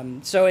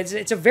 So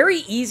it's a very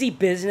easy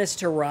business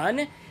to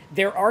run.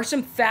 There are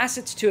some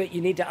facets to it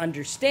you need to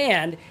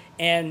understand,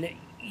 and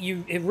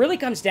it really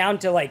comes down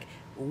to like,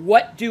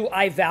 what do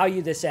I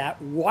value this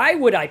at? Why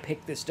would I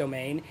pick this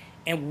domain?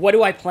 And what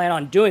do I plan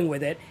on doing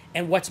with it?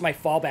 And what's my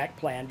fallback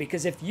plan?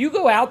 Because if you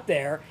go out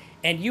there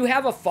and you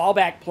have a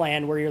fallback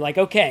plan where you're like,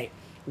 okay,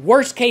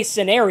 worst case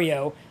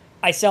scenario,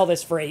 I sell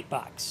this for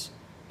 $8,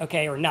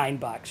 okay, or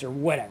 $9 or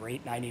whatever,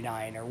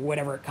 $8.99 or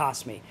whatever it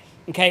costs me.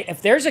 Okay,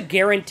 if there's a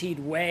guaranteed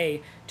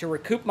way to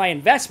recoup my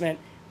investment,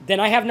 then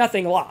I have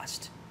nothing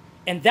lost.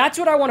 And that's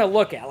what I want to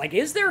look at. Like,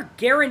 is there a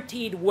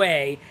guaranteed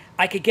way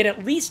I could get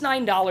at least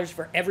 $9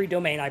 for every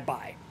domain I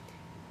buy?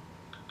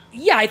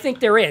 Yeah, I think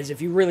there is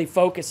if you really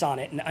focus on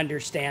it and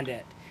understand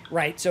it,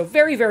 right? So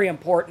very, very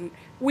important.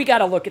 We got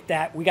to look at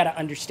that. We got to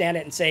understand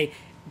it and say,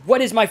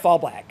 what is my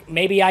fallback?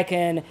 Maybe I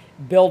can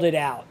build it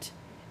out.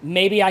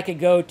 Maybe I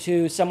could go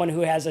to someone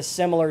who has a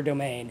similar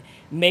domain.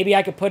 Maybe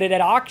I could put it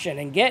at auction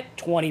and get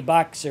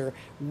 $20 or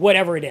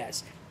whatever it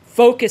is.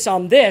 Focus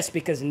on this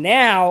because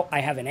now I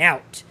have an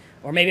out.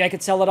 Or maybe I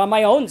could sell it on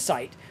my own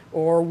site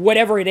or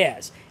whatever it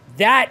is.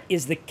 That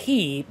is the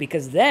key,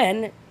 because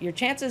then your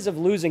chances of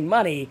losing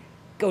money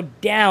go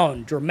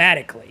down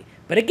dramatically.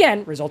 But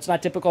again, results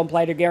not typical,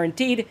 implied, or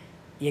guaranteed.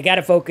 You got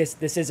to focus.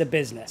 This is a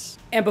business.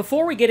 And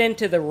before we get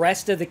into the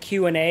rest of the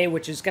Q&A,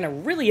 which is going to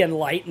really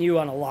enlighten you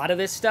on a lot of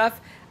this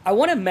stuff, I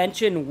want to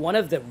mention one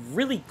of the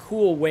really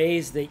cool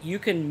ways that you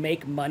can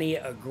make money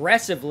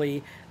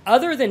aggressively,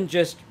 other than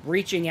just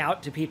reaching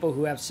out to people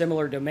who have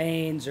similar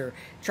domains or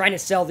trying to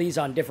sell these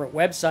on different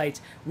websites.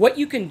 What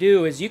you can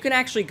do is you can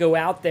actually go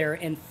out there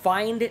and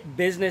find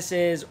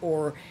businesses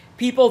or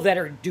people that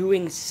are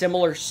doing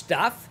similar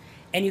stuff,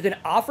 and you can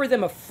offer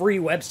them a free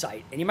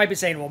website. And you might be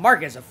saying, well,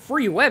 Marcus, a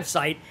free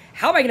website,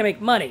 how am I going to make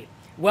money?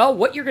 Well,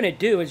 what you're going to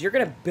do is you're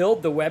going to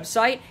build the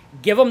website,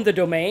 give them the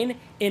domain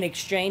in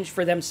exchange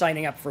for them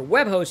signing up for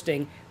web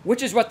hosting,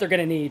 which is what they're going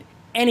to need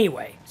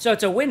anyway. So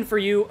it's a win for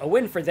you, a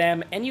win for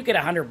them, and you get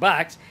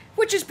 $100,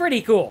 which is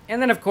pretty cool.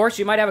 And then, of course,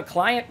 you might have a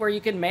client where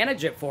you can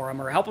manage it for them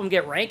or help them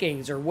get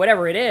rankings or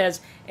whatever it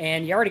is,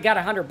 and you already got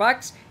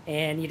 $100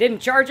 and you didn't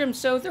charge them,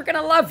 so they're going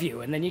to love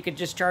you. And then you could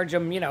just charge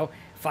them,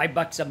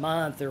 $5 a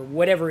month or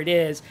whatever it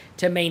is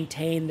to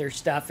maintain their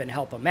stuff and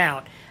help them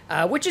out,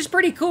 which is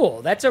pretty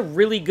cool. That's a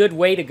really good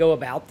way to go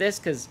about this,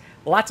 because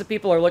lots of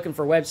people are looking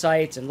for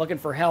websites and looking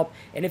for help.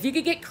 And if you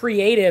could get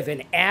creative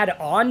and add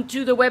on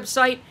to the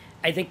website,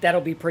 I think that'll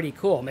be pretty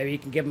cool. Maybe you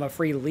can give them a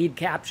free lead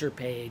capture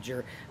page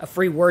or a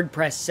free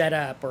WordPress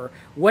setup or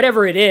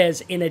whatever it is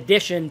in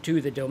addition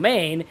to the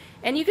domain.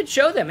 And you could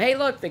show them, hey,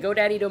 look, the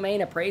GoDaddy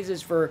domain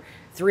appraises for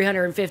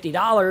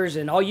 $350,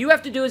 and all you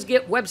have to do is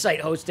get website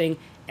hosting,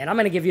 and I'm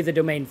going to give you the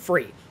domain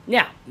free.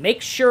 Now,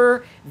 make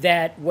sure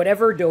that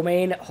whatever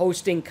domain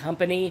hosting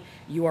company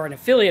you are an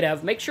affiliate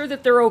of, make sure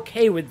that they're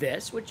okay with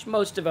this, which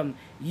most of them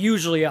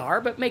usually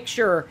are, but make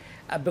sure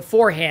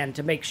beforehand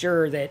to make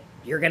sure that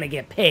you're going to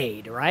get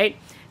paid, right?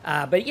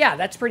 But yeah,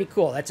 that's pretty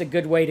cool. That's a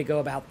good way to go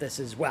about this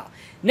as well.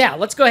 Now,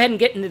 let's go ahead and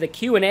get into the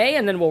Q&A,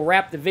 and then we'll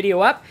wrap the video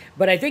up.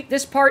 But I think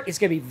this part is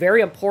going to be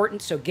very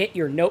important, so get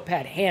your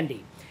notepad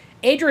handy.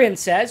 Adrian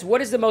says, what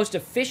is the most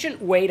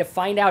efficient way to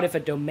find out if a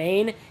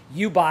domain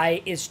you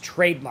buy is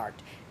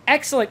trademarked?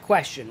 Excellent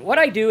question. What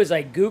I do is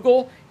I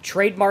Google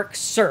trademark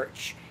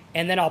search,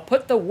 and then I'll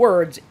put the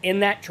words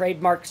in that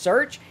trademark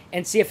search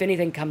and see if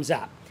anything comes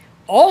up.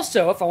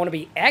 Also, if I want to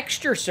be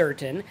extra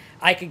certain,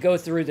 I could go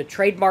through the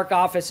trademark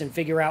office and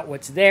figure out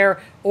what's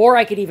there, or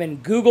I could even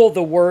Google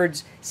the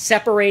words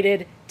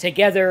separated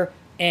together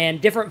and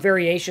different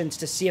variations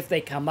to see if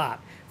they come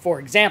up. For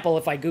example,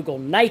 if I Google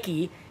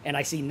Nike and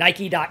I see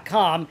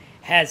Nike.com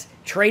has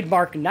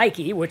trademark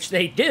Nike, which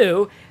they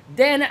do,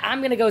 then I'm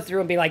going to go through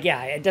and be like,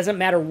 yeah, it doesn't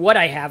matter what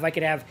I have. I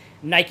could have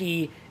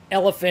Nike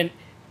Elephant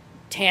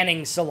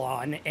Tanning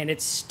Salon, and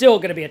it's still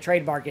going to be a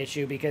trademark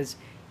issue because,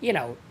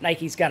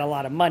 Nike's got a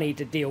lot of money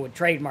to deal with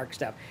trademark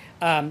stuff.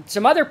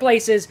 Some other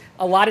places,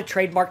 a lot of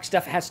trademark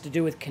stuff has to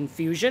do with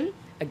confusion.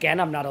 Again,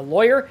 I'm not a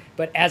lawyer,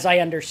 but as I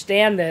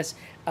understand this,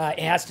 it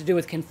has to do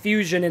with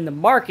confusion in the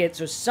market.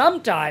 So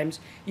sometimes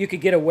you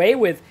could get away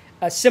with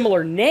a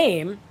similar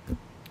name,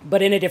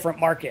 but in a different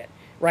market,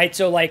 right?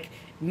 So like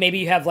maybe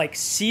you have like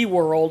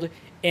SeaWorld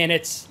and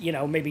it's,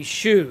 maybe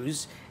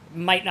shoes.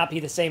 Might not be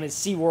the same as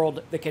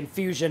SeaWorld. The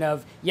confusion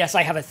of, yes,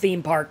 I have a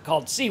theme park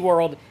called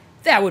SeaWorld.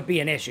 That would be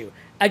an issue.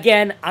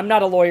 Again, I'm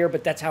not a lawyer,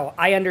 but that's how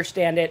I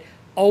understand it.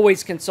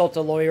 Always consult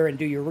a lawyer and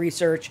do your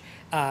research.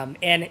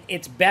 And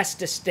it's best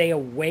to stay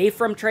away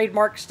from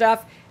trademark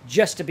stuff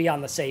just to be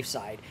on the safe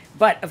side.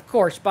 But of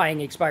course,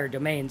 buying expired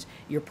domains,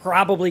 you're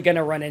probably going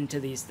to run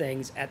into these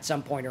things at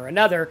some point or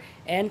another.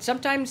 And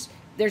sometimes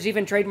there's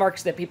even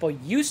trademarks that people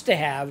used to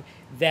have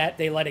that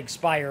they let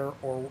expire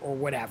or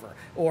whatever.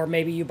 Or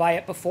maybe you buy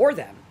it before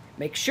them.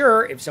 Make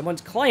sure, if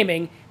someone's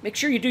claiming, make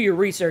sure you do your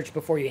research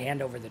before you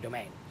hand over the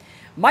domain.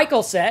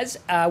 Michael says,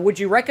 would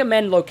you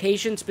recommend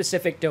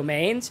location-specific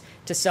domains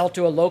to sell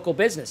to a local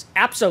business?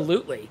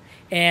 Absolutely.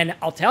 And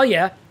I'll tell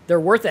you, they're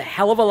worth a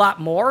hell of a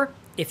lot more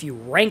if you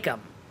rank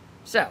them.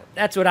 So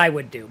that's what I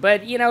would do.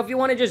 But, you know, if you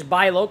want to just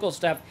buy local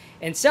stuff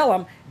and sell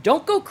them,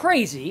 don't go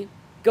crazy.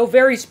 Go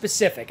very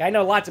specific. I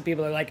know lots of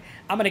people are like,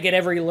 I'm going to get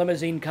every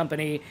limousine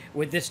company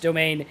with this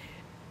domain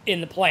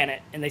in the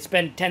planet. And they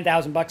spend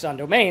 $10,000 on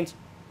domains,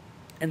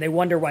 and they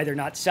wonder why they're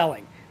not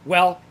selling.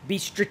 Well, be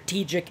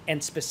strategic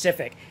and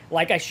specific.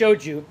 Like I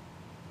showed you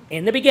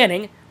in the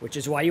beginning, which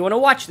is why you want to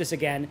watch this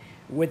again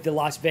with the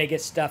Las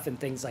Vegas stuff and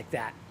things like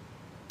that.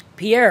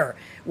 Pierre,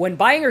 when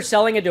buying or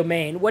selling a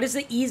domain, what is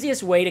the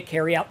easiest way to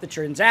carry out the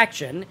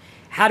transaction?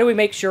 How do we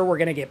make sure we're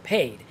going to get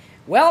paid?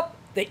 Well,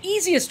 the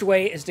easiest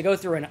way is to go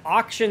through an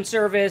auction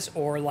service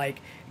or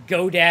like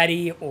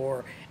GoDaddy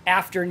or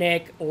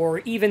Afternic or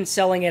even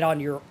selling it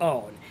on your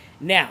own.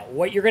 Now,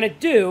 what you're going to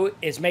do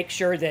is make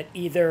sure that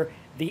either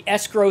the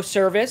escrow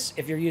service,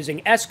 if you're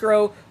using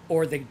escrow,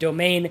 or the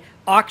domain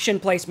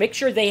auction place, make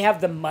sure they have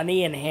the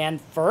money in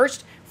hand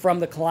first from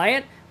the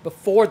client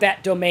before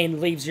that domain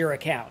leaves your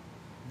account.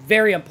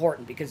 Very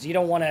important, because you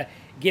don't want to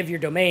give your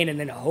domain and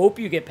then hope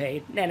you get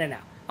paid. No.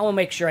 I want to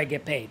make sure I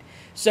get paid.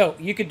 So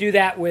you could do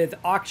that with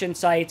auction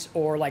sites,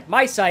 or like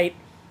my site,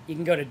 you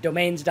can go to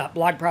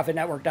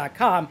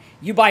domains.blogprofitnetwork.com.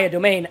 You buy a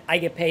domain, I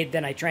get paid,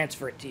 then I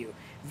transfer it to you.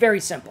 Very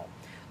simple.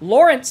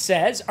 Lawrence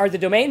says, are the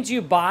domains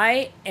you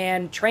buy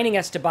and training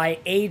us to buy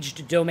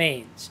aged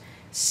domains?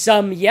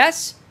 Some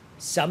yes,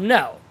 some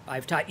no.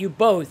 I've taught you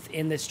both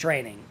in this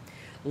training.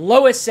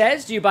 Lois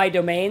says, do you buy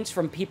domains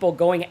from people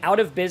going out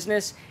of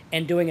business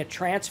and doing a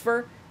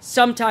transfer?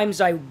 Sometimes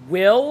I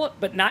will,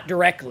 but not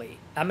directly.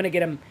 I'm going to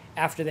get them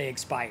after they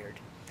expired.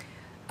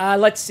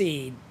 Let's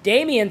see.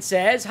 Damien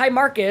says, hi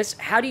Marcus,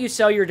 how do you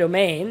sell your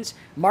domains?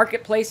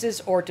 Marketplaces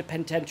or to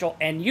potential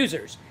end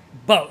users?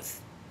 Both.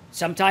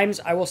 Sometimes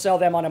I will sell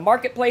them on a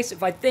marketplace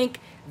if I think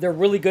they're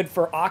really good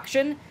for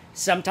auction.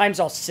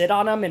 Sometimes I'll sit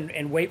on them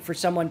and wait for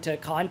someone to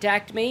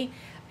contact me,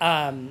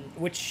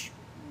 which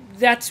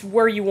that's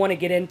where you want to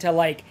get into,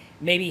 like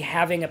maybe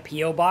having a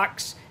P.O.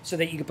 box so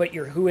that you can put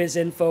your who is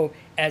info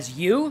as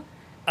you.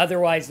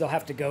 Otherwise, they'll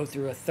have to go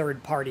through a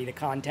third party to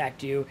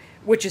contact you,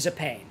 which is a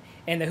pain.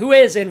 And the who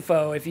is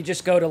info, if you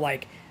just go to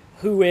like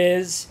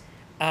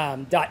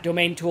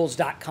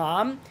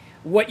whois.domaintools.com,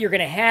 what you're going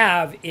to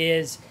have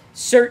is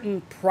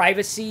certain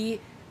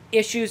privacy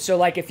issues. So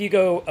like if you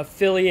go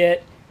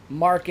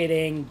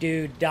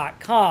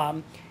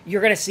affiliatemarketingdude.com,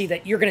 you're going to see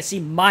that you're going to see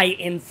my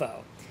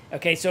info.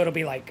 Okay, so it'll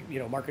be like, you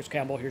know, Marcus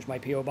Campbell, here's my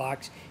P.O.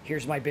 box,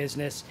 here's my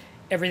business,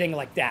 everything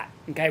like that.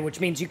 Okay, which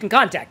means you can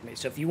contact me.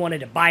 So if you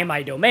wanted to buy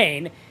my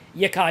domain,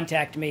 you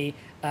contact me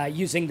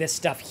using this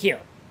stuff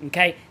here.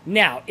 Okay,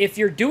 now if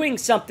you're doing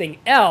something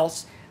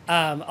else,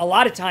 a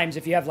lot of times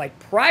if you have like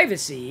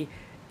privacy,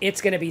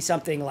 it's going to be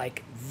something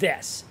like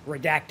this,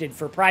 redacted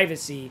for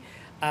privacy,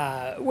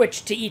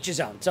 which to each his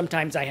own.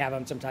 Sometimes I have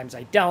them, sometimes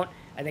I don't.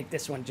 I think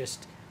this one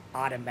just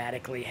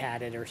automatically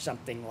had it or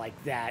something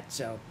like that.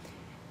 So,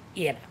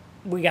 you know,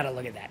 we got to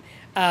look at that.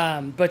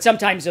 But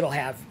sometimes it'll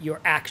have your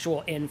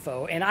actual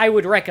info. And I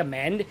would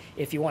recommend,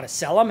 if you want to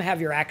sell them,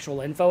 have your actual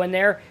info in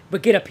there,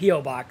 but get a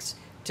P.O. box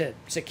to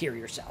secure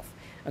yourself.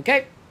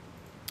 Okay?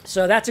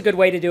 So that's a good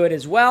way to do it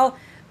as well.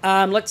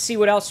 Let's see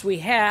what else we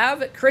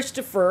have.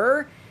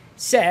 Christopher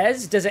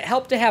says, does it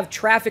help to have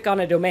traffic on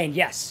a domain?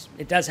 Yes,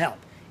 it does help.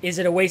 Is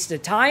it a waste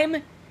of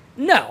time?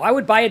 No, I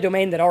would buy a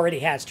domain that already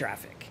has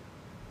traffic.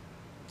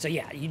 So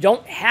yeah, you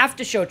don't have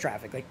to show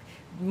traffic. Like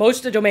most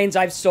of the domains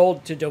I've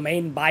sold to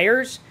domain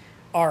buyers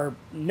are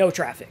no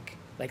traffic.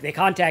 Like they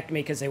contact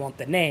me because they want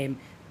the name.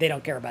 They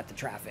don't care about the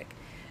traffic.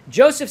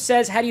 Joseph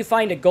says, how do you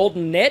find a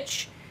golden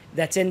niche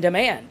that's in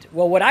demand?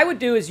 Well, what I would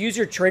do is use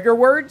your trigger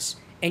words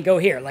and go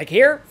here. Like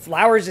here,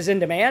 flowers is in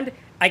demand.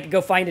 I could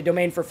go find a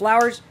domain for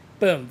flowers.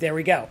 Boom, there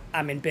we go.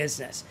 I'm in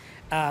business.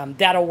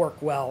 That'll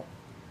work well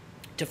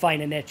to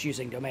find a niche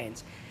using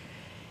domains.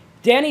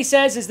 Danny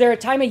says, is there a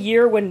time of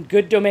year when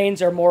good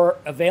domains are more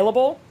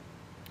available?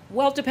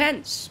 Well, it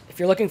depends. If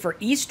you're looking for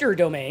Easter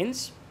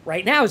domains,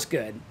 right now is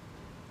good.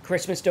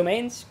 Christmas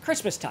domains,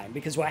 Christmas time.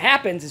 Because what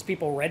happens is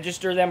people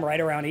register them right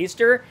around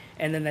Easter,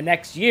 and then the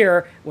next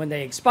year, when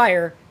they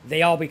expire,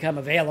 they all become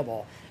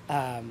available.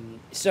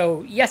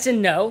 So yes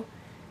and no.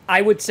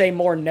 I would say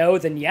more no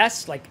than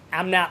yes. Like,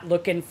 I'm not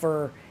looking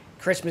for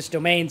Christmas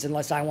domains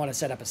unless I want to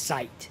set up a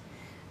site.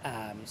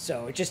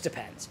 So it just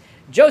depends.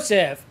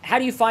 Joseph, how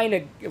do you find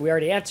a... We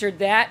already answered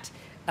that.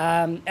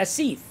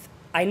 Asif,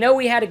 I know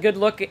we had a good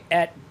look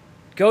at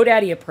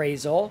GoDaddy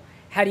appraisal.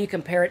 How do you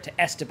compare it to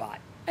Estibot?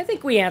 I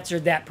think we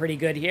answered that pretty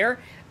good here.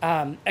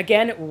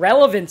 Again,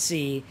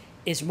 relevancy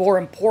is more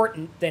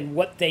important than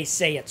what they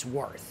say it's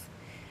worth.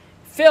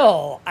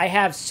 Phil, I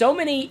have so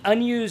many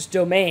unused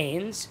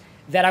domains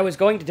that I was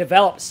going to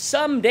develop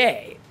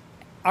someday.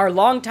 Are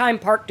longtime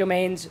park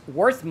domains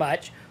worth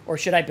much, or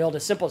should I build a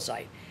simple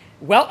site?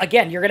 Well,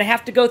 again, you're going to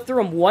have to go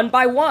through them one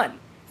by one.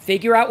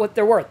 Figure out what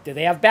they're worth. Do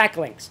they have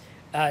backlinks?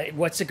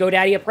 What's the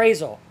GoDaddy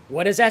appraisal?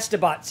 What does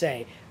Estibot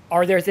say?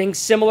 Are there things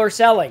similar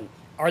selling?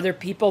 Are there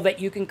people that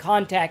you can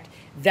contact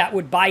that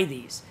would buy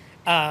these?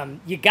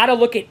 You got to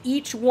look at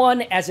each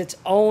one as its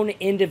own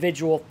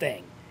individual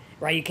thing,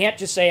 right? You can't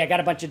just say, I got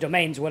a bunch of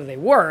domains. What are they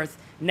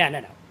worth? No,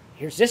 no, no.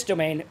 Here's this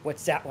domain.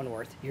 What's that one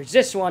worth? Here's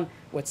this one.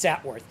 What's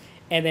that worth?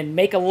 And then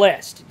make a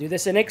list. Do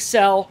this in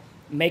Excel.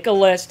 Make a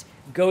list.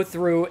 Go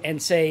through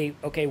and say,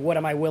 okay, what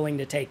am I willing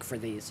to take for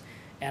these?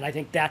 And I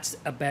think that's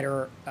a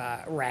better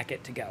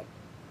racket to go.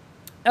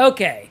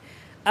 Okay,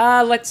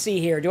 let's see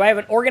here. Do I have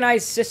an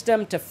organized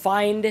system to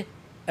find,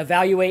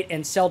 evaluate,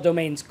 and sell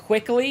domains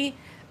quickly?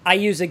 I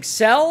use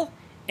Excel,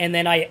 and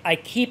then I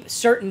keep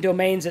certain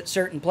domains at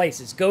certain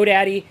places.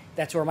 GoDaddy,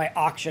 that's where my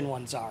auction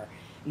ones are.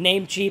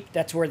 Namecheap,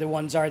 that's where the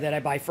ones are that I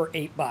buy for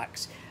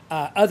 $8.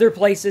 Other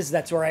places,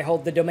 that's where I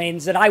hold the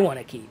domains that I want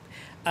to keep.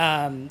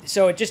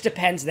 So it just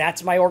depends.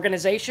 That's my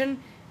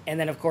organization. And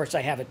then, of course,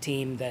 I have a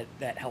team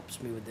that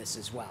helps me with this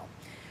as well.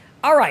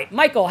 All right,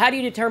 Michael, how do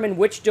you determine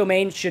which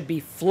domains should be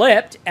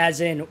flipped,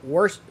 as in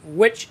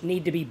which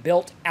need to be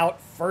built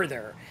out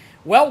further?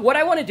 Well, what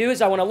I want to do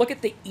is I want to look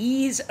at the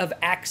ease of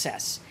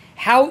access.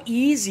 How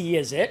easy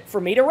is it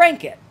for me to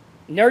rank it?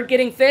 Nerd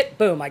Getting Fit,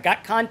 boom, I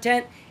got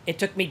content. It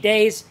took me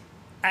days.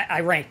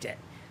 I ranked it.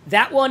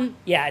 That one,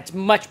 yeah, it's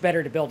much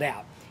better to build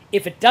out.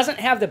 If it doesn't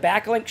have the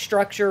backlink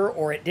structure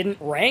or it didn't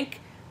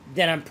rank,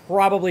 then I'm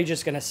probably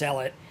just going to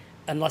sell it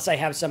unless I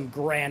have some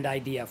grand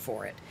idea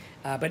for it.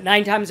 But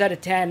 9 times out of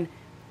 10,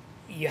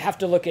 you have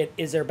to look at,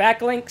 is there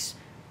backlinks?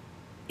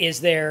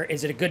 Is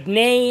it a good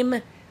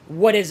name?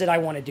 What is it I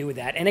want to do with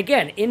that? And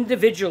again,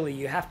 individually,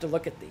 you have to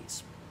look at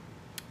these.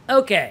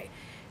 Okay,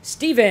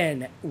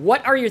 Steven,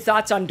 what are your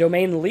thoughts on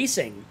domain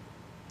leasing?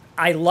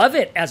 I love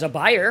it as a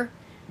buyer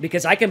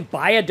because I can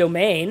buy a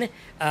domain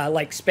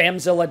like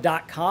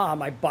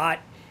spamzilla.com. I bought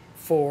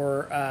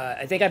for,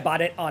 I think I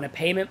bought it on a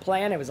payment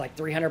plan. It was like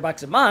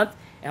 $300 a month.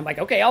 And I'm like,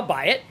 okay, I'll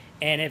buy it.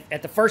 And if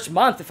at the first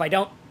month, if I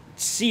don't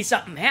see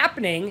something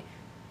happening,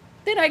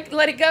 then I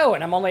let it go.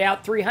 And I'm only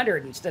out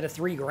 300 instead of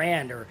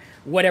 $3,000 or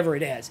whatever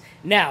it is.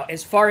 Now,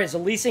 as far as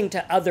leasing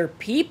to other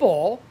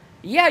people,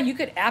 yeah, you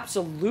could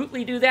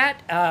absolutely do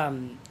that.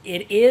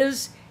 It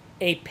is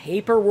a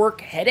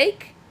paperwork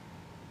headache,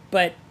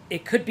 but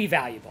it could be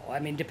valuable. I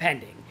mean,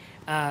 depending.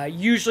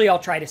 Usually I'll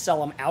try to sell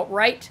them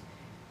outright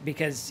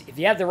because if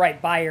you have the right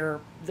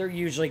buyer, they're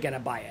usually going to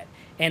buy it.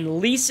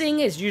 And leasing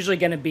is usually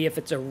going to be if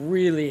it's a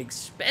really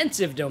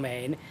expensive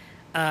domain.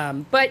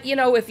 But, you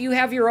know, if you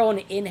have your own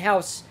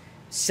in-house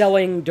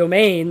selling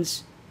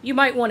domains, you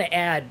might want to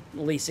add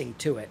leasing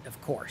to it,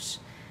 of course.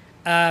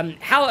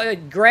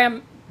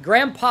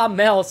 Grandpa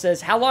Mel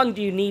says, how long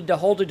do you need to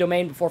hold a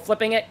domain before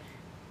flipping it?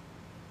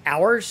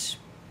 Hours.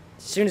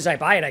 As soon as I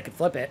buy it, I could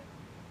flip it.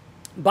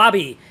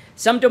 Bobby,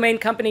 some domain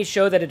companies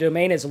show that a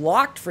domain is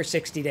locked for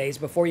 60 days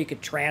before you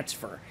could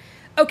transfer.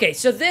 Okay,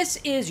 so this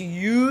is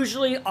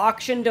usually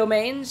auction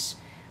domains,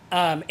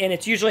 and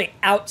it's usually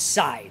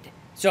outside.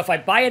 So if I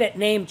buy it at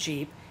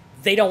Namecheap,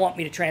 they don't want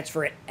me to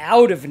transfer it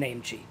out of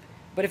Namecheap.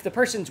 But if the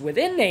person's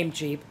within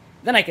Namecheap,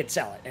 then I could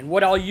sell it. And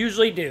what I'll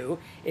usually do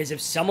is if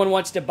someone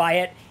wants to buy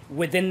it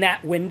within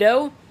that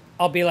window,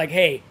 I'll be like,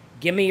 hey,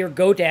 give me your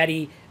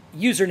GoDaddy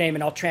username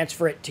and I'll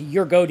transfer it to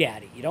your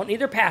GoDaddy. You don't need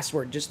their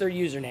password, just their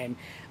username.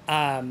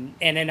 And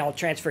then I'll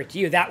transfer it to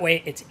you. That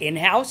way it's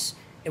in-house.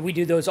 And we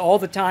do those all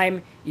the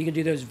time. You can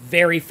do those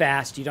very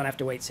fast. You don't have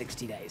to wait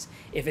 60 days.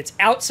 If it's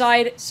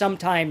outside,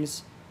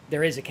 sometimes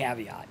there is a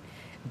caveat.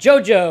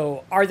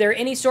 Jojo, are there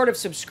any sort of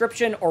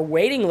subscription or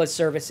waiting list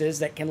services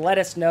that can let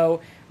us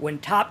know when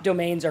top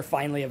domains are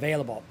finally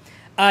available?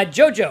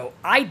 Jojo,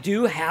 I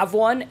do have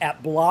one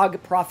at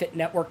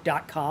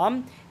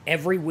blogprofitnetwork.com.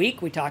 Every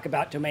week we talk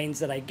about domains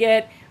that I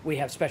get. We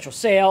have special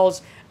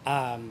sales.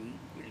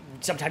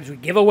 Sometimes we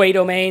give away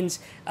domains.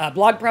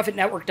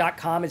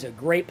 Blogprofitnetwork.com is a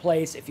great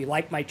place if you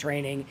like my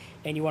training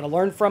and you want to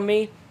learn from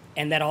me,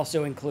 and that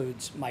also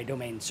includes my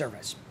domain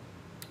service.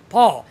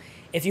 Paul,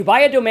 if you buy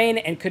a domain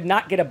and could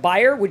not get a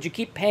buyer, would you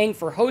keep paying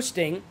for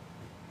hosting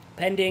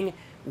pending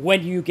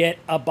when you get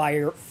a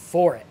buyer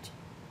for it?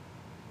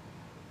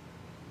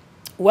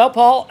 Well,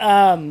 Paul,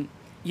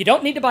 you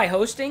don't need to buy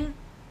hosting.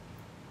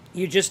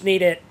 You just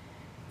need it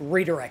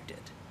redirected,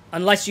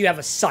 unless you have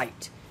a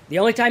site. The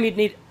only time you'd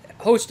need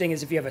hosting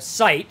is if you have a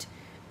site.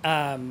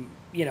 You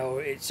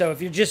know, so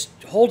if you're just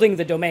holding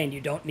the domain, you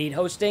don't need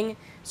hosting.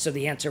 So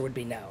the answer would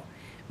be no.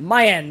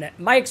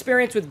 My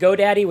experience with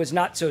GoDaddy was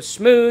not so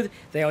smooth.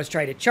 They always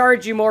try to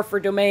charge you more for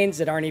domains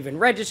that aren't even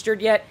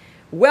registered yet.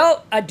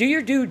 Well, do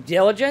your due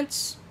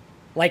diligence.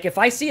 Like if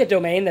I see a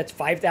domain that's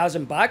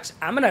 $5,000,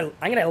 I'm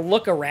gonna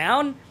look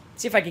around,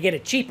 see if I could get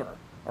it cheaper,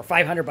 or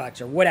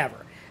 $500 or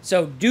whatever.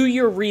 So do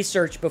your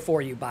research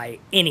before you buy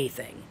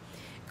anything.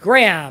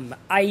 Graham,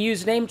 I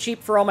use Namecheap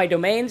for all my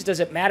domains.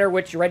 Does it matter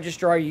which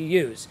registrar you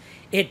use?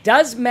 It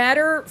does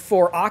matter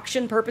for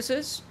auction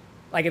purposes.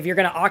 Like if you're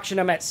going to auction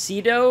them at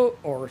Sedo,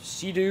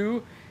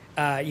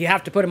 you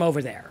have to put them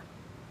over there.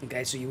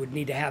 Okay, so you would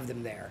need to have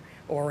them there.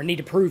 or need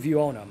to prove you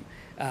own them.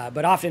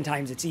 But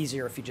oftentimes it's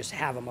easier if you just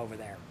have them over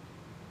there.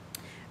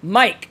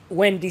 Mike,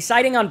 when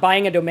deciding on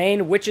buying a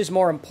domain, which is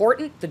more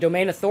important, the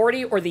domain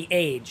authority or the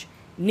age?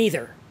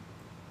 Neither.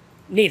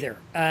 Neither.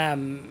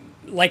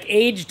 Like,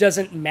 age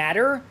doesn't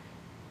matter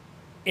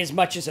as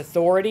much as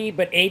authority,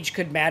 but age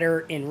could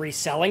matter in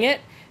reselling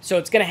it. So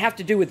it's going to have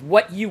to do with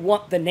what you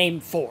want the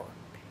name for.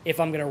 If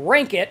I'm going to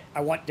rank it,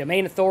 I want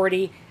domain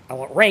authority, I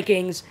want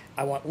rankings,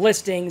 I want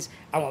listings,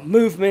 I want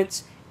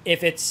movements.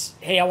 If it's,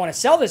 hey, I want to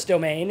sell this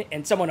domain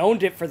and someone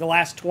owned it for the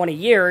last 20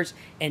 years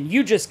and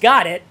you just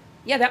got it,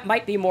 yeah, that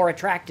might be more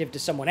attractive to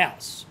someone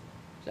else.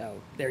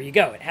 So there you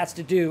go. It has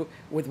to do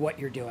with what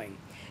you're doing.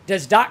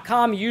 Does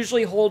 .com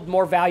usually hold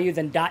more value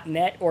than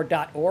 .net or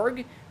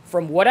 .org?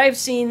 From what I've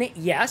seen,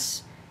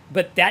 yes,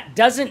 but that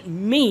doesn't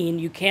mean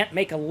you can't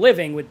make a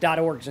living with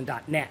 .orgs and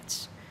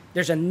 .nets.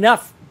 There's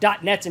enough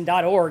 .nets and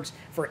 .orgs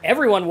for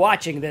everyone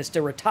watching this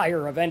to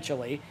retire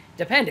eventually,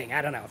 depending.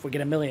 I don't know. If we get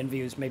 1 million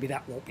views, maybe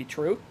that won't be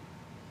true.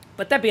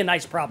 But that'd be a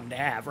nice problem to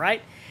have,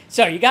 right?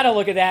 So you got to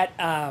look at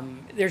that.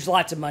 There's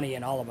lots of money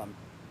in all of them.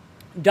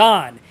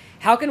 Don,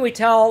 how can we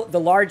tell the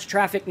large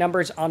traffic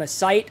numbers on a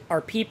site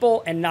are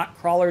people and not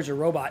crawlers or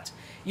robots?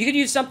 You could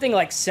use something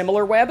like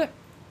SimilarWeb.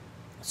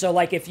 So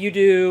like if you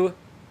do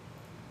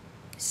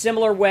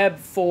SimilarWeb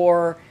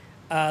for,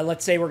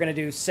 let's say we're going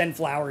to do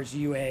Sunflowers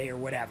UA or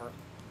whatever.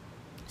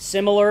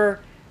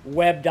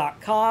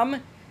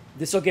 SimilarWeb.com.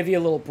 This will give you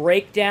a little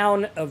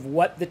breakdown of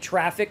what the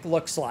traffic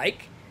looks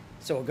like.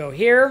 So we'll go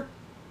here,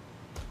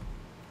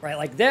 right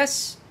like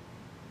this,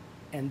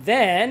 and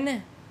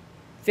then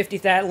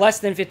less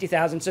than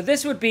 50,000. So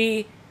this would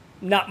be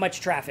not much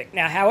traffic.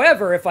 Now,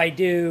 however, if I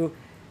do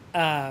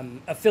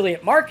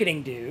affiliate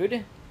marketing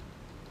dude.com,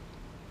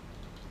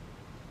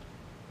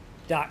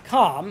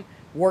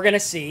 we're going to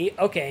see,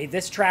 okay,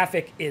 this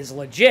traffic is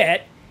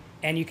legit,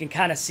 and you can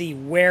kind of see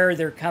where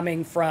they're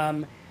coming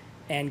from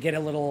and get a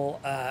little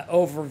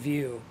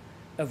overview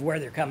of where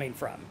they're coming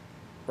from,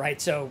 right?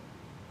 So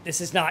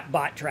this is not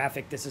bot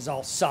traffic. This is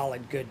all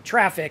solid, good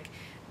traffic,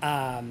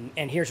 and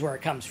here's where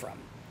it comes from,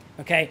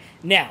 okay?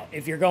 Now,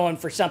 if you're going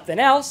for something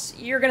else,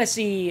 you're going to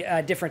see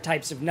different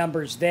types of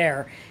numbers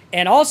there.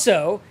 And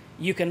also,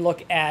 you can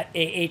look at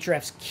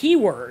Ahrefs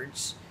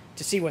keywords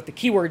to see what the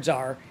keywords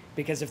are,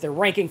 because if they're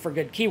ranking for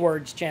good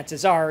keywords,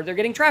 chances are they're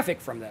getting traffic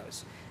from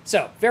those.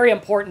 So very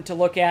important to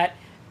look at,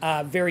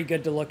 very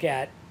good to look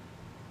at.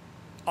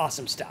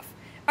 Awesome stuff.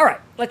 All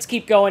right, let's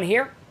keep going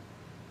here.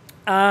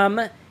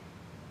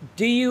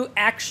 Do you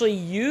actually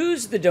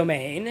use the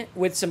domain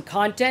with some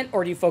content,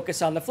 or do you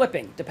focus on the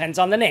flipping? Depends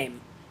on the name.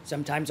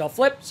 Sometimes I'll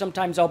flip,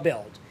 sometimes I'll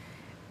build.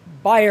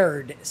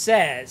 Bayard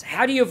says,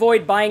 how do you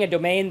avoid buying a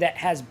domain that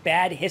has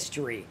bad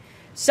history?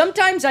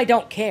 Sometimes I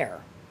don't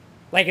care.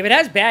 Like if it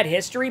has bad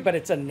history, but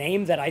it's a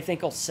name that I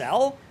think will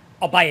sell,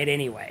 I'll buy it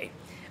anyway.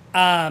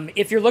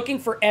 If you're looking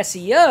for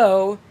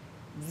SEO,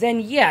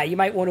 then yeah, you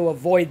might want to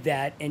avoid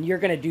that. And you're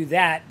going to do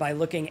that by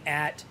looking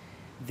at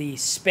the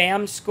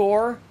spam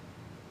score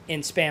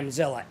in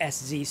Spamzilla,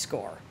 SZ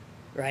score,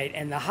 right?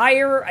 And the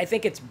higher, I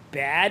think it's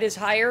bad is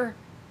higher.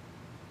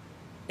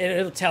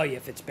 It'll tell you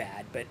if it's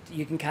bad, but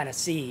you can kind of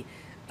see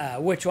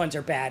which ones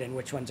are bad and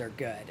which ones are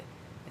good.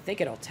 I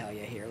think it'll tell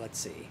you here. Let's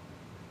see.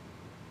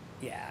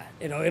 Yeah,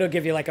 it'll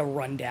give you like a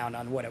rundown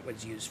on what it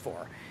was used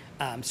for.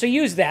 So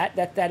use that.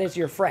 That is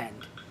your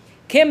friend.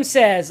 Kim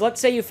says, let's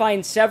say you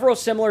find several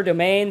similar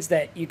domains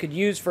that you could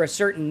use for a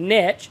certain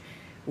niche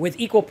with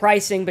equal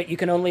pricing, but you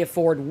can only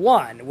afford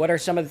one. What are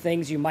some of the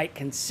things you might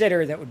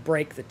consider that would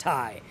break the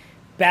tie?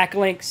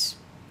 Backlinks,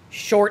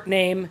 short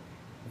name,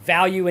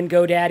 value in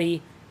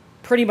GoDaddy,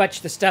 pretty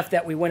much the stuff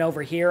that we went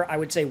over here. I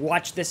would say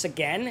watch this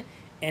again,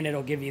 and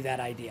it'll give you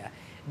that idea.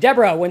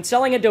 Deborah, when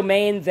selling a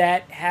domain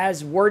that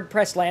has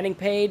WordPress landing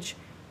page,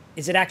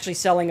 is it actually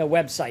selling a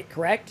website,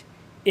 correct?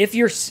 If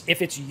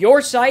it's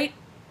your site,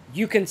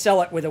 you can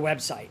sell it with a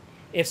website.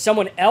 If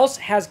someone else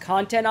has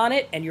content on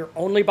it and you're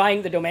only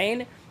buying the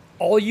domain,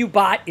 all you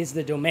bought is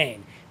the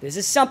domain. This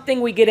is something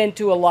we get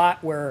into a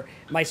lot where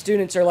my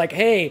students are like,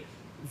 hey,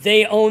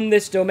 they own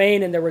this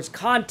domain and there was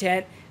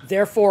content,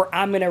 therefore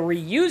I'm going to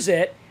reuse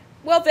it.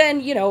 Well,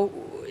 then, you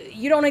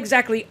don't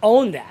exactly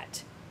own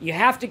that. You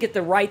have to get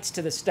the rights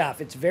to the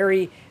stuff. It's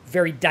very,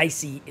 very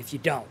dicey if you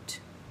don't.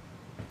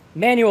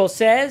 Manuel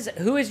says,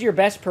 who is your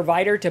best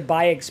provider to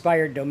buy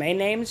expired domain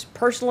names?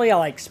 Personally, I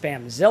like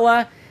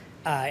Spamzilla,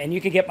 and you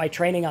can get my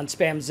training on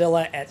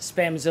Spamzilla at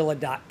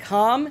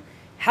spamzilla.com.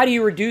 How do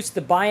you reduce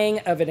the buying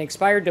of an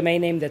expired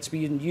domain name that's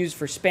being used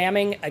for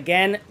spamming?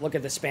 Again, look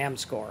at the spam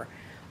score.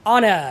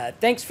 Anna,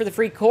 thanks for the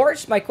free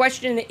course. My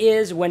question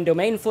is, when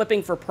domain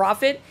flipping for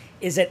profit,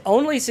 is it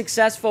only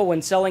successful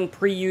when selling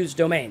pre-used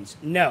domains?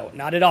 No,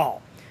 not at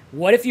all.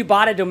 What if you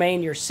bought a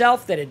domain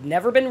yourself that had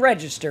never been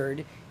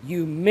registered,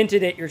 you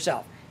minted it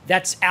yourself?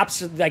 That's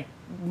absolutely, like,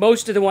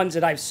 most of the ones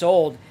that I've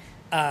sold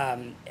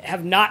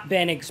have not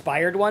been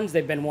expired ones.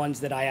 They've been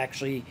ones that I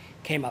actually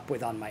came up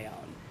with on my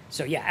own.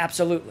 So yeah,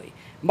 absolutely.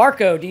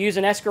 Marco, do you use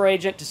an escrow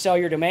agent to sell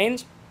your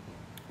domains?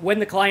 When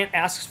the client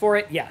asks for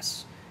it,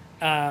 yes.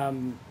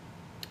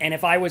 And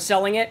if I was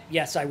selling it,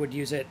 yes, I would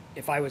use it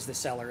if I was the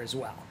seller as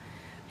well.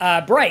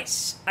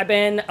 Bryce, I've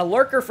been a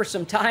lurker for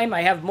some time.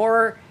 I have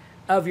more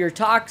of your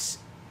talks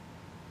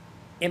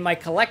in my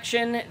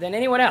collection than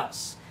anyone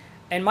else.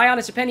 In my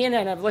honest opinion,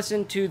 and I've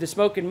listened to the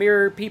Smoke and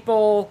Mirror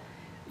people,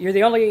 you're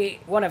the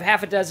only one of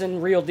half a dozen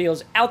real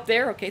deals out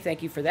there. Okay,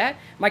 thank you for that.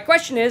 My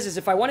question is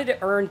if I wanted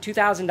to earn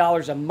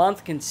 $2,000 a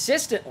month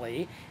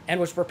consistently and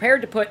was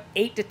prepared to put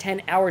 8 to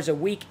 10 hours a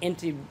week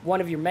into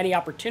one of your many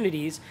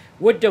opportunities,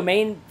 would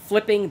domain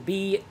flipping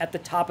be at the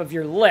top of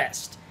your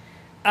list?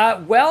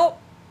 Well,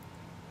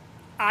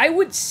 I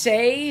would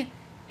say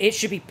it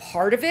should be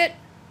part of it,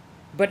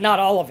 but not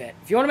all of it.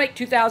 If you want to make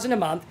 $2,000 a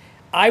month,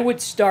 I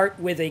would start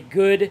with a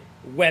good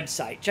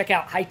website. Check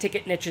out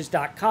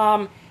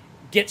highticketniches.com.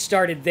 Get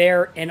started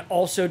there, and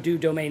also do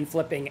domain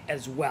flipping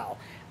as well.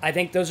 I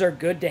think those are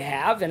good to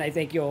have, and I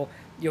think you'll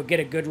get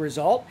a good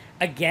result.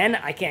 Again,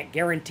 I can't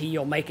guarantee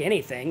you'll make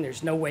anything.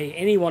 There's no way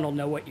anyone will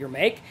know what you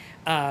make.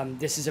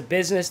 This is a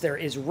business. There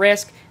is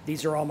risk.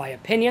 These are all my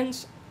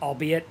opinions,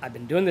 albeit I've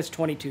been doing this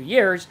 22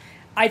 years.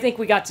 I think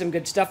we got some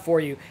good stuff for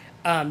you.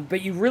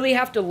 But you really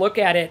have to look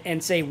at it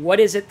and say, what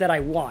is it that I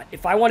want?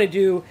 If I want to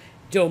do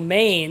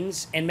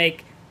domains and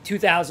make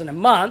 $2,000 a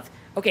month,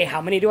 okay,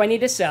 how many do I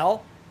need to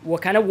sell?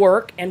 What kind of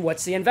work, and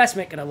what's the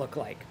investment going to look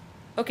like?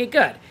 Okay,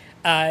 good.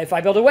 If I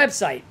build a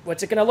website,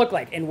 what's it going to look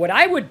like? And what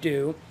I would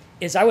do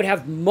is I would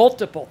have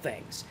multiple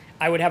things.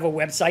 I would have a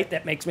website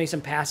that makes me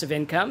some passive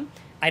income.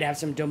 I'd have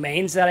some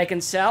domains that I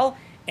can sell,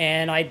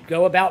 and I'd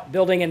go about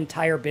building an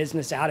entire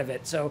business out of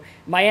it. So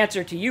my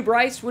answer to you,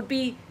 Bryce, would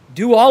be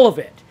do all of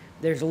it.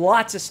 There's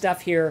lots of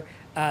stuff here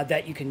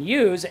that you can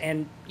use.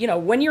 And, you know,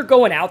 when you're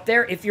going out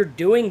there, if you're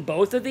doing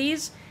both of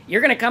these,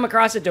 you're going to come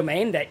across a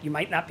domain that you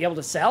might not be able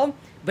to sell,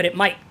 but it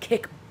might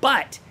kick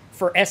butt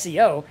for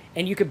SEO,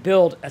 and you could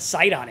build a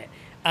site on it.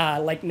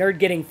 Like Nerd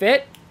Getting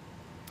Fit,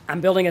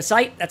 I'm building a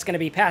site that's going to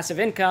be passive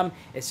income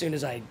as soon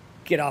as I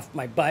get off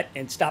my butt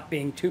and stop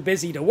being too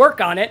busy to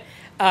work on it.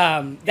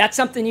 That's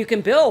something you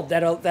can build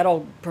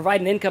that'll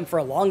provide an income for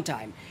a long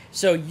time.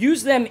 So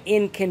use them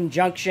in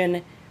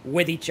conjunction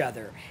with each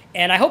other.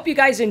 And I hope you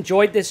guys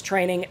enjoyed this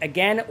training.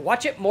 Again,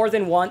 watch it more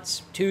than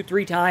once,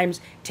 2-3 times.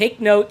 Take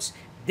notes.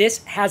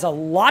 This has a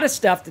lot of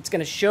stuff that's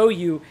going to show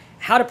you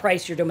how to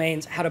price your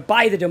domains, how to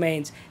buy the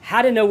domains,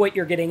 how to know what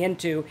you're getting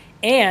into.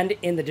 And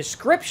in the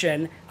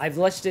description, I've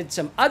listed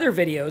some other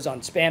videos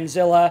on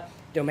Spamzilla,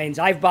 domains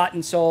I've bought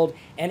and sold,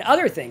 and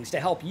other things to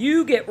help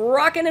you get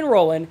rocking and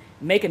rolling,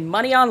 making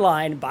money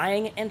online,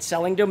 buying and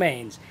selling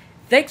domains.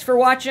 Thanks for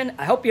watching.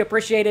 I hope you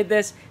appreciated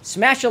this.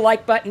 Smash a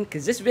like button,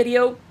 because this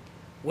video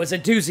was a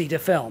doozy to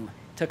film.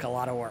 Took a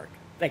lot of work.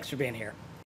 Thanks for being here.